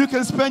 You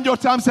can spend your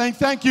time saying,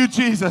 thank you,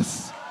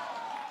 Jesus.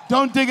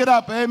 Don't dig it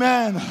up.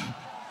 Amen.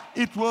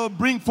 It will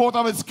bring forth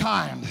of its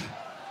kind.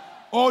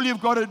 All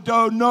you've got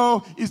to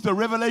know is the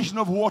revelation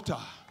of water.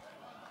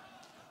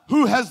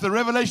 Who has the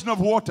revelation of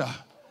water?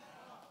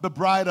 The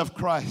bride of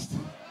Christ.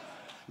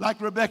 Like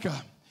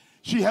Rebecca,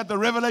 she had the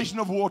revelation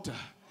of water.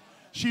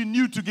 She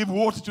knew to give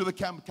water to the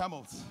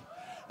camels.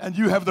 And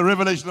you have the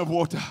revelation of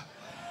water.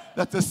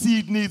 That the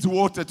seed needs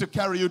water to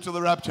carry you to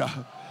the rapture.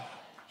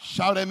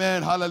 Shout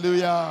amen,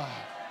 hallelujah.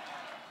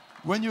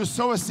 When you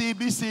sow a seed,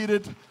 be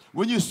seated.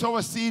 When you sow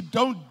a seed,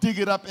 don't dig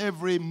it up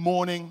every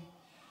morning.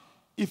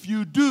 If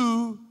you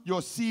do,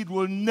 your seed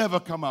will never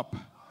come up.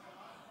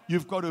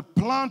 You've got to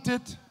plant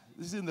it.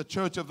 This is in the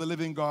church of the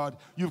living God.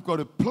 You've got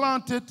to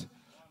plant it,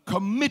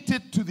 commit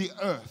it to the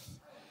earth.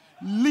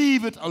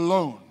 Leave it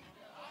alone.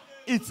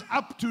 It's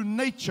up to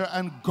nature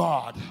and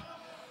God.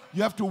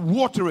 You have to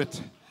water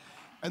it.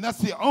 And that's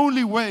the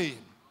only way.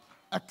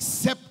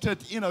 Accept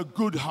it in a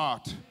good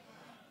heart.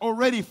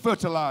 Already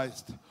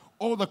fertilized.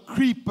 All the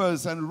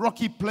creepers and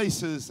rocky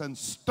places and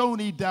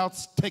stony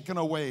doubts taken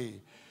away.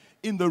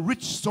 In the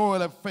rich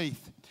soil of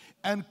faith.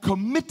 And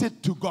commit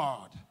it to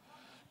God.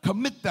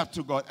 Commit that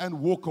to God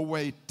and walk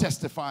away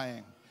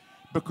testifying.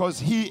 Because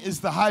he is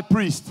the high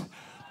priest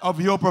of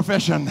your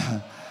profession.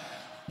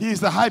 He is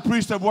the high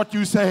priest of what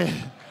you say.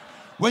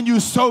 When you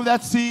sow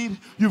that seed,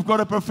 you've got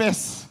to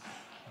profess.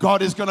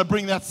 God is going to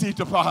bring that seed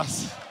to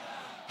pass.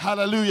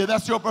 Hallelujah.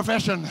 That's your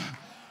profession.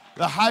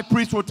 The high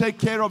priest will take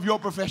care of your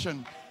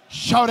profession.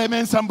 Shout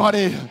amen,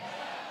 somebody.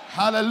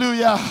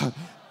 Hallelujah.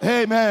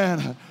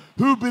 Amen.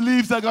 Who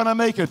believes they're going to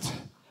make it?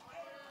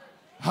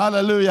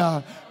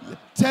 Hallelujah.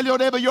 Tell your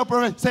neighbor your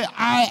profession. Say,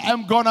 I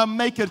am going to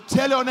make it.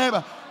 Tell your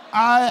neighbor,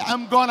 I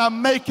am going to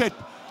make it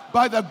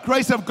by the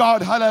grace of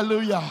God.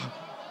 Hallelujah.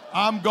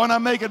 I'm going to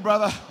make it,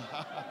 brother.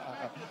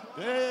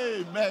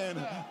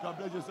 Amen. God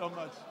bless you so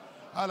much.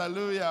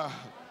 Hallelujah.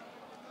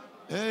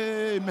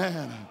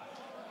 Amen.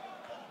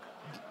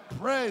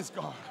 Praise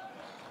God.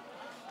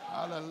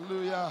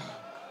 Hallelujah.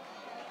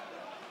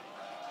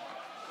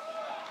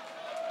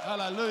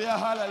 Hallelujah,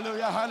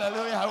 hallelujah,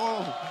 hallelujah.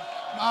 Oh,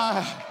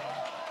 my.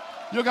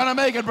 You're going to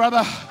make it,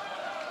 brother.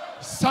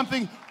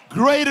 Something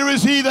greater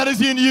is he that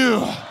is in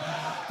you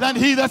than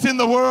he that's in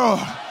the world.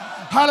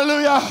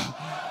 Hallelujah.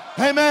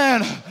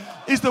 Amen.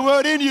 Is the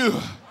word in you?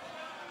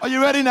 Are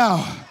you ready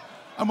now?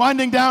 I'm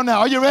winding down now.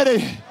 Are you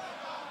ready?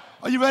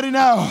 Are you ready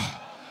now?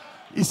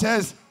 He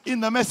says in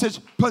the message,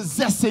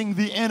 possessing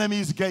the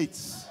enemy's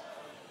gates.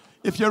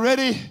 If you're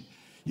ready,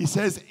 he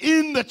says,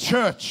 in the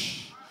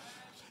church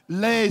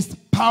lays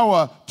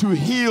power to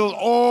heal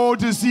all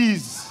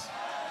disease.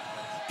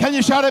 Can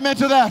you shout amen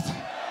to that?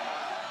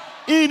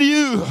 In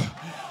you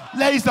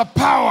lays the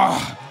power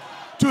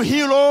to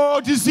heal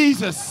all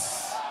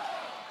diseases.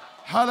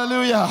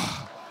 Hallelujah.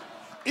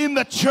 In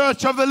the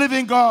church of the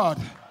living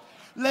God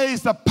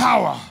lays the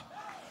power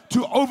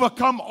to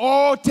overcome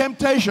all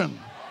temptation.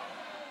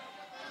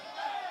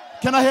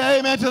 Can I hear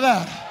amen to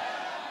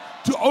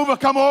that? To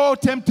overcome all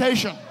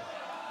temptation.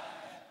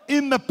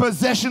 In the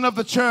possession of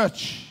the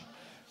church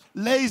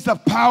lays the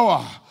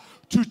power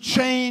to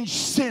change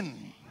sin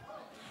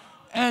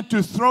and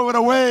to throw it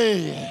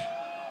away.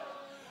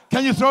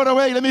 Can you throw it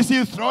away? Let me see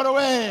you throw it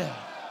away.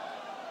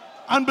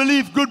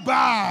 Unbelief,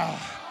 goodbye.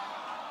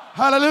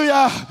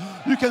 Hallelujah.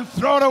 You can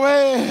throw it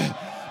away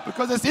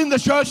because it's in the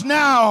church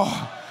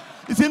now.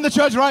 It's in the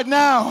church right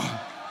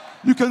now.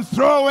 You can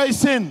throw away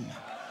sin.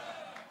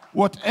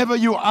 Whatever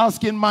you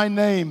ask in my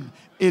name,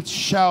 it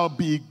shall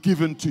be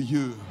given to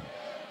you.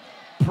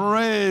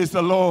 Praise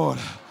the Lord.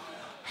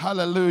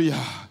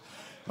 Hallelujah.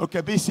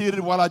 Okay, be seated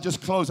while I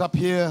just close up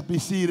here. Be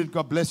seated.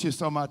 God bless you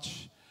so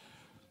much.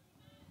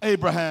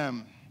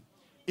 Abraham,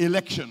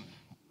 election.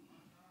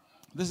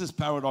 This is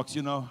paradox,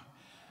 you know.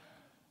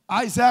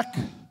 Isaac,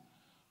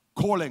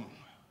 calling.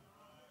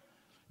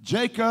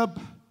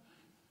 Jacob,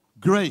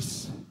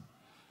 grace.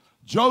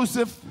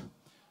 Joseph,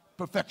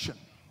 perfection.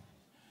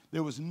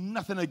 There was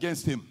nothing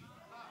against him.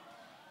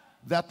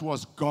 That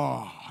was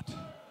God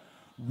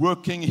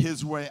working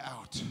his way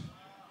out.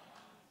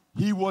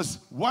 He was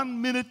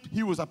 1 minute,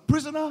 he was a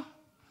prisoner,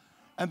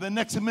 and the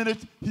next minute,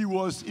 he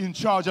was in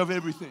charge of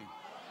everything.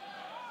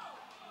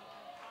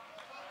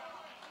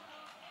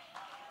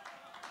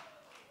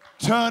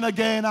 Turn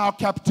again our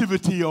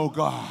captivity, O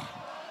God.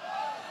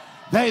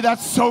 They that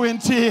sow in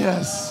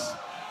tears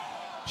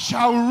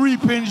shall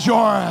reap in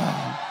joy.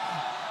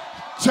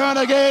 Turn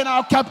again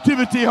our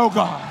captivity, O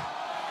God.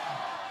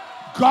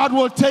 God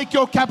will take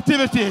your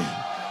captivity.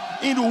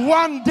 In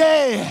one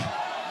day,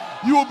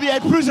 you will be a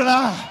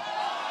prisoner.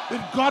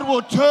 But God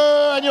will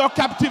turn your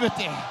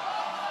captivity.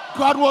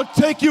 God will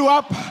take you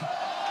up,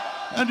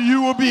 and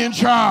you will be in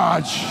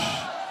charge.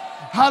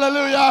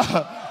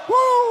 Hallelujah.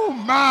 Woo,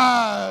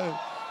 my.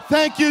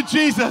 Thank you,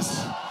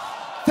 Jesus.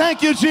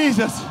 Thank you,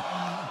 Jesus.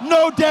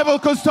 No devil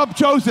could stop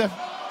Joseph.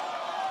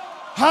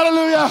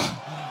 Hallelujah.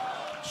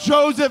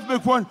 Joseph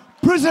went from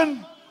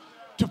prison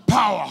to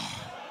power.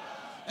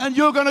 And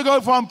you're going to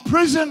go from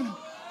prison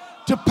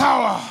to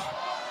power.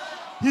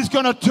 He's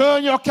going to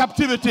turn your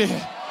captivity.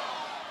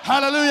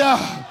 Hallelujah.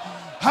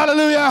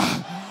 Hallelujah.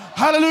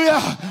 Hallelujah.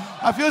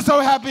 I feel so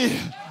happy.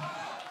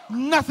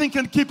 Nothing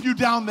can keep you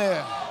down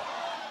there.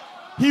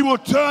 He will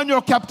turn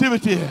your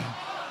captivity.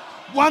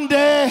 One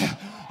day,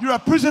 you're a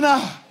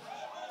prisoner,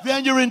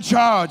 then you're in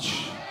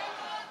charge.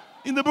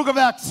 In the book of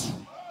Acts,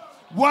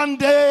 one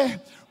day,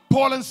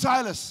 Paul and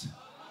Silas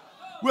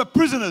were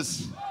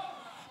prisoners,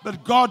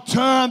 but God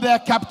turned their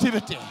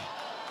captivity.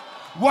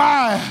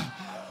 Why?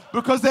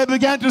 Because they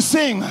began to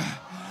sing.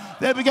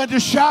 They began to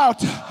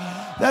shout.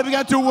 They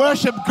began to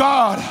worship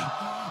God.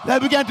 They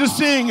began to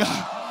sing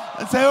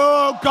and say,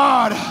 oh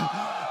God,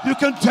 you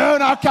can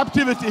turn our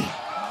captivity.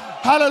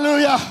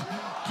 Hallelujah.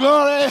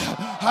 Glory.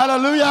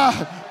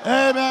 Hallelujah.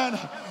 Amen.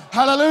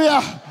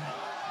 Hallelujah.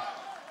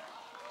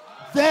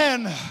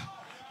 Then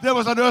there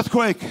was an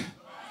earthquake,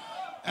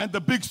 and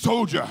the big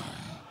soldier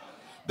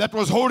that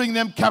was holding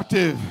them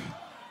captive,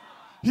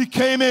 he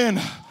came in.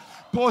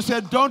 Paul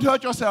said, don't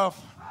hurt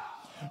yourself.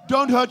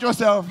 Don't hurt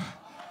yourself.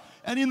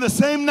 And in the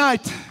same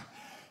night,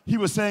 he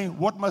was saying,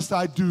 what must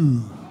I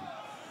do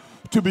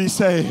to be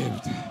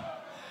saved?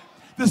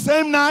 The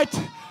same night,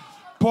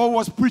 Paul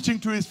was preaching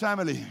to his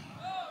family.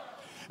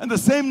 And the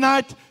same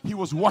night, he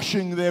was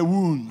washing their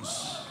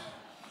wounds.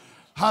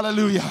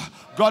 Hallelujah.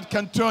 God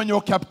can turn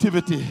your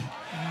captivity.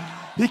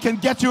 He can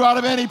get you out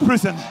of any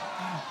prison.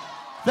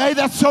 They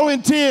that sow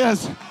in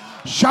tears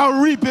shall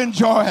reap in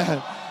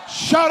joy.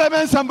 Shout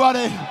amen,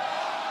 somebody.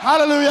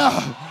 Hallelujah.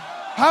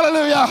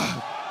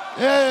 Hallelujah.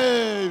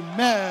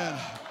 Amen.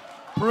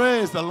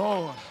 Praise the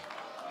Lord.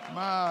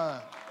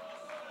 My.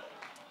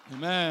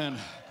 Amen.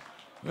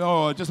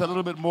 Oh, just a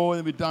little bit more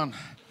and we're done.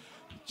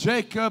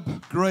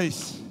 Jacob,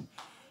 grace.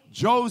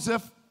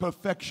 Joseph,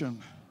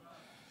 perfection.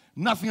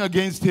 Nothing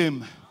against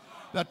him.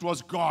 That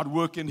was God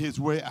working his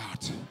way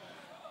out.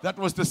 That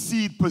was the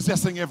seed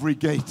possessing every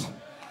gate.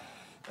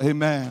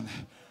 Amen.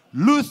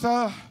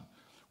 Luther,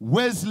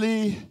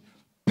 Wesley,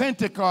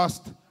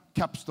 Pentecost,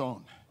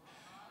 capstone.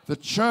 The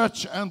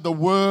church and the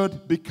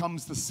word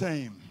becomes the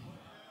same.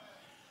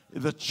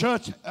 The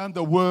church and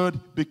the word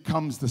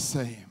becomes the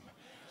same.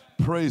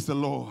 Praise the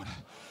Lord.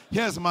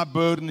 Here's my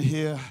burden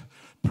here.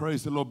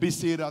 Praise the Lord. Be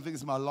seated. I think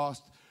it's my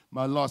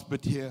last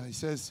bit here. He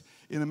says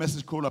in a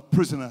message called A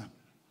Prisoner,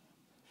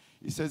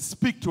 he says,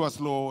 speak to us,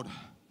 Lord.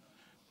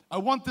 I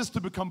want this to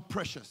become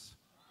precious.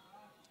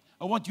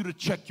 I want you to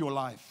check your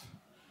life.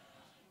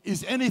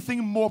 Is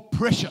anything more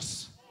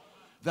precious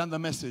than the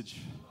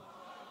message?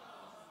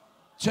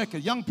 Check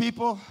it. Young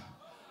people,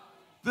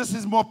 this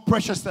is more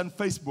precious than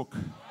Facebook.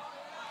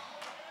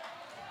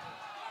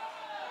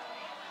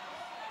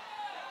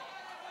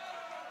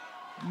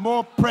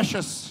 More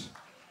precious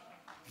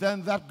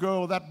than that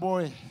girl, that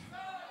boy.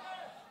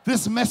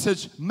 This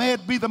message, may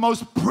it be the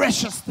most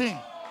precious thing.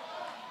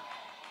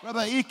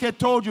 Brother Ike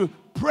told you,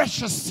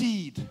 precious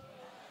seed.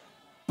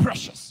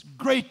 Precious,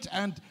 great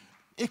and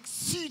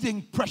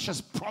exceeding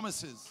precious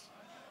promises.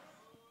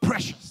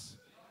 Precious.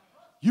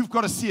 You've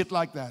got to see it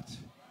like that.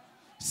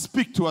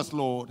 Speak to us,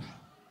 Lord,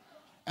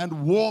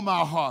 and warm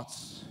our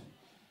hearts.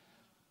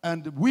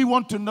 And we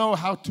want to know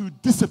how to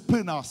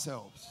discipline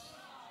ourselves.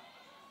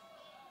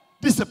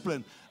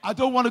 Discipline. I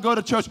don't want to go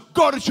to church.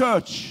 Go to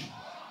church.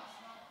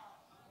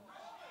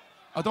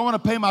 I don't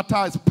want to pay my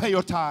tithes. Pay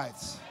your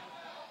tithes.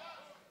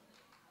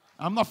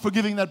 I'm not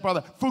forgiving that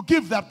brother.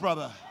 Forgive that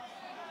brother.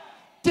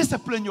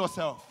 Discipline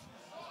yourself.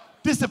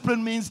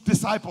 Discipline means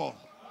disciple.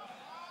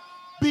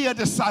 Be a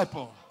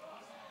disciple.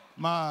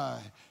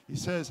 He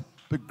says,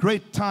 the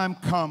great time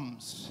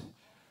comes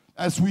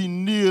as we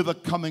near the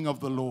coming of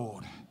the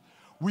Lord.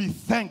 We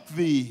thank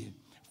thee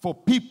for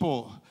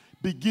people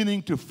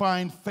beginning to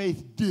find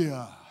faith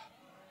dear.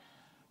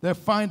 They're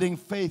finding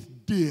faith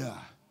dear.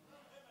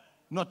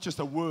 Not just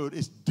a word,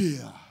 it's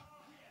dear.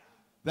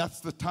 That's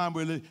the time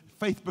where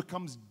faith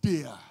becomes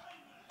dear.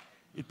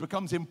 It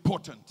becomes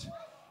important.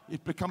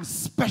 It becomes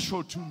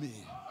special to me.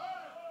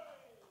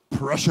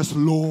 Precious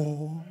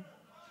Lord,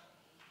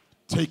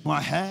 take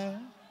my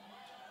hand.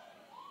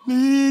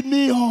 Lead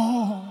me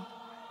on.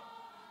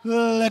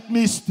 Let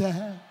me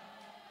stand.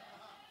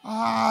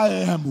 I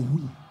am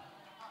weak.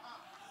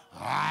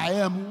 I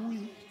am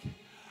weak.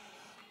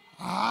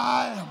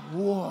 I am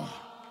worn.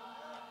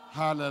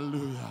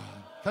 Hallelujah.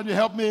 Can you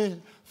help me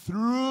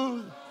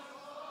through?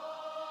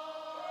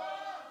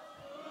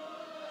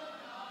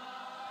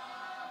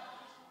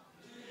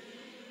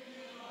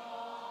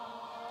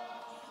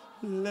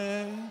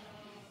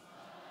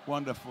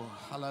 Wonderful.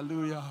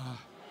 Hallelujah.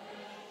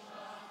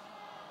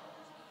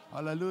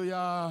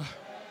 Hallelujah.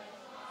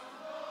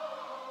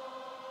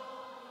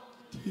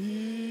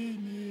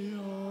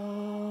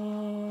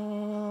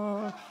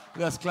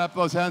 Let's clap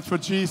those hands for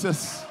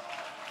Jesus.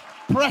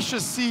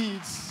 Precious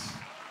seeds.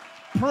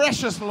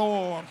 Precious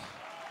Lord.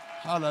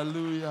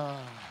 Hallelujah.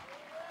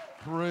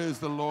 Praise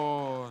the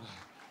Lord.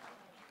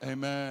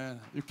 Amen.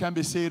 You can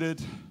be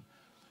seated.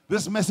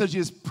 This message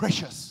is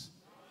precious.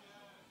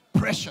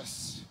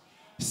 Precious.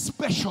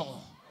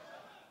 Special.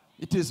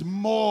 It is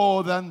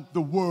more than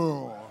the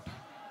world.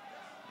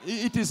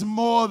 It is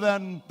more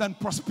than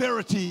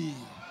prosperity.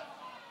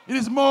 It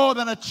is more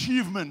than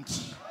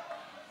achievement.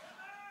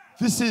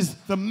 This is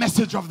the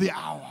message of the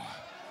hour.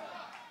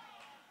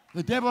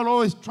 The devil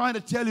always trying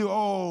to tell you,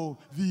 oh,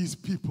 these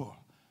people,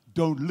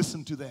 don't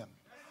listen to them.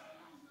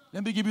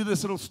 Let me give you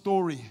this little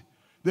story.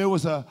 There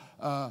was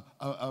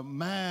a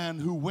man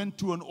who went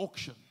to an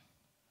auction,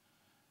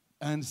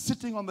 and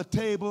sitting on the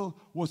table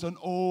was an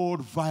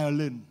old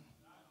violin.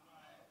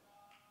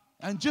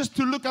 And just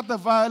to look at the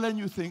violin,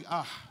 you think,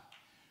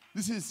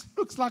 this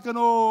looks like an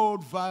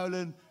old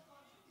violin.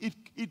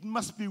 It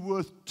must be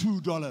worth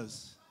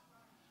 $2.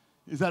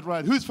 Is that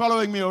right? Who's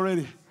following me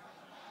already?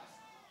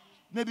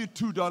 Maybe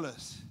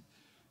 $2.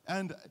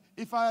 And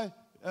if I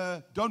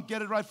don't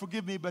get it right,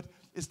 forgive me, but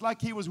it's like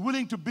he was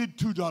willing to bid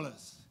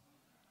 $2.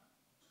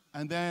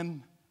 And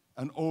then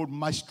an old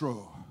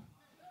maestro,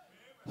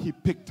 he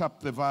picked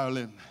up the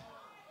violin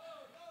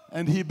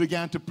and he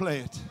began to play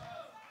it.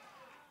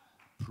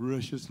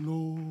 Precious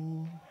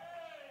Lord,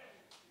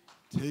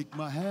 take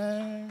my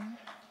hand.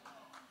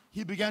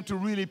 He began to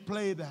really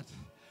play that.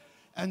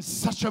 And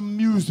such a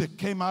music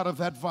came out of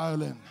that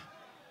violin.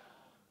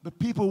 The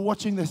people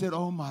watching, they said,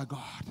 oh my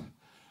God,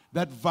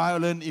 that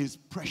violin is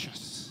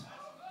precious.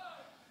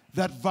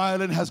 That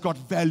violin has got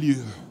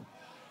value.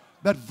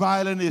 That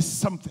violin is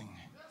something.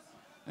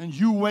 And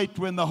you wait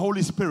when the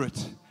Holy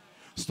Spirit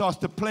starts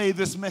to play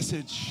this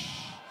message.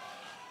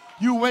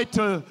 You wait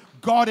till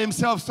God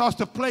himself starts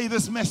to play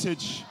this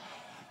message.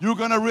 You're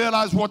going to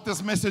realize what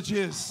this message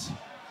is.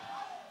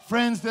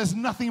 Friends, there's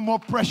nothing more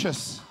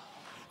precious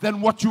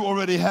than what you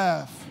already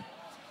have.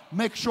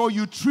 Make sure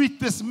you treat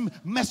this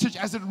message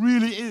as it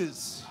really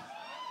is.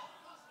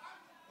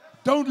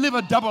 Don't live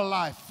a double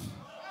life.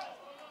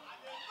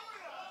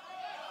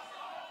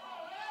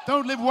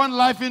 Don't live one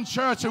life in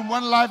church and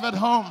one life at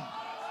home.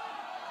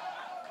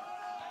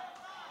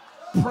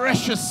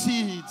 Precious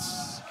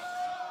seeds.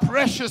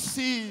 Precious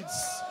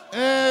seeds.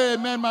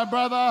 Amen, my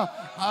brother.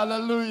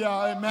 Hallelujah.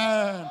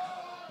 Amen.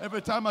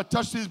 Every time I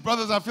touch these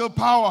brothers, I feel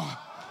power.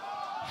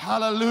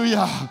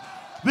 Hallelujah.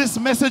 This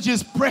message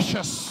is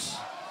precious.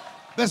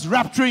 There's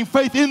rapturing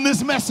faith in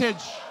this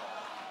message.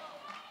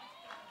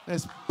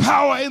 There's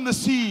power in the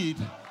seed.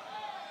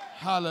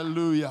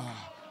 Hallelujah.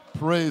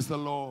 Praise the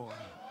Lord.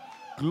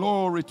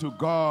 Glory to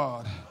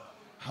God.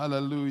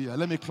 Hallelujah.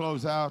 Let me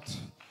close out.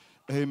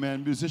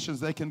 Amen. Musicians,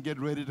 they can get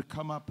ready to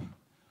come up.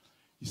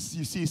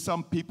 You see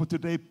some people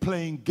today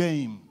playing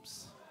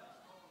games.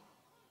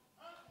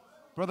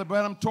 Brother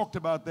Branham talked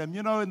about them.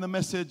 You know, in the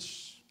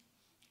message,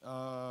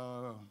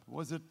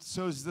 was it,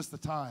 so is this the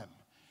time?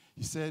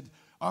 He said,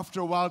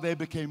 after a while they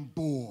became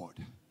bored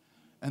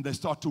and they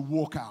start to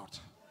walk out.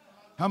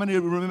 How many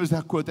remembers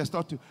that quote? They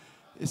start to,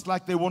 it's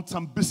like they want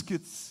some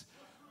biscuits.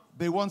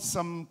 They want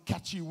some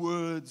catchy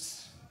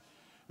words.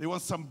 They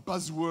want some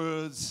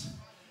buzzwords.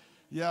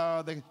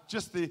 Yeah,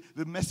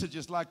 the message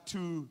is like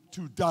too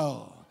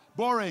dull,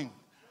 boring.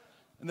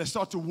 And they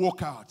start to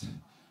walk out.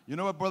 You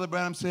know what Brother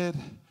Branham said?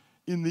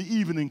 In the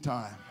evening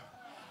time,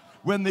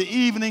 when the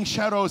evening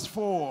shadows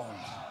fall,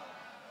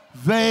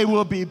 they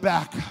will be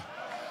back.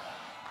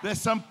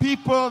 There's some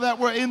people that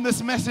were in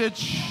this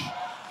message.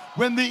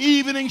 When the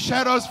evening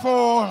shadows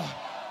fall,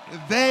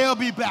 they'll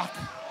be back.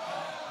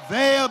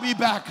 They'll be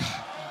back.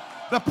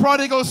 The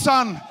prodigal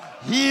son,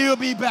 he'll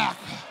be back.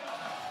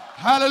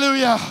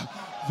 Hallelujah.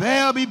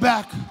 They'll be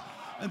back.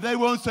 And they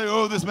won't say,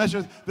 oh, this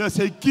message. They'll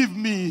say, give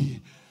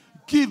me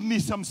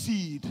some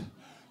seed.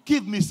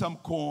 Give me some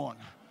corn.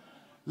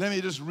 Let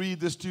me just read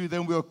this to you,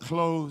 then we'll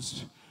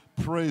close.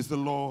 Praise the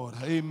Lord.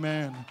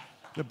 Amen.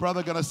 The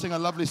brother going to sing a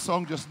lovely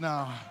song just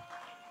now.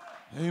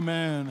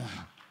 Amen.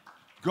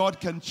 God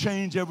can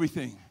change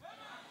everything.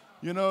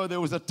 You know,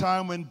 there was a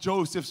time when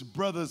Joseph's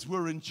brothers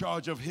were in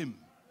charge of him.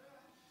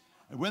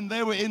 And when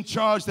they were in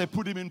charge, they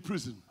put him in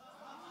prison.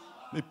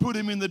 They put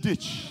him in the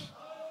ditch.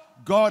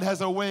 God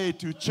has a way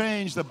to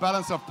change the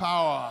balance of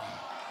power.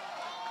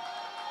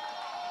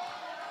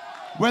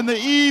 When the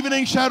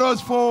evening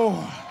shadows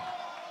fall,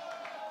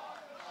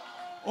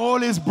 all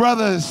his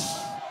brothers,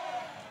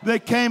 they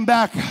came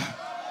back.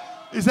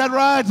 Is that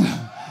right?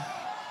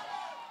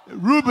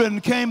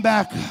 Reuben came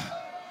back.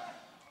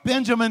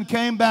 Benjamin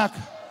came back.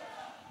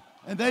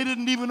 And they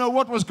didn't even know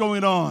what was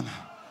going on.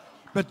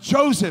 But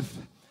Joseph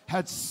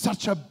had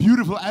such a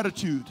beautiful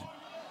attitude.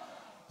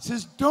 He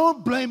says,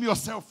 don't blame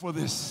yourself for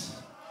this.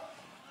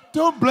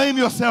 Don't blame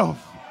yourself.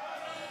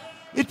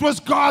 It was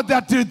God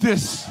that did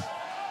this.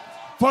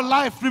 For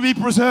life to be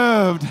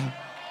preserved.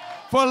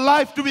 For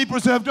life to be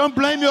preserved. Don't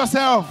blame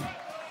yourself.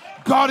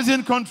 God is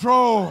in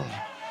control.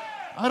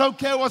 I don't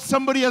care what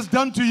somebody has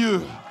done to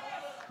you.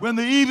 When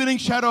the evening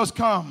shadows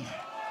come,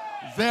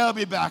 they'll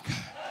be back.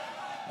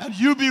 And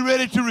you be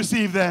ready to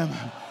receive them.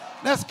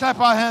 Let's clap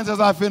our hands as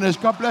I finish.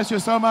 God bless you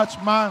so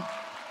much, man.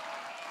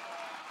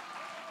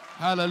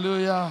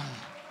 Hallelujah.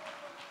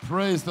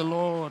 Praise the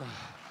Lord.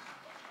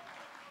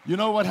 You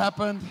know what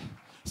happened?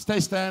 Stay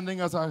standing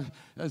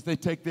as they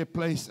take their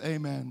place.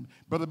 Amen.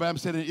 Brother Bam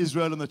said in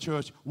Israel in the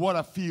church, what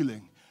a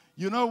feeling.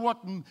 You know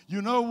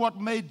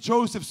what made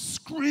Joseph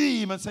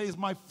scream and say, is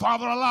my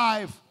father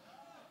alive?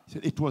 He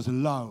said, it was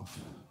love.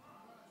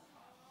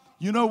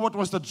 You know what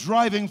was the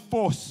driving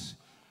force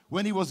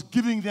when he was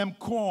giving them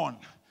corn?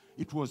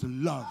 It was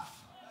love.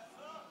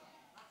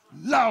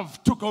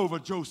 Love took over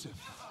Joseph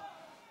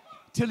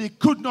till he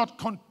could not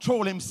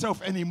control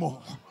himself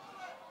anymore.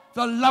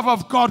 The love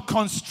of God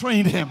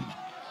constrained him.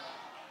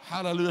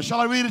 Hallelujah. Shall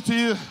I read it to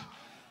you?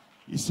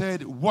 He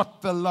said,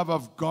 what the love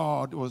of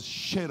God was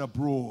shed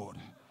abroad.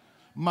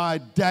 My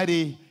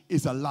daddy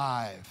is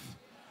alive,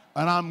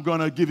 and I'm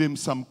going to give him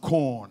some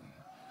corn.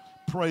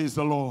 Praise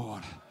the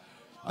Lord.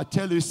 I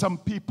tell you, some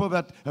people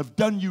that have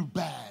done you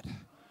bad,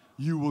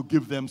 you will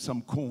give them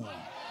some corn.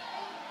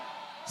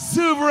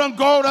 Silver and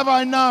gold have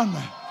I none,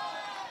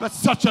 but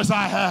such as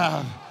I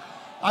have,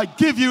 I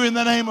give you in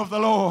the name of the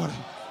Lord.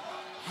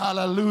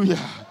 Hallelujah.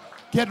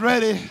 Get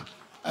ready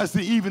as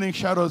the evening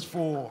shadows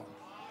fall.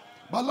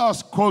 My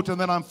last quote,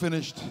 and then I'm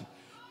finished.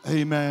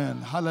 Amen.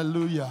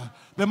 Hallelujah.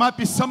 There might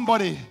be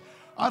somebody,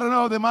 I don't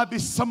know, there might be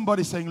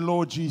somebody saying,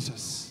 Lord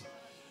Jesus,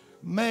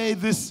 may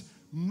this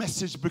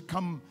message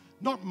become,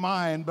 not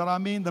mine, but I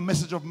mean the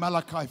message of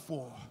Malachi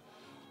 4.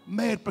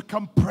 May it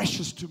become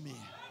precious to me.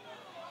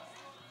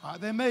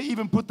 They may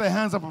even put their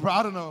hands up.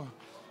 I don't know.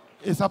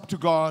 It's up to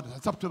God.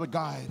 It's up to the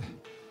guide.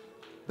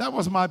 That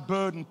was my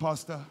burden,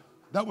 Pastor.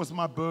 That was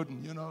my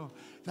burden, you know,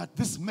 that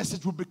this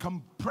message would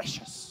become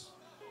precious.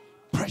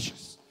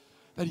 Precious.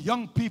 That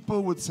young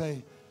people would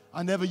say,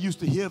 I never used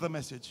to hear the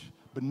message,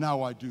 but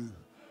now I do.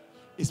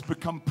 It's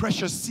become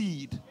precious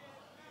seed.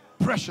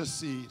 Precious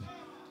seed.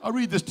 I'll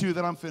read this to you,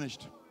 then I'm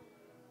finished.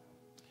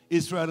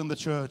 Israel in the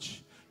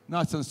church.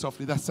 Nice and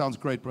softly. That sounds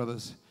great,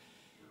 brothers.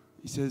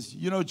 He says,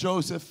 you know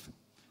Joseph,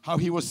 how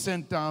he was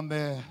sent down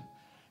there,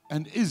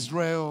 and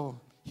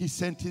Israel, he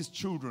sent his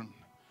children.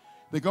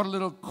 They got a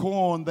little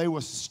corn. They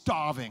were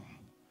starving.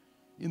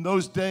 In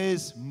those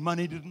days,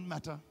 money didn't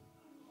matter.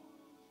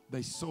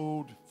 They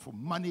sold for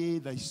money.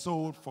 They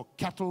sold for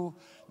cattle.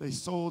 They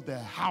sold their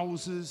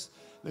houses.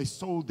 They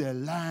sold their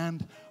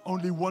land.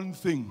 Only one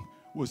thing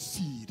was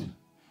seed.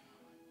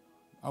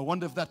 I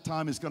wonder if that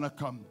time is going to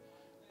come.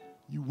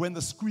 When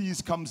the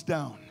squeeze comes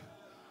down,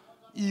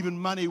 even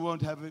money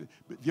won't have it.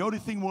 But the only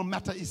thing will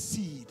matter is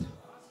seed.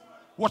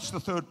 Watch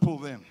the third pull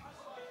then.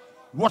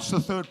 Watch the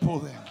third pull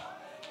there.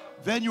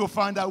 Then you'll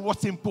find out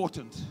what's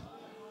important.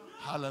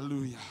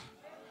 Hallelujah.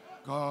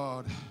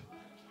 God.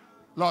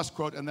 Last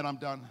quote, and then I'm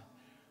done.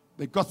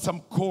 They got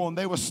some corn.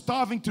 They were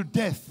starving to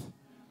death.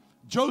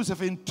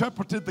 Joseph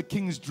interpreted the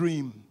king's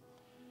dream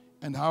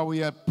and how he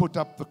had put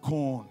up the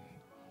corn.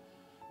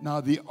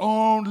 Now, the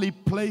only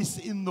place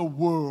in the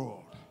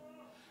world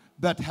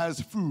that has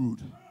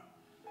food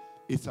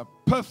is a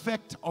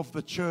perfect of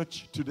the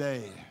church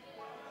today.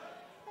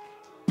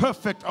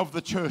 Perfect of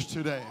the church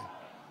today.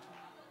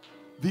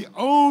 The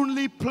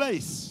only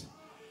place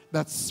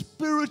that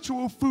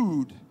spiritual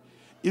food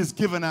is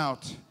given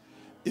out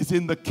is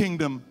in the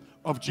kingdom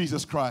of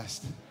Jesus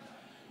Christ.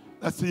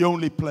 That's the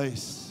only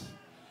place.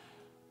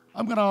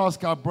 I'm going to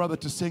ask our brother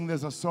to sing.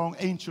 There's a song,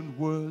 Ancient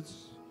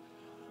Words.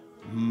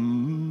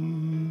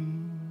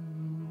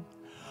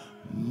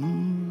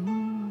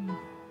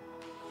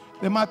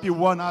 There might be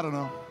one, I don't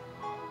know.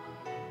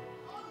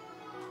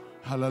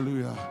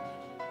 Hallelujah.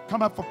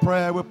 Come up for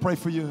prayer. We'll pray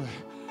for you.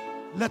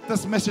 Let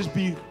this message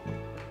be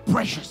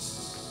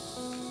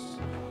precious.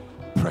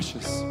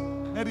 Precious.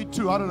 Maybe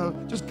two, I don't know.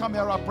 Just come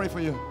here, I'll pray for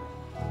you.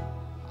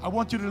 I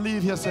want you to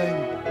leave here saying,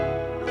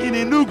 in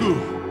Enugu,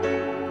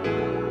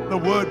 the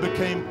word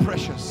became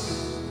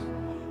precious.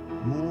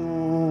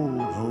 Oh,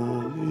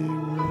 holy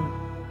word.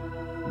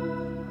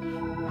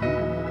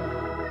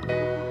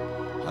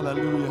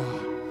 Hallelujah.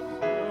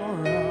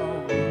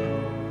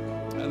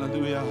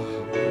 Hallelujah.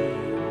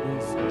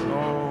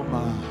 Oh,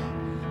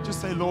 my. Just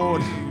say,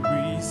 Lord,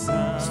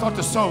 start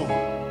to sow.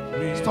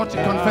 Start to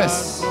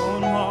confess.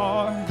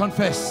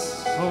 Confess.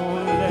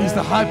 He's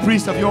the high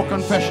priest of your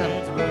confession.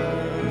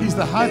 He's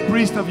the high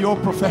priest of your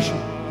profession.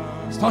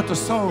 Start to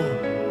sow.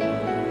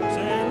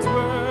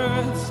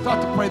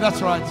 Start to pray.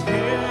 That's right.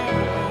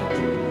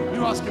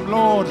 You ask him,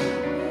 Lord,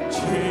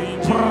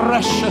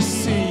 precious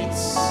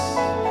seeds.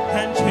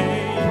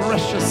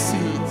 Precious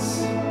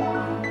seeds.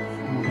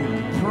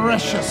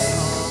 Precious.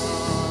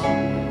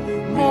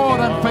 More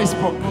than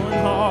Facebook.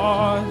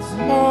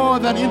 More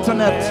than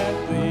internet.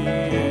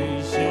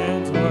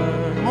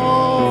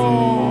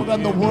 More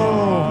than the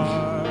world.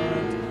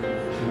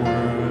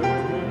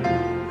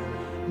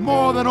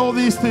 More than all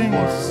these things.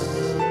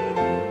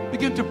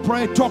 Begin to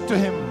pray, talk to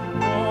him.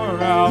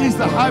 He's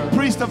the high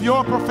priest of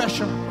your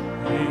profession.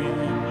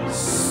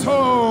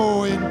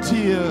 Sow in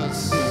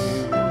tears,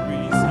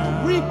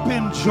 reap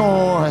in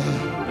joy.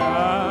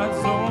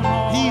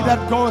 He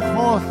that goeth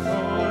forth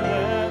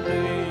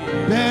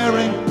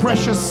bearing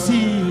precious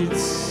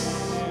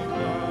seeds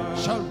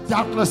shall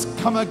doubtless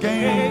come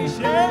again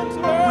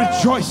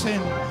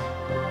rejoicing.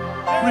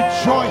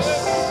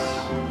 Rejoice.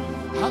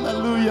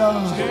 Hallelujah.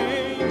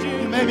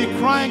 You may be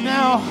crying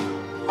now,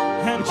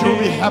 but you'll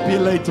be happy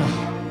later.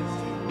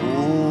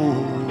 Oh.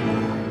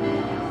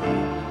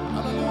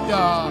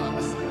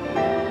 Hallelujah.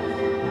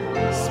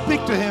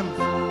 Speak to him.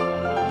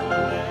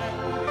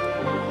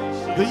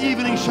 The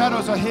evening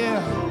shadows are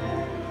here.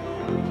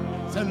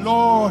 Say,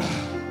 Lord,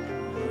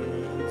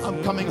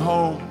 I'm coming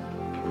home.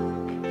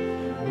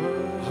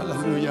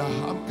 Hallelujah.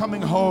 I'm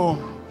coming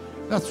home.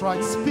 That's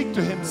right. Speak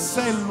to him.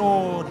 Say,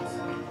 Lord,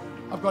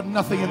 I've got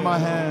nothing in my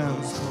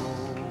hands.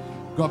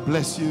 God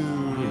bless you.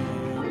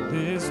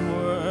 This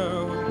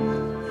world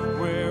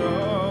where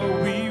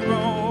we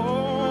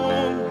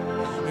roam,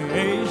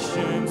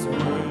 Asians'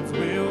 words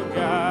will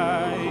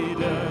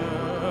guide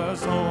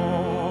us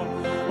home.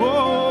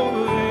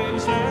 Oh,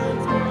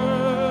 Asians'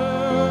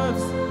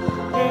 words,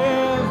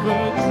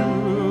 ever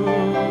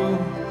true,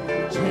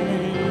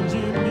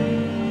 changing me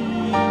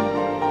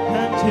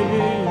and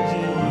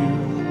changing you.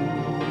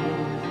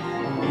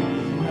 We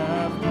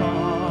have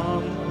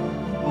come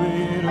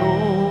with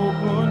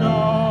open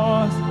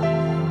arms.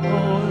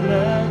 Oh,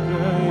 let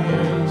the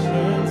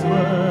ancients'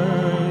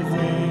 words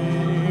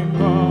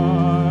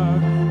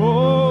impart.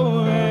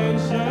 Oh,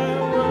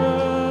 ancient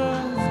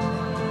words,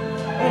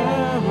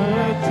 ever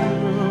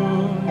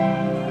true,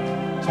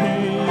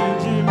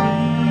 changing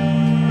me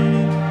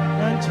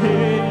and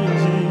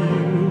changing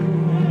you.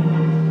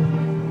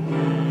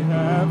 We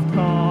have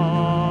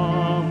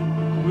come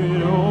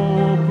with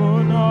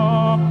open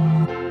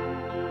arms.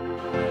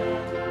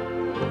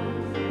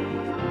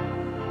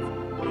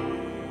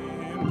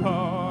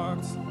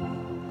 Impart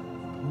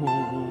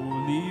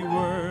holy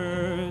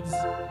words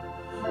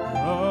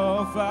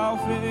of our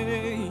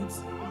faith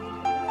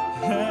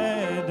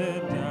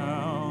handed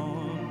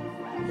down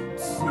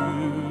to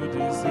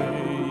this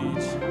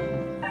age,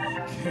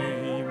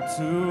 came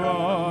to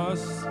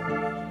us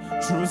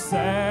through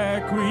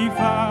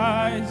sacrifice.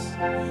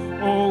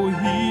 Oh,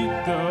 heed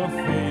the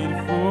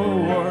faithful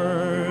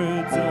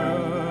words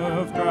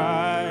of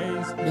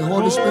Christ. The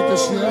Holy Spirit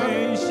is here.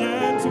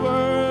 Ancient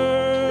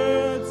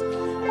words,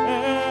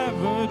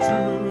 ever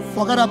true.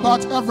 Forget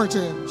about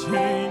everything.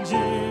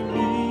 Changing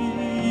me,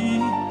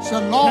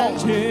 Say, Lord,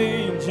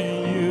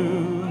 changing you.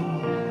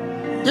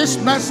 this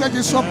message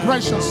is so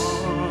precious.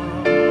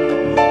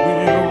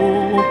 With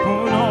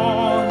open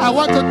arms, I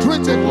want to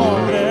treat it,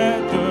 Lord,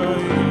 let the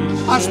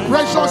as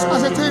precious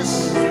as it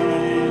is.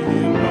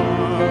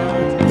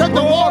 Take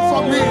the word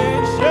from me.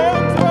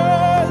 ancient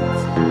words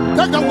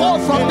Take the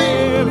world from me.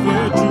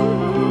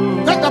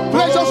 Take the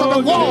pleasures of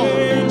the world,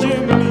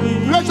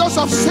 pleasures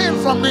of sin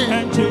from me.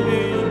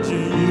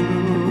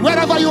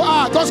 Wherever you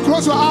are, just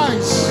close your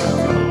eyes.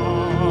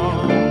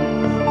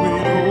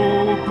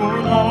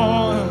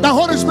 The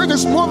Holy Spirit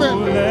is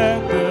moving.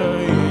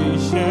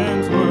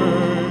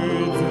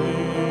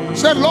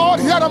 Say, Lord,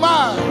 here am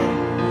I.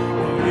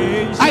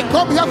 I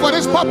come here for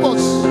this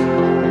purpose.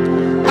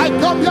 I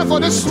come here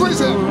for this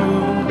reason.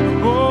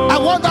 I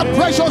want that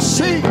precious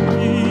seed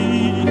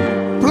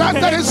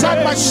planted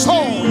inside my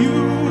soul.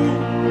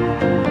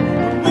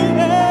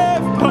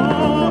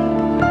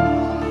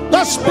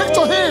 Just speak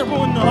to him.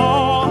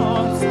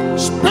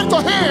 Speak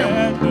to him.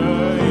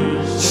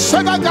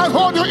 Satan can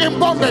hold you in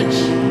bondage.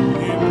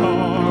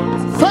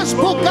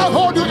 Facebook can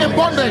hold you in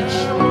bondage.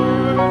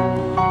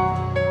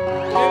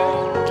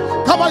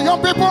 Come on,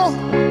 young people.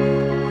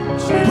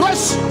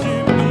 Press.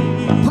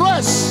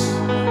 Press.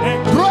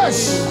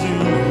 Press.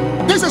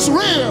 This is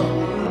real.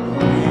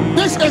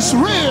 This is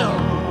real.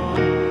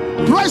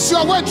 Press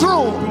your way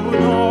through.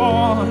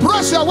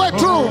 Press your way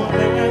through.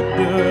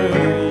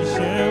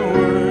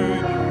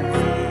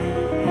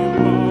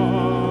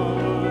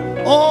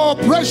 Oh,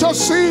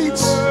 precious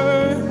seeds.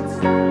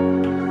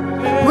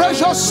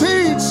 Precious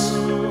seeds.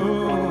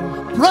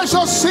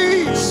 Precious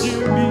seeds.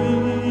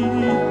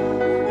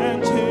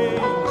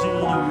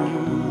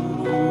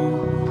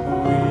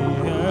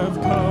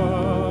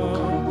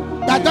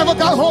 That devil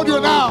can't hold you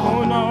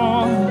now.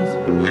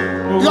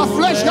 Your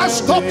flesh can't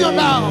stop you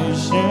now.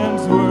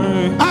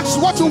 Ask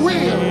what you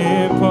will.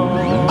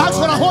 Ask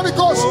for the Holy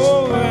Ghost.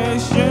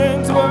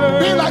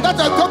 Be like that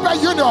Ethiopian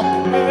eunuch.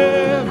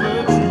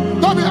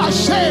 Don't be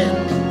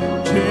ashamed.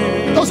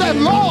 Don't say,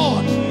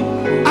 Lord,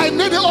 I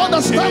need the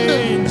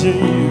understanding.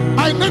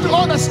 I need the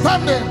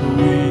understanding.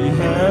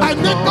 I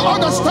need the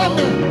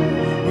understanding.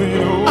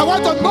 I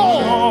want to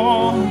know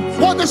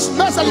what this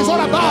message is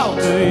all about.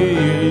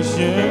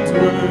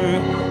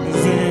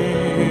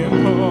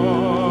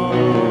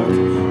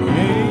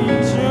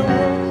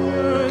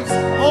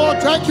 Oh,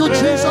 thank you,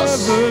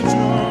 Jesus.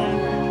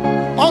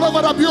 All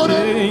over the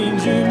building,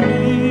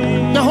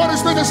 the Holy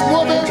Spirit is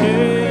moving.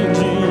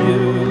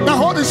 The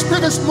Holy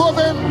Spirit is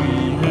moving.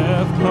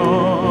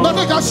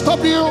 Nothing can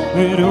stop you.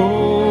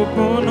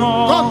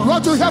 God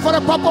brought you here for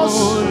a purpose,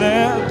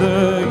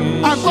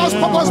 and God's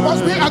purpose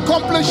must be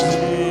accomplished.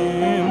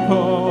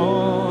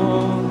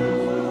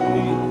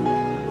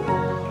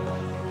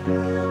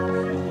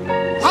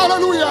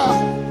 Hallelujah.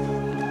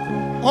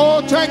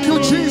 Oh, thank you,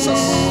 Jesus.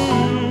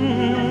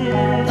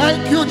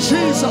 Thank you,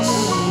 Jesus.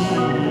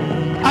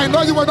 I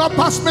know you will not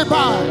pass me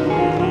by.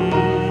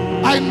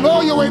 I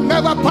know you will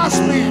never pass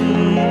me.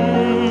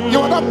 You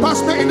will not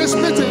pass me in this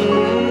meeting.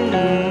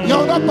 You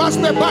will not pass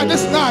me by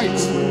this night.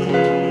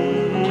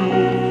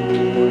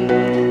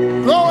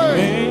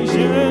 Glory.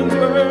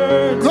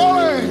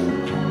 Glory.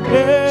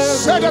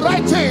 Say the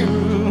right thing.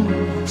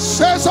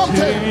 Say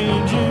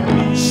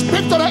something.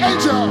 Speak to the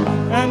angel.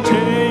 And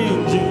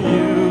changing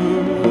you.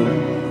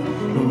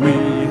 We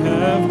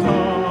have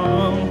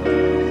come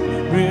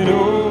with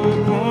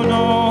open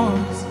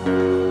arms.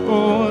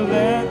 Oh,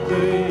 let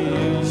the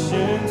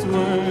ancient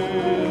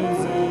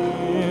words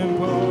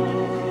impart.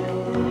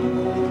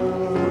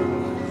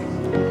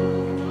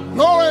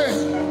 Glory.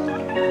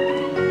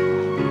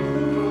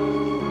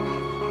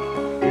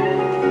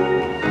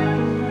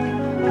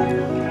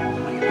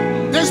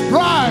 This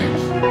bride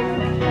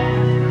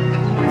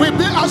will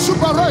be a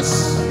super race,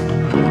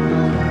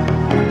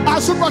 a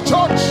super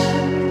church,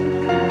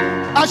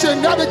 as she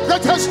near the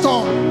greatest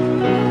storm.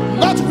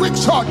 Not weak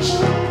church,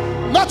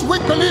 not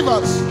weak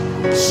believers,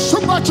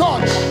 super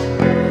church,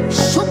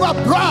 super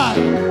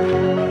bride.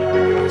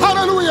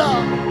 Hallelujah.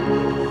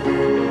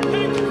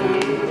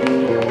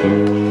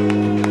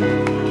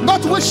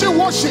 Not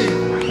wishy-washy,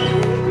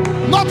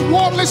 not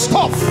worldly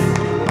stuff.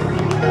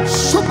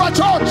 Super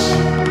church,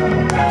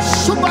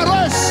 super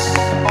race,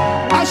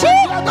 as she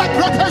near the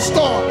greatest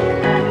storm.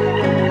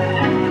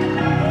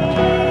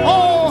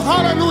 Oh,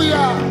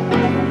 hallelujah.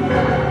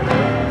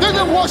 Give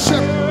him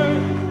worship.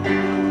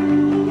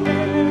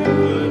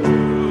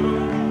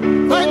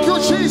 Thank you,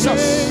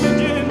 Jesus.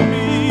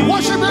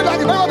 Worship me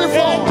like never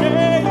before.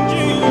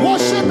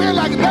 Worship me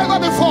like never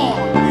before.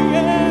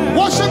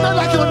 Worship me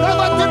like you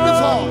never did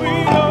before.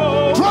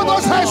 Throw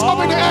those hands up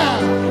in the air.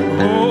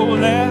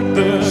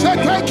 Say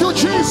thank you,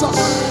 Jesus.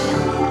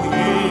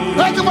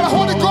 Thank you for the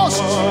Holy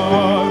Ghost.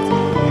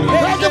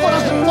 Thank you for the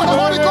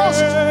Holy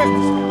Ghost.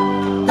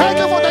 Thank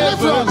you for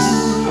deliverance.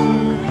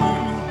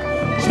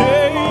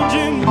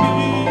 Changing me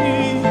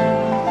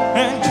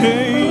and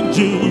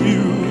changing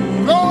you.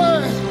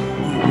 Glory.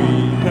 We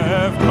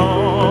have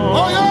come.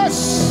 Oh yes.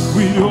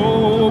 With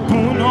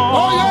open arms.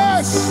 Oh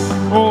yes.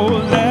 Oh,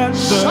 let the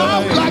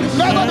Shout like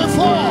never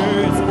before.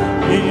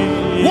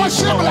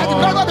 Worship like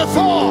never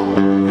before.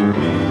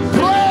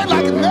 Pray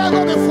like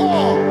never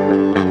before.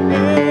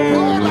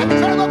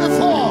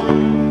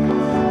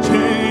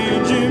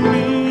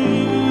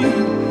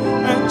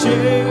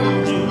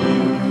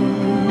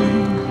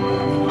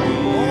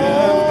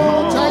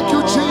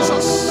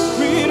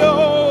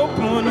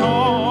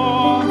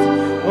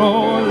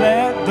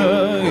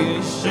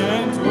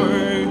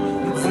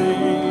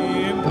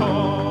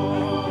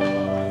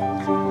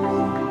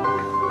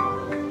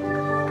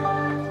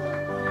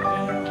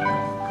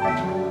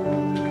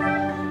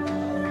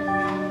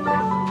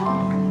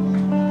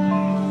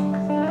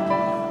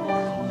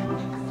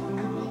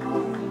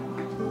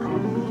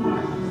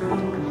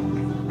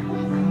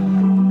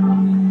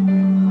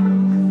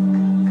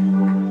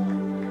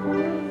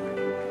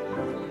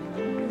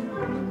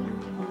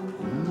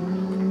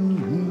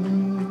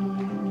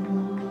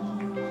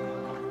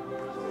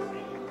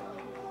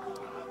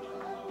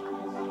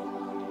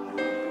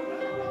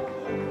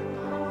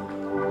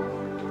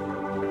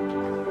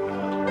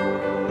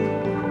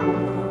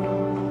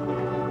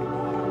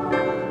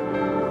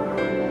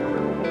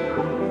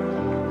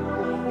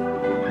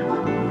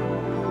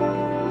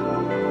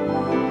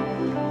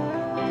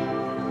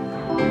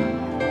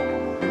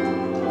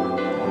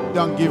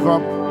 Don't give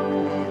up.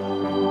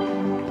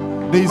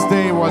 This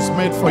day was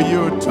made for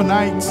you.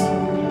 Tonight,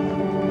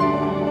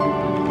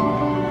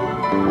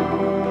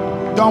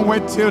 don't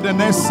wait till the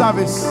next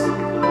service.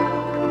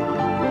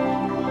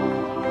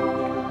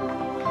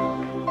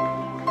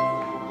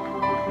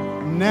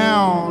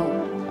 Now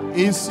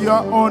is your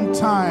own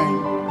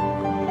time.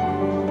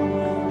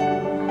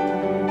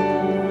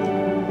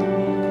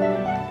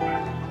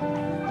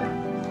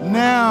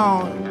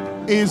 Now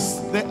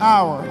is the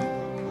hour.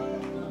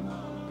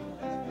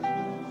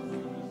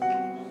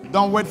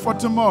 Don't wait for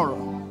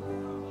tomorrow.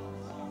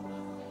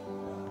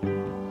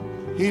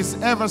 He's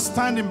ever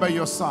standing by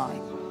your side.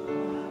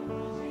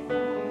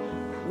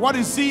 What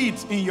is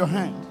it in your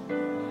hand?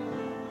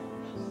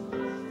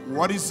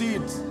 What is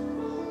it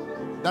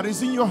that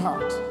is in your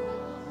heart?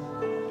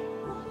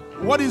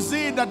 What is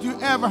it that you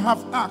ever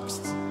have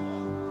asked?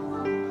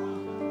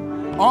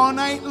 All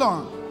night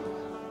long,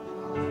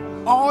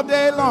 all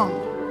day long,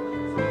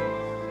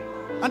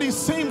 and it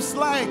seems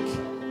like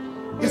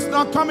it's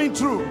not coming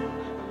true.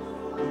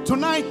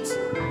 Tonight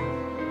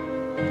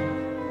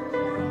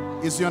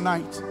is your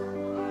night.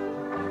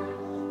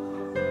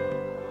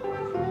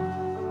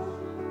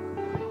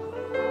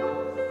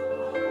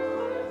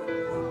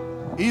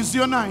 Is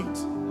your night.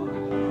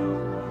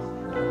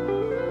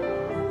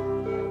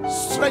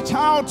 Stretch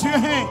out your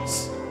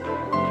hands.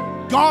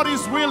 God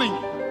is willing.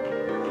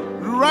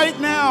 Right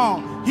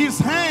now, His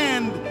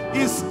hand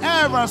is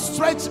ever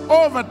stretched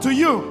over to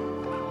you.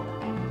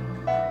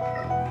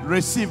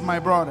 Receive, my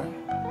brother.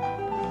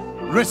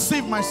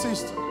 Receive, my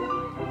sister.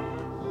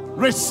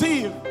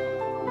 Receive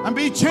and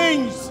be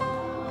changed.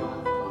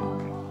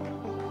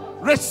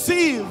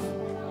 Receive.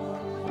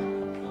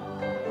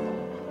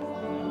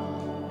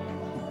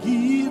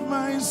 Give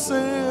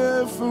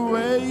myself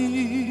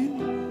away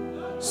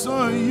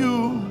so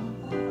you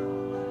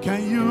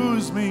can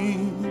use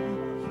me.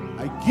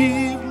 I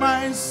give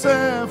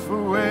myself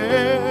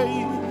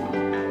away.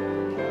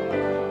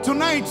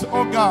 Tonight,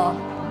 oh God,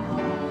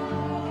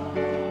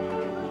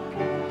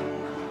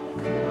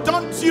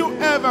 don't you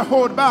ever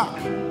hold back.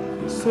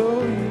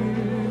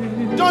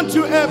 Don't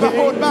you ever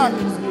hold back.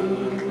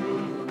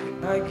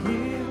 I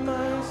give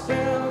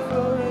myself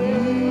away.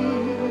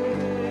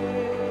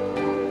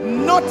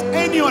 Not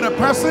any other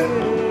person,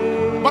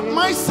 but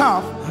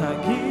myself. I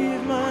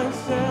give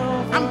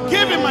myself. I'm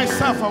giving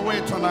myself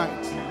away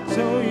tonight.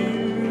 So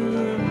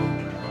you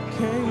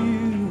can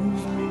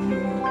use me.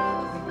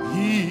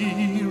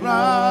 Here I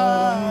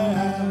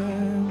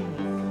am.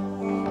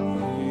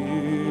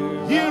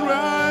 Here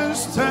I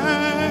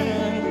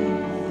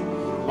stand.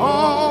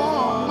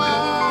 All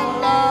my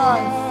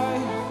life.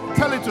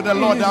 Tell it to the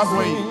Lord that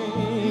way.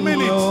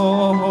 Mean it.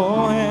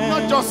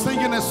 Not just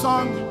singing a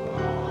song,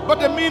 but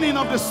the meaning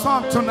of the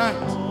song tonight.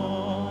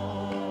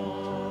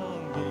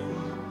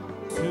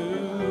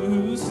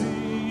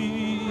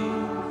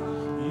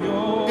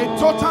 A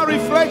total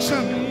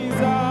reflection.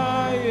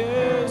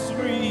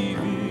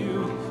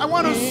 I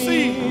want to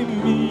see.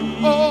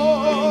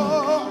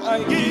 Oh,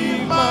 I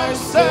give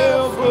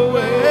myself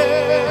away.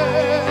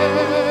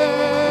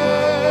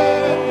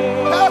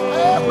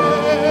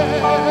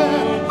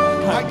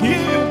 I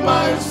give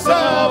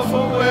myself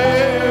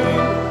away.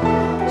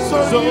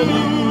 So you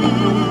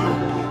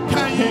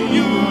can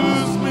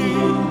use me.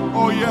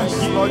 Oh yes,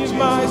 Lord Jesus.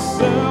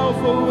 Myself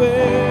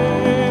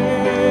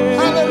away.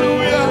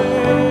 Hallelujah.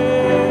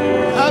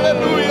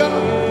 Hallelujah.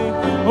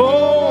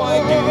 Oh, I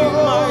give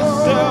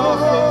myself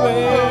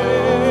away.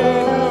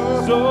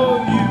 So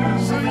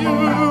you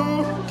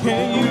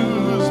can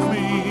use me.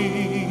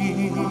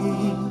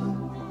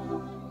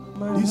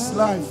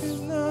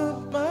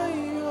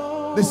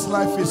 This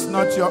life is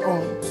not your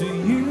own. To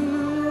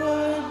you I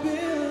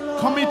belong.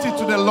 Commit it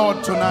to the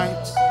Lord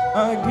tonight.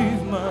 I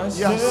give myself.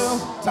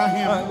 Yes, tell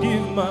Him. I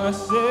give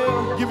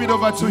myself. Give it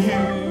over to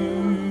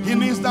Him. He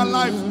needs that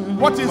life.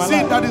 What is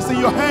it that is in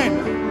your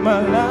hand?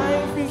 My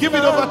life is give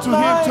it over to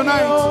Him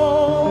tonight.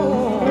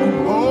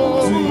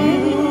 Oh, to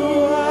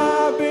you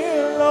I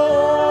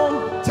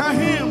belong. Tell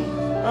Him.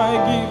 I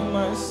give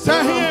myself.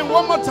 Tell Him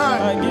one more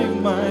time. I give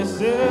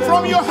myself.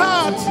 From your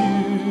heart.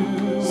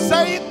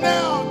 Say it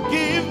now.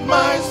 Give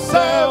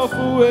myself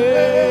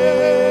away.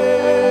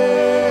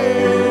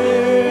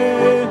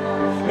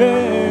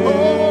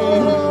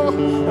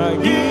 I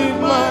give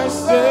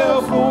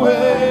myself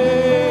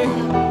away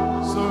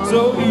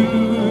so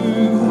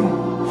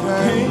you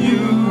can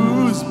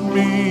use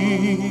me.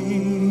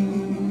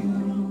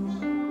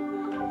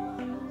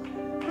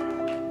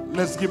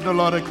 Let's give the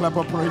Lord a clap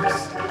of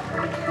praise.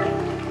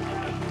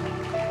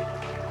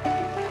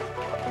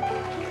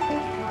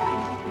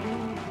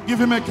 Give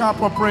Him a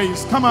clap of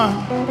praise. Come on.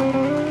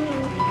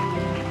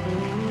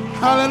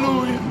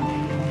 Hallelujah.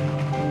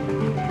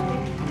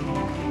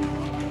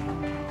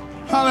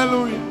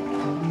 Hallelujah.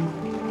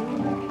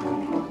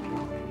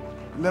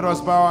 Let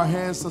us bow our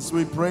heads as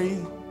we pray.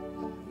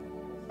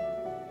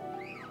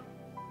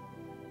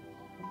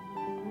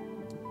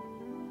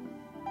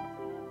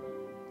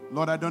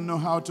 Lord, I don't know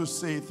how to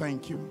say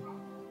thank you.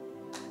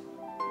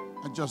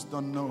 I just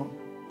don't know.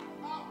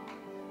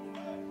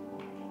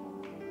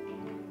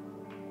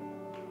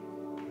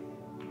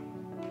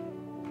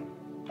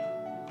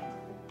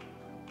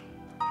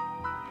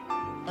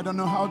 I don't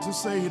know how to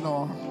say it,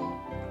 Lord.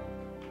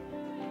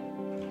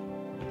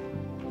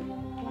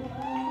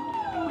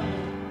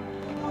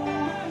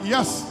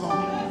 Yes, Lord.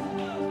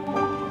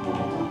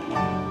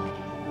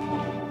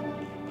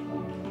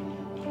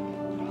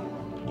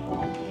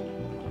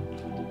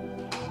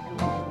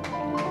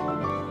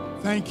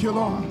 Thank you,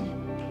 Lord.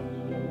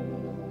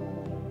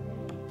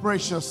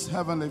 Precious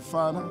Heavenly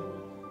Father,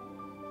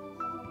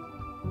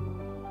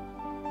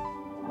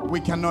 we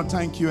cannot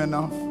thank you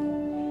enough.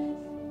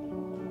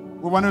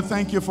 We want to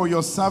thank you for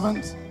your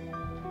servant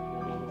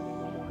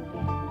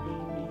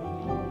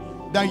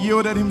that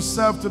yielded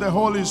himself to the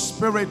Holy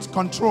Spirit's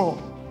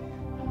control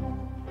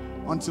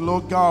until, oh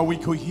God, we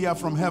could hear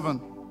from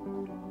heaven.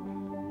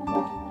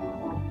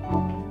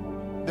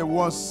 There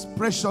was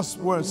precious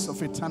words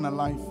of eternal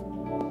life.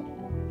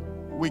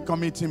 We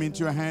commit him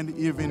into your hand,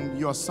 even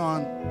your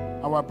son,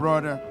 our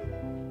brother,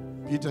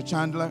 Peter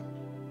Chandler.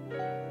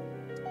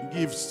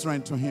 Give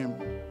strength to him.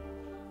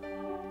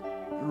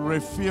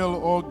 Refill,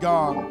 oh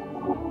God,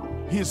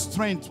 his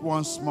strength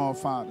once more,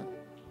 Father.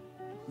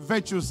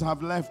 Virtues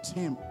have left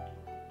him,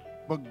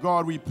 but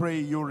God, we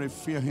pray you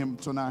refill him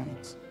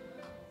tonight.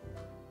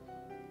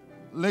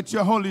 Let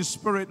your Holy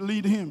Spirit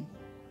lead him.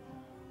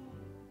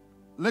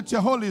 Let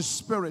your Holy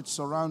Spirit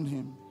surround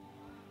him.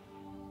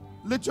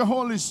 Let your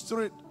Holy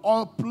Spirit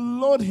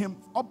upload him,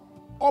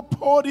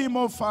 uphold him,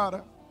 oh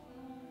Father.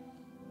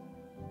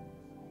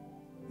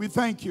 We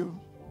thank you.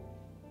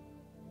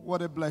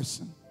 What a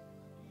blessing.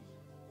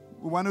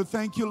 We want to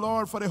thank you,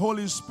 Lord, for the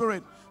Holy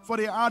Spirit, for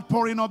the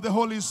outpouring of the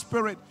Holy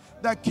Spirit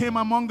that came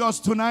among us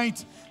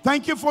tonight.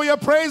 Thank you for your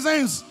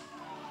presence.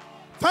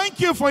 Thank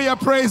you for your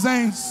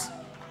presence.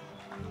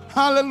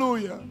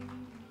 Hallelujah.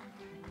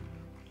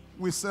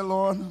 We say,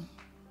 Lord,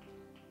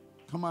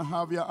 come and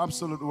have your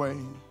absolute way.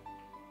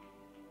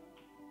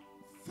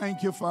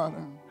 Thank you,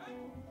 Father.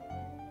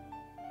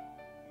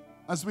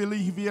 As we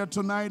leave here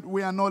tonight,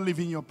 we are not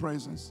leaving your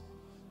presence.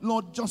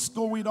 Lord, just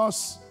go with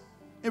us.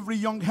 Every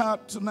young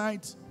heart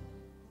tonight,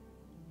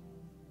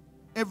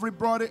 every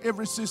brother,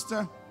 every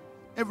sister,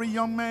 every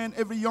young man,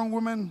 every young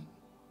woman.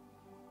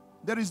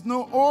 There is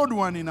no old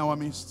one in our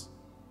midst.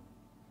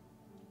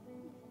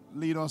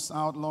 Lead us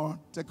out, Lord.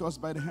 Take us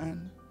by the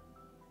hand.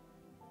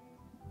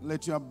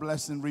 Let your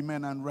blessing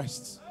remain and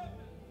rest.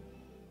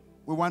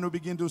 We want to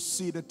begin to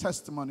see the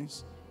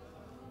testimonies.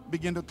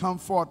 Begin to come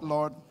forth,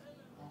 Lord,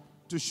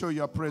 to show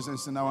your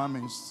presence in our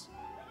midst.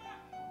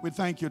 We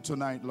thank you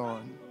tonight,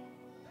 Lord.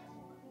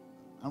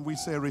 And we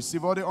say,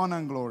 receive all the honor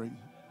and glory.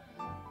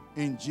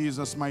 In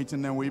Jesus' mighty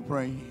name we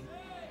pray.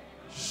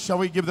 Shall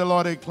we give the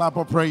Lord a clap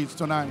of praise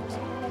tonight?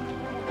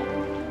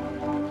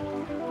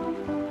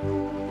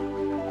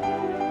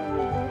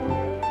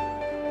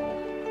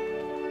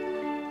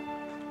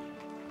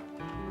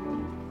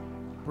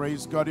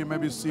 Praise God, you may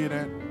be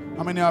seated.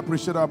 How many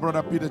appreciate our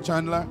brother Peter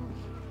Chandler?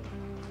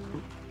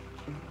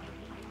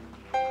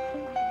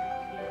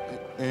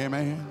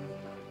 Amen.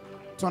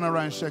 Turn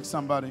around and shake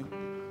somebody.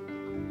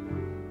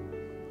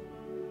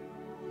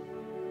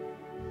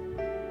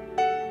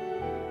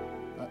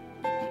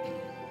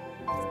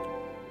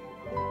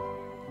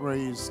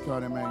 Praise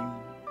God, amen.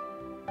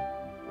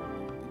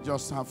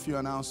 Just have a few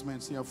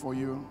announcements here for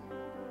you.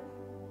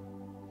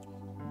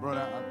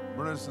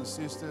 Brothers and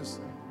sisters,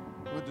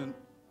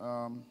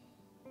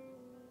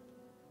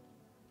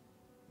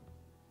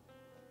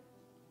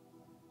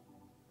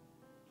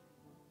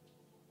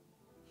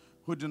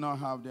 who do not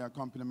have their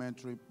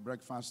complimentary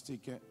breakfast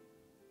ticket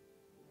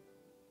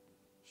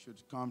should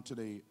come to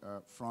the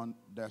front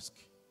desk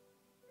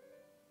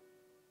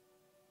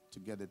to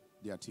get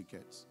their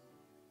tickets.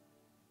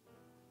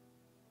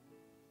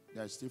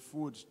 There's still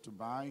food to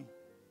buy,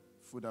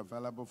 food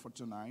available for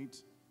tonight.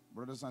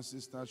 Brothers and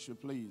sisters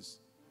should please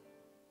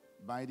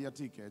buy their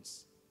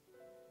tickets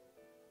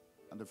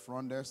at the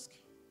front desk,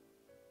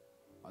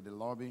 at the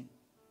lobby,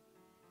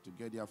 to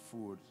get their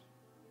food,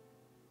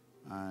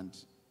 and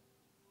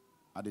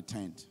at the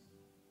tent.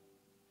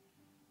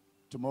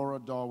 Tomorrow,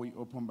 door we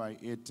open by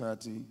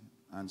 8:30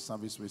 and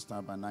service will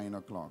start by 9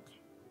 o'clock.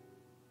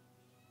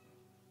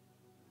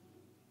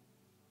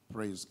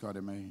 Praise God,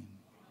 amen.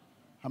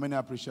 How many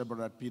appreciate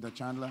Brother Peter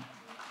Chandler?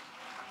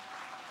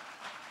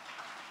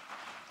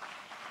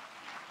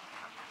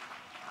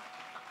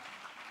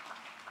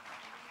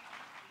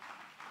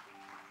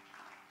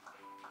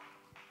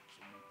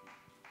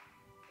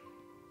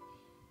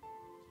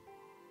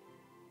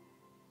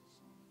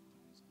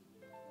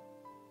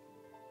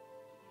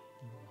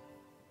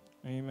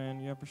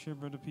 Amen. You appreciate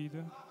Brother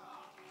Peter?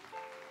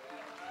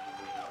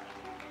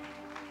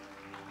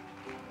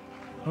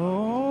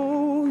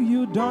 Oh,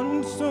 you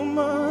done so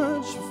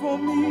much for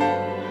me.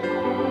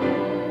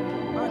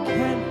 I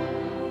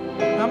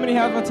can't. How many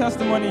have a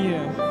testimony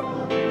here?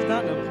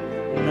 Stand up.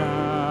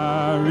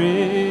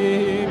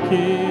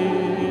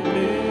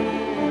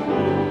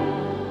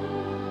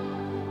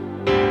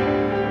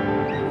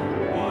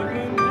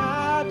 Even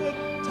at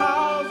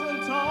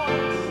 1,000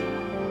 times,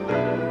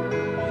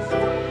 this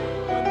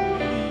wouldn't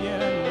be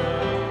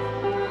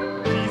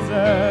enough.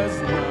 Jesus,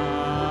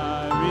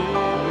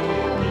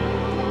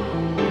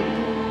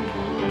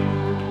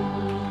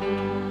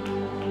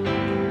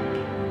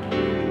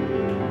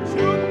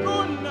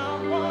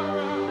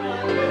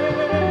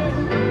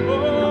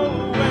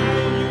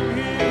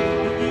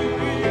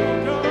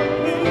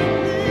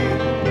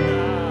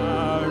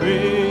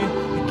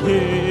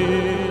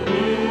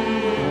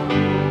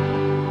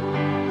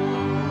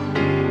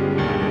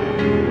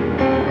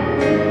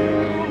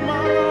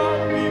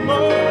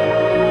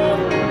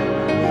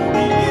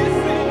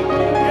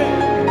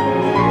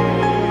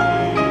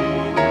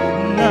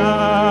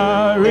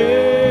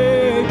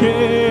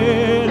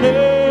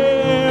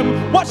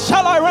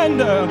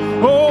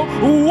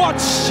 What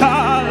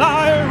shall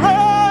I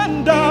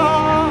render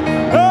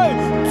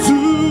to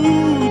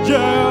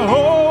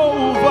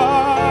Jehovah?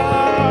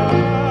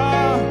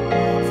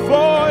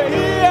 For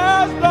he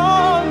has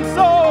done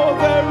so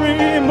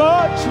very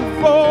much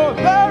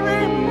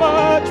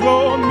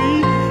for me.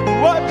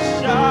 What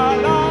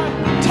shall I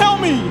tell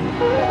me?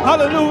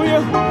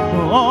 Hallelujah.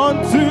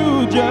 Unto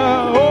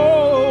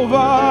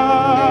Jehovah.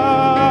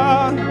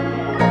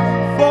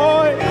 For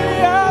he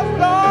has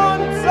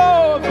done so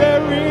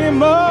very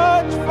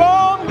much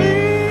for me.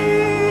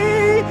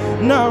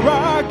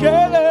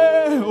 Narakele,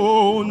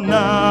 oh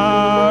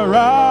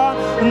Nara,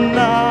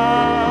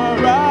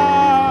 Nara,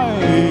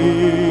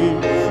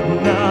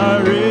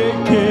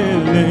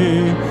 Narekele,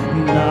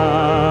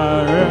 Narekele,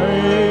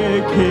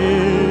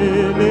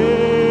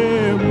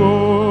 mo,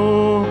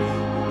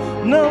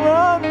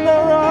 Nara,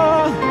 Nara,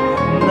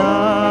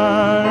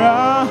 Nara,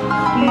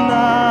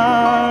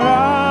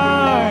 Nara,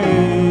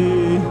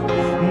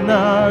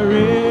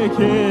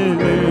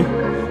 Narekele,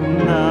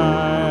 Narekele,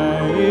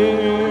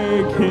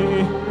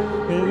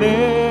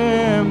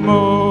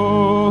 mo,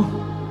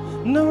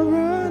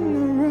 Nara,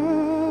 Nara,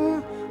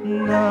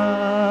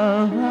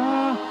 Nara,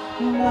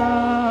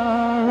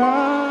 Nara,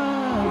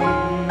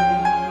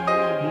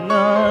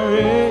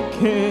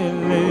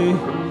 Narekele,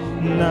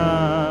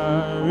 Narekele,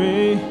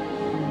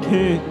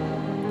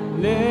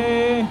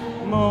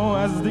 mo.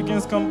 As the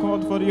deacons come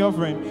called for the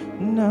offering.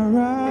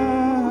 Nara,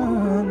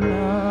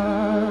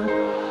 Nara.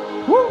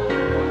 Woo!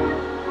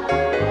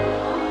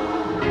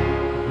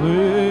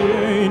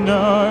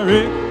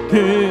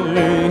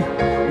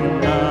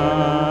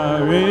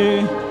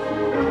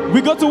 We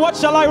go to what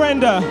shall I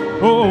render?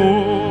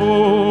 Oh,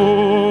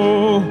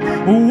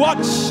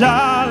 what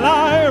shall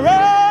I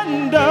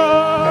render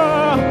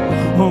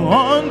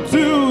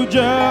unto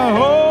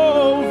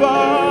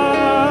Jehovah?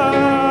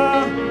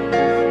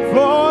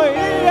 For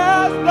he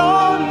has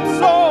done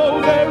so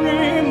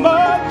very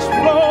much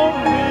for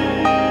me.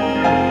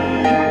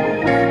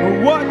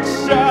 What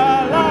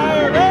shall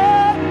I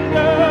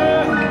render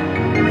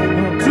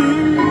to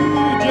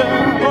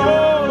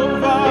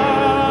Jehovah?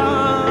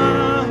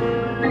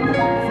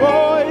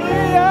 For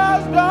he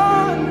has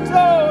done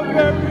so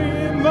very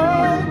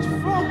much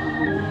for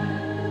me.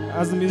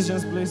 As the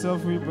musicians play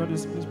for you,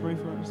 brothers, please pray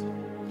for us.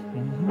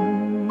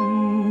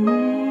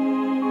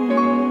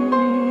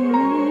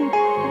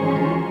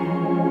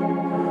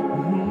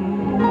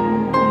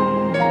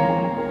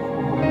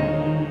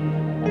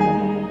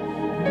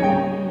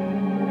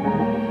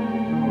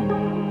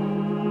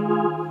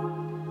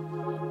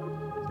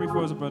 Pray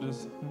for us,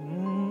 brothers.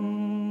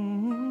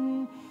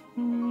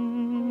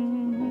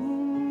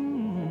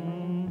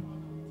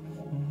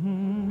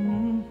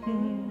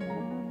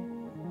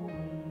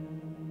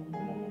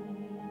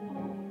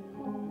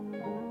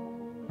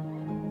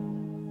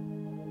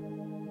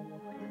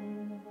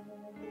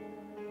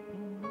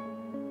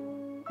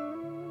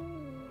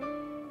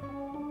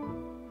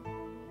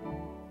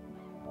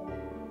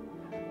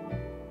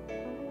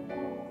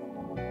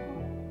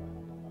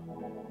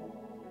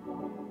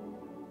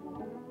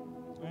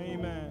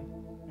 Amen.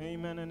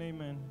 Amen and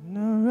amen.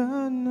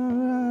 Nara,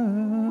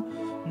 nara,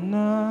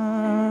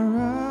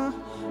 nara,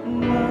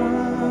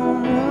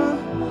 nara,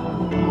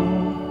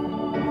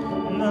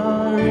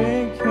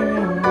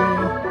 narekele,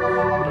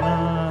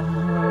 narekele,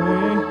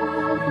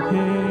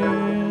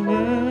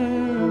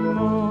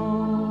 mo.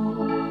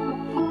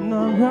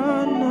 Nara,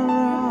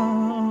 nara,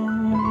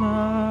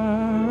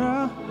 nara,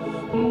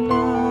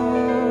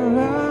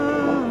 nara,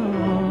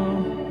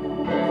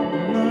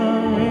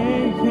 narekele.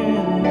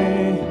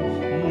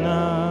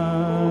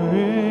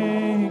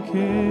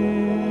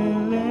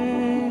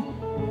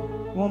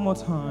 One more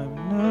time.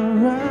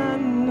 Nara,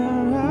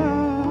 nara,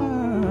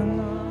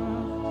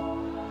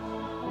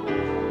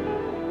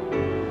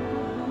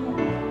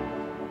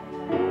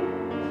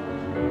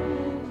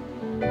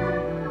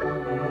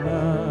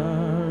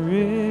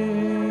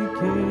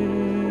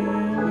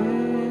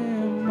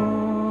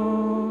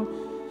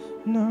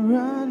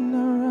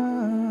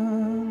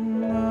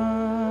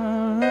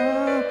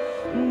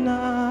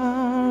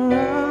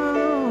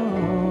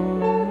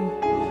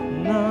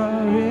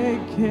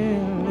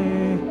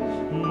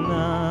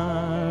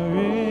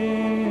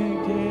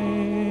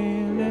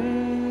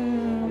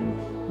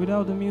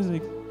 without the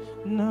music.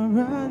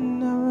 Nara,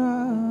 nara.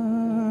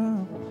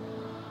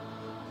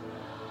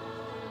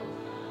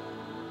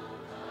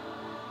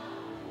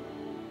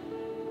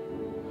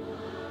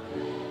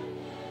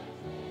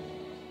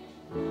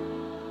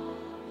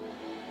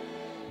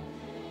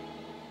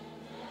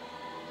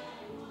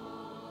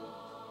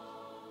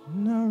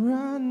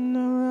 Nara,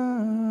 nara.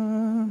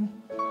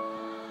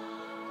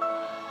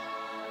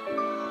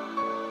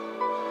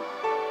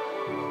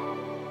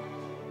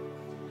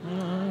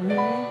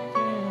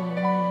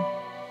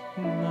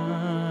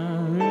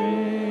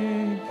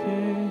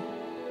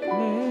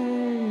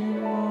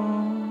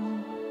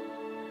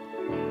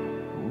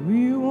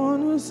 We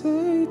want to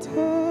say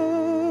thank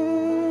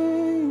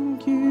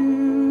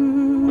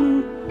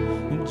you,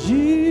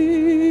 Jesus,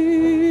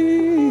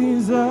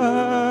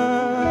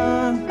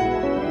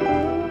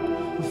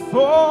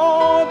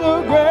 for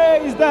the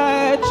grace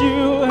that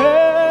you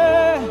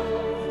have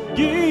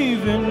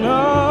given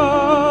us.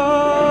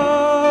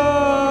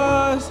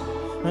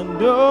 And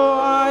though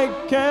I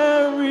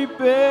can't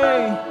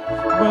repay,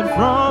 but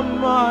from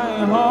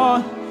my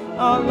heart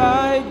I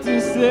like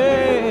to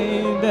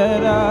say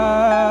that I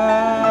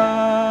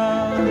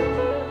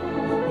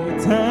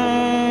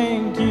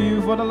thank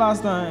you for the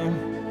last time.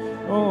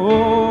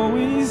 Oh,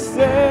 we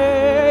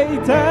say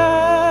thank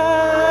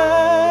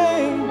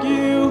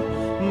you,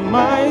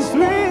 my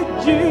sweet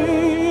Jesus,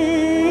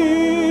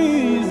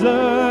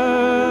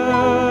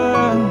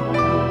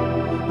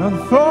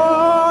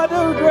 for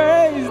the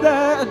grace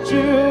that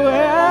you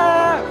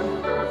have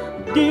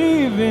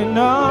given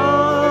us.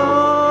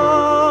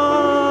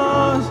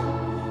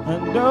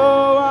 And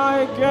though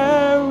I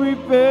can't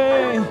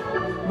repay,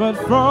 but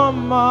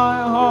from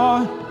my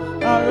heart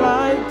I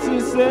like to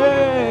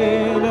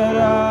say that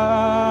I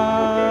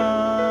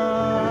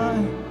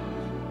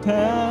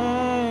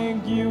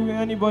thank you.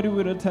 Anybody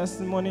with a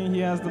testimony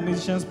here as the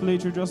musicians play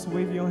through, just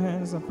wave your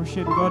hands.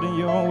 Appreciate God in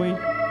your own way.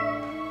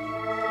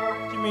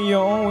 Give me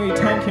your own way.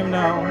 Thank Him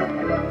now.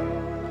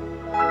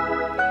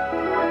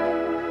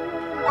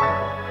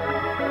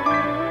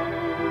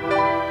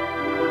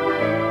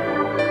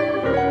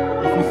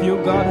 If you feel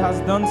God has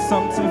done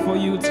something for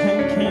you,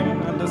 thank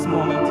Him at this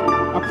moment.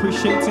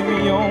 Appreciate Him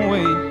in your own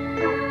way.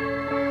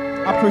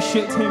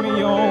 Appreciate Him in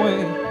your own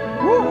way.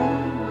 Woo.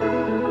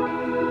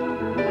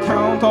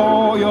 Count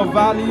all your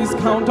valleys,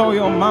 count all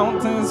your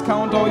mountains,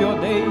 count all your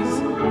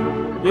days.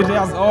 It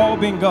has all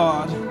been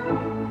God.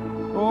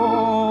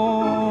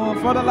 Oh,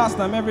 for the last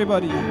time,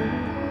 everybody.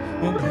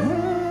 And thank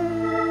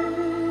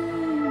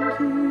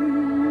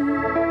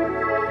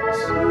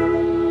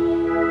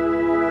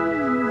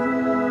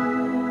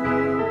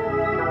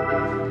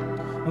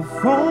you,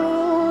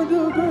 for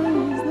the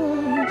grace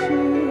that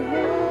you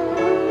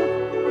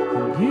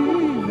have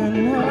given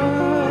us.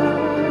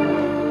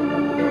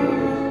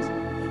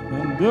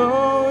 And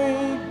though we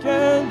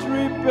can't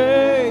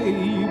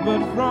repay,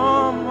 but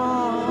from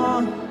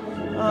our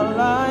I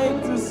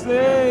like to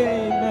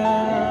say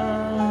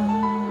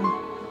now,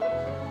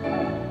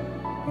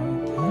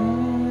 thank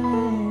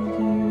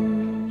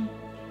you.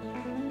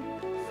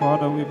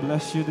 Father, we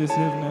bless you this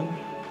evening.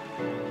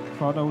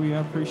 Father, we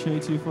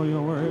appreciate you for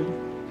your word.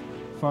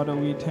 Father,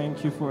 we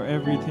thank you for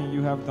everything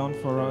you have done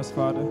for us,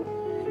 Father.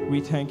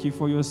 We thank you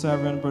for your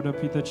servant, Brother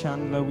Peter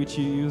Chandler, which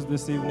you used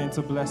this evening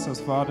to bless us,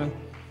 Father.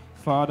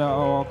 Father,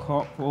 our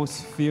cup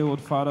was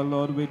filled, Father,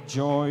 Lord, with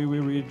joy. We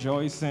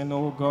rejoice in,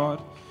 oh God.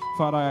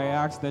 Father, I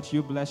ask that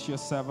you bless your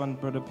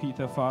servant, Brother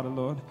Peter, Father,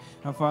 Lord.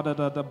 And Father,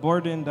 that the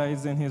burden that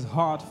is in his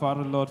heart,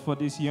 Father, Lord, for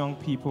these young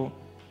people,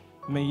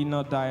 may he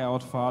not die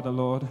out, Father,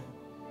 Lord.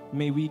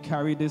 May we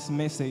carry this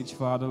message,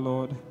 Father,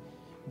 Lord.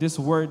 This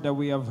word that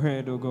we have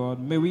heard, oh God.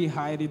 May we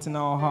hide it in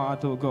our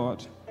heart, oh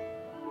God.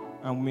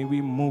 And may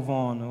we move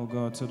on, oh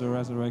God, to the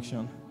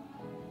resurrection.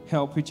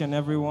 Help each and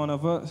every one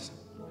of us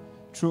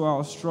through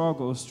our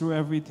struggles, through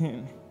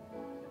everything.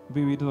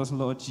 Be with us,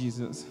 Lord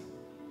Jesus.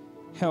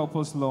 Help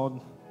us,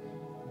 Lord.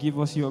 Give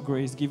us your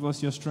grace. Give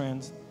us your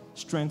strength.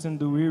 Strengthen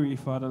the weary,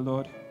 Father,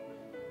 Lord.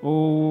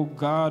 Oh,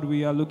 God,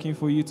 we are looking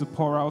for you to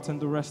pour out in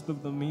the rest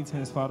of the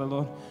meetings, Father,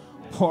 Lord.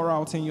 Pour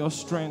out in your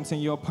strength,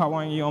 in your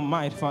power, and your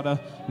might, Father.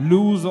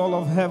 Loose all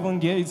of heaven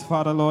gates,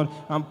 Father, Lord,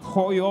 and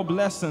pour your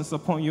blessings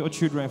upon your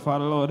children,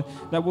 Father, Lord,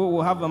 that we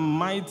will have a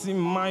mighty,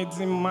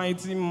 mighty,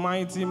 mighty,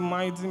 mighty,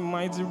 mighty,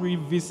 mighty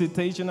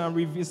revisitation and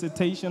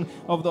revisitation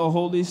of the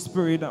Holy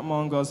Spirit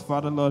among us,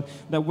 Father, Lord,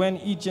 that when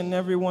each and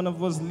every one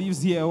of us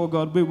leaves here, oh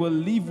God, we will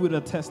leave with a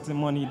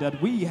testimony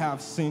that we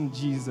have seen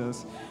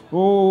Jesus.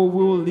 Oh,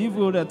 we will leave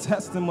with a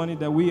testimony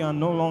that we are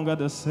no longer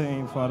the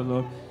same, Father,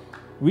 Lord.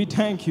 We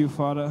thank you,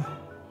 Father.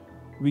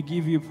 We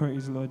give you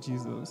praise, Lord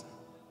Jesus.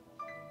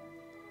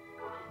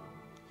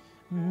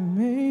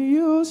 May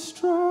your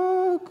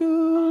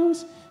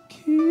struggles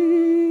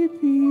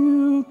keep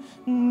you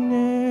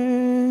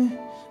near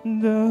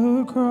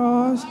the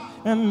cross,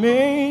 and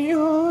may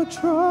your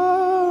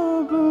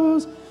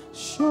troubles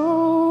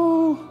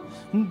show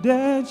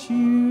that you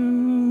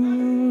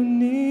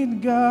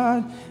need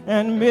God,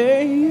 and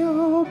may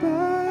your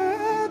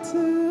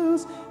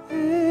battles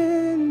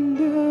end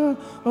the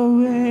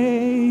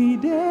way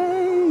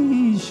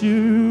they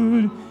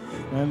should,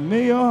 and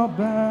may your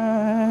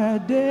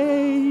bad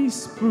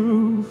days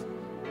prove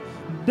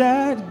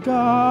that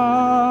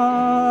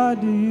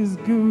God is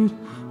good,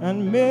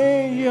 and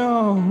may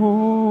your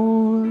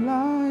whole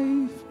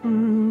life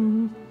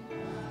prove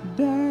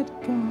that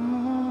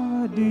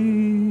God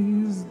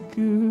is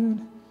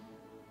good.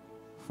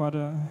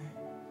 Father,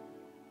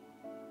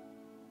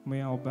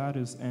 may our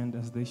battles end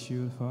as they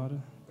should,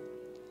 Father.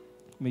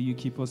 May you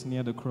keep us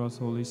near the cross,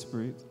 Holy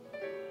Spirit.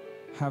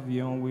 Have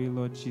your own way,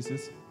 Lord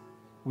Jesus.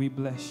 We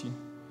bless you.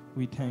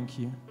 We thank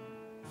you.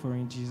 For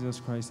in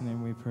Jesus Christ's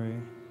name we pray.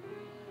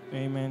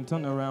 Amen.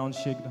 Turn around,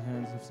 shake the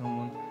hands of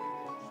someone.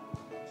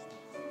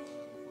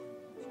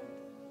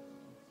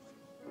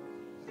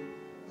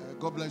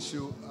 God bless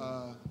you.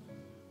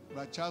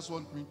 Brother Charles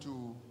wants me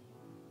to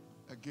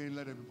again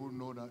let the people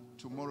know that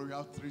tomorrow we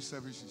have 3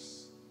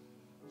 services.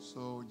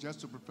 So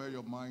just to prepare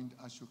your mind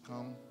as you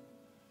come.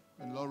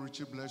 And Lord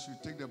richly bless you.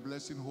 Take the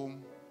blessing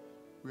home.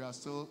 We are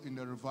still in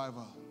the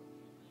revival.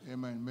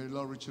 Amen. May the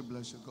Lord richly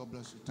bless you. God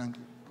bless you. Thank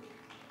you.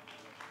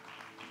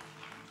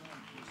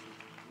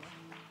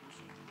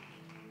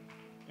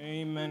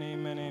 Amen,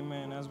 amen,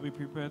 amen. As we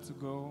prepare to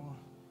go,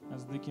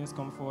 as deacons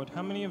come forward,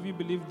 how many of you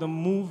believe the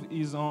move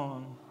is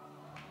on?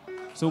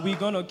 So we're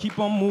going to keep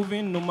on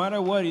moving. No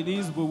matter what it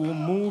is, we will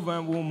move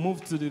and we'll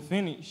move to the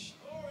finish.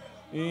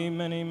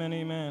 Amen, amen,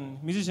 amen.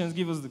 Musicians,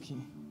 give us the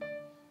key.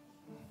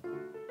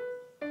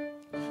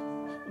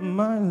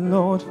 My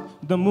Lord,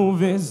 the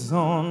move is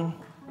on.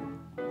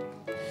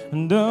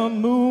 The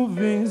move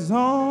is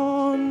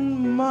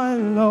on. My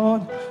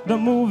Lord, the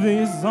move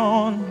is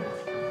on.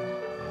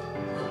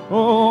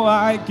 Oh,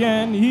 I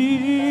can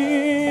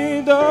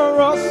hear the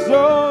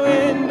rustle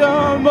in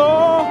the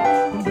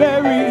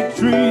mulberry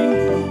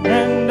tree.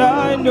 And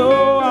I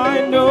know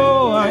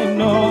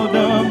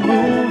the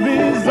move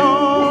is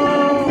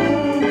on.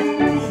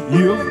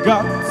 You've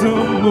got to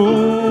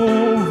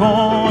move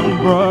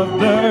on,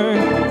 brother.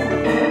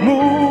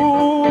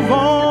 Move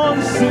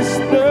on,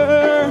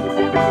 sister.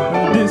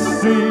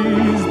 This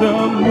is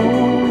the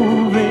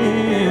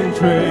moving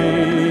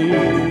train.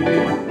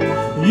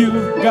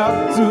 You've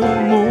got to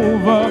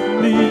move up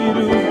a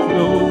little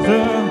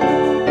closer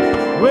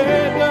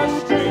where the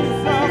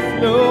streams are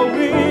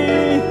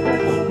flowing.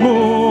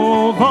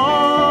 Move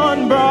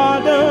on,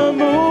 brother,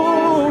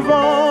 move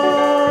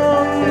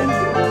on.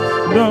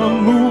 The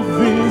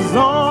move is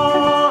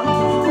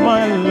on,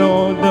 my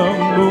Lord, the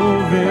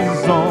move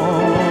is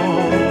on.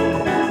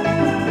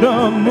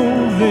 The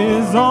move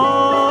is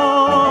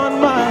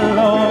on, my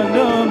Lord,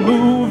 the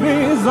move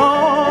is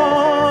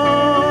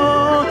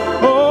on.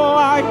 Oh,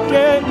 I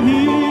can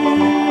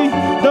hear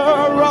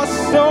the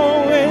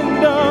rustle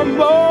in the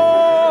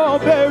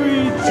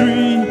mulberry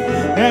tree.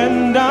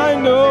 And I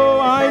know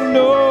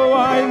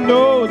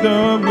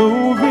the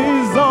move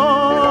is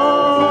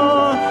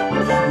on.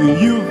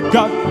 You've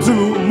got to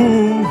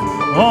move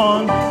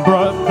on,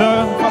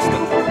 brother.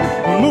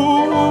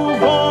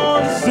 Move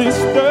on,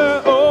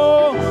 sister.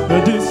 Oh,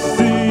 this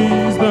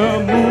is the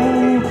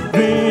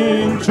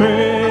moving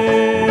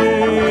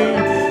train.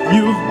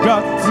 You've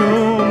got to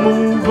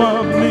move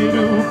a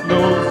little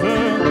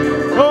closer.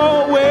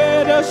 Oh,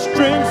 where the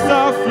streams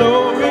are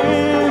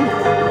flowing.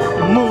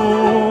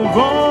 Move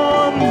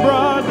on,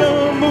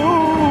 brother,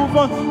 move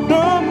on.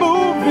 The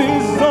move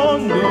is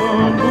on, the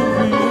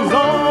move is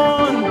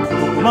on.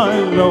 My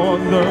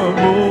Lord, the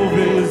move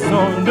is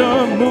on,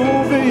 the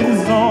move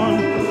is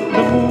on.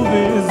 The move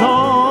is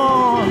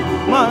on,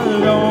 my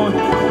Lord.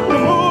 The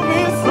move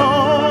is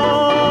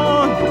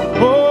on.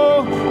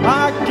 Oh,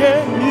 I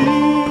can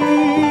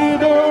hear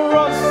the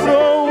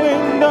rustle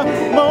in the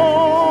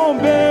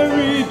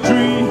mulberry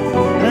tree.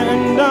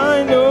 And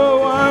I know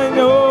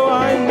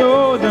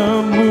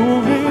the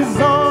move is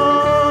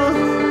on.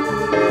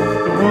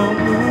 The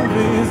move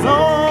is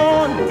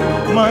on,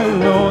 my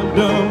Lord.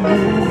 The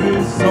move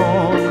is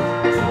on.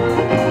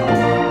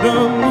 The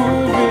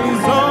move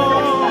is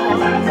on,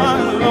 my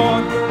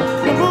Lord.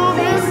 The move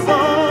is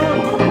on.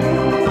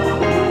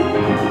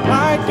 I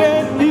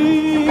can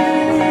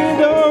hear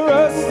the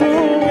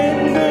rustle in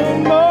the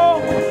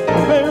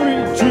mulberry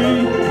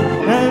tree.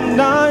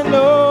 And I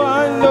know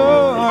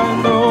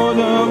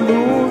the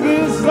move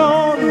is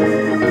on.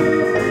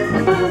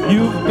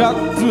 You've got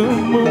to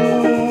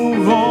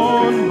move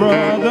on,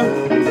 brother.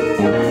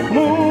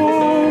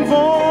 Move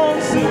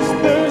on,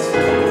 sisters.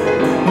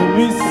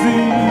 This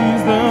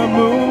is the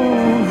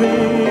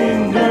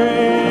moving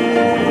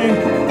train.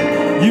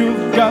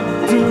 You've got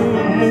to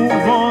move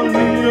on a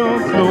little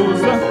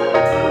closer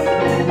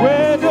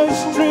where the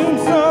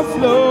streams are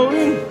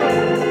flowing.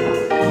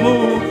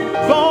 Move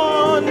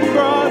on,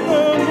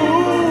 brother,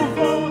 move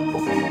on.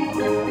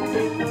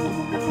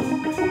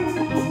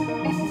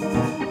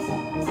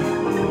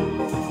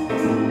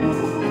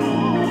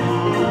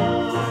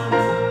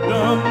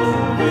 The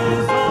move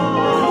is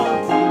on,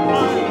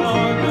 my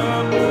Lord, the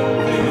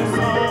move is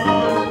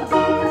on.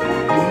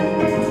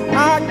 I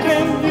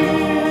can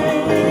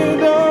hear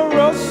the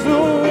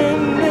rustle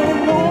in the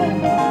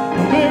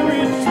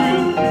mulberry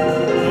tree.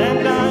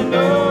 And I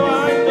know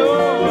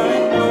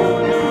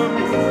the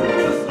move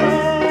is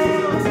on.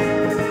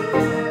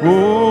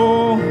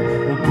 Oh,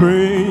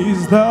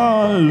 praise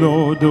the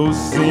Lord, oh,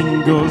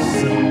 sing, oh,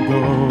 sing,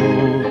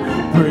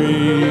 oh.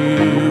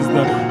 Praise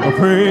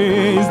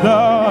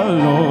the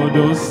Lord,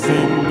 oh,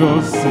 sing,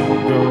 oh,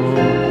 sing, oh.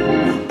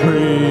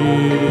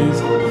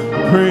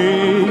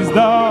 Praise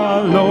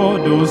the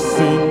Lord, oh,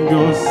 sing,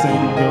 oh,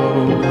 sing,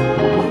 oh.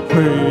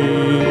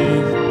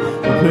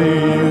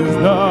 Praise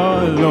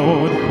the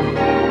Lord.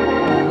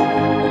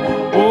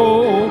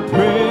 Oh,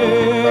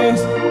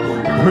 praise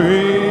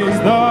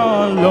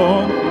the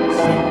Lord.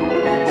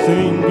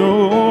 Sing,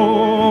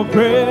 oh,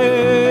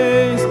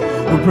 praise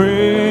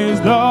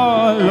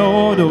the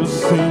Lord, oh,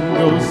 sing,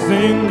 oh,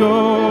 sing,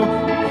 oh.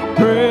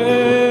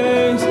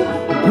 Praise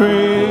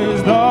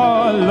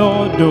the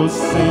Lord, oh,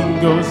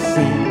 sing, oh,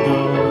 sing,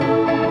 oh.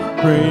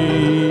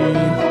 Praise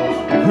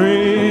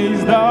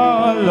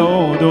the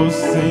Lord, oh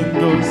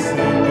single,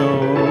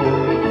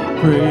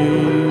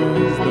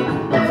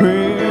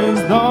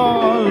 praise the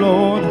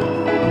Lord.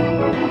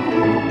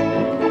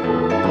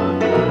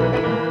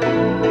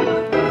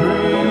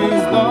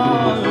 Praise the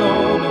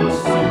Lord, oh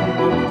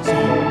single,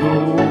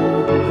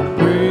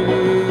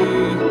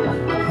 praise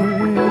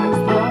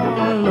the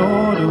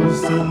Lord, oh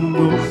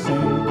single,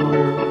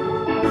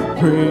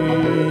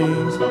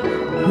 praise the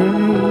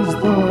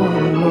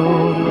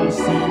Lord,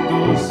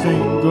 oh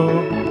single,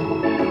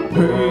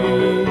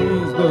 praise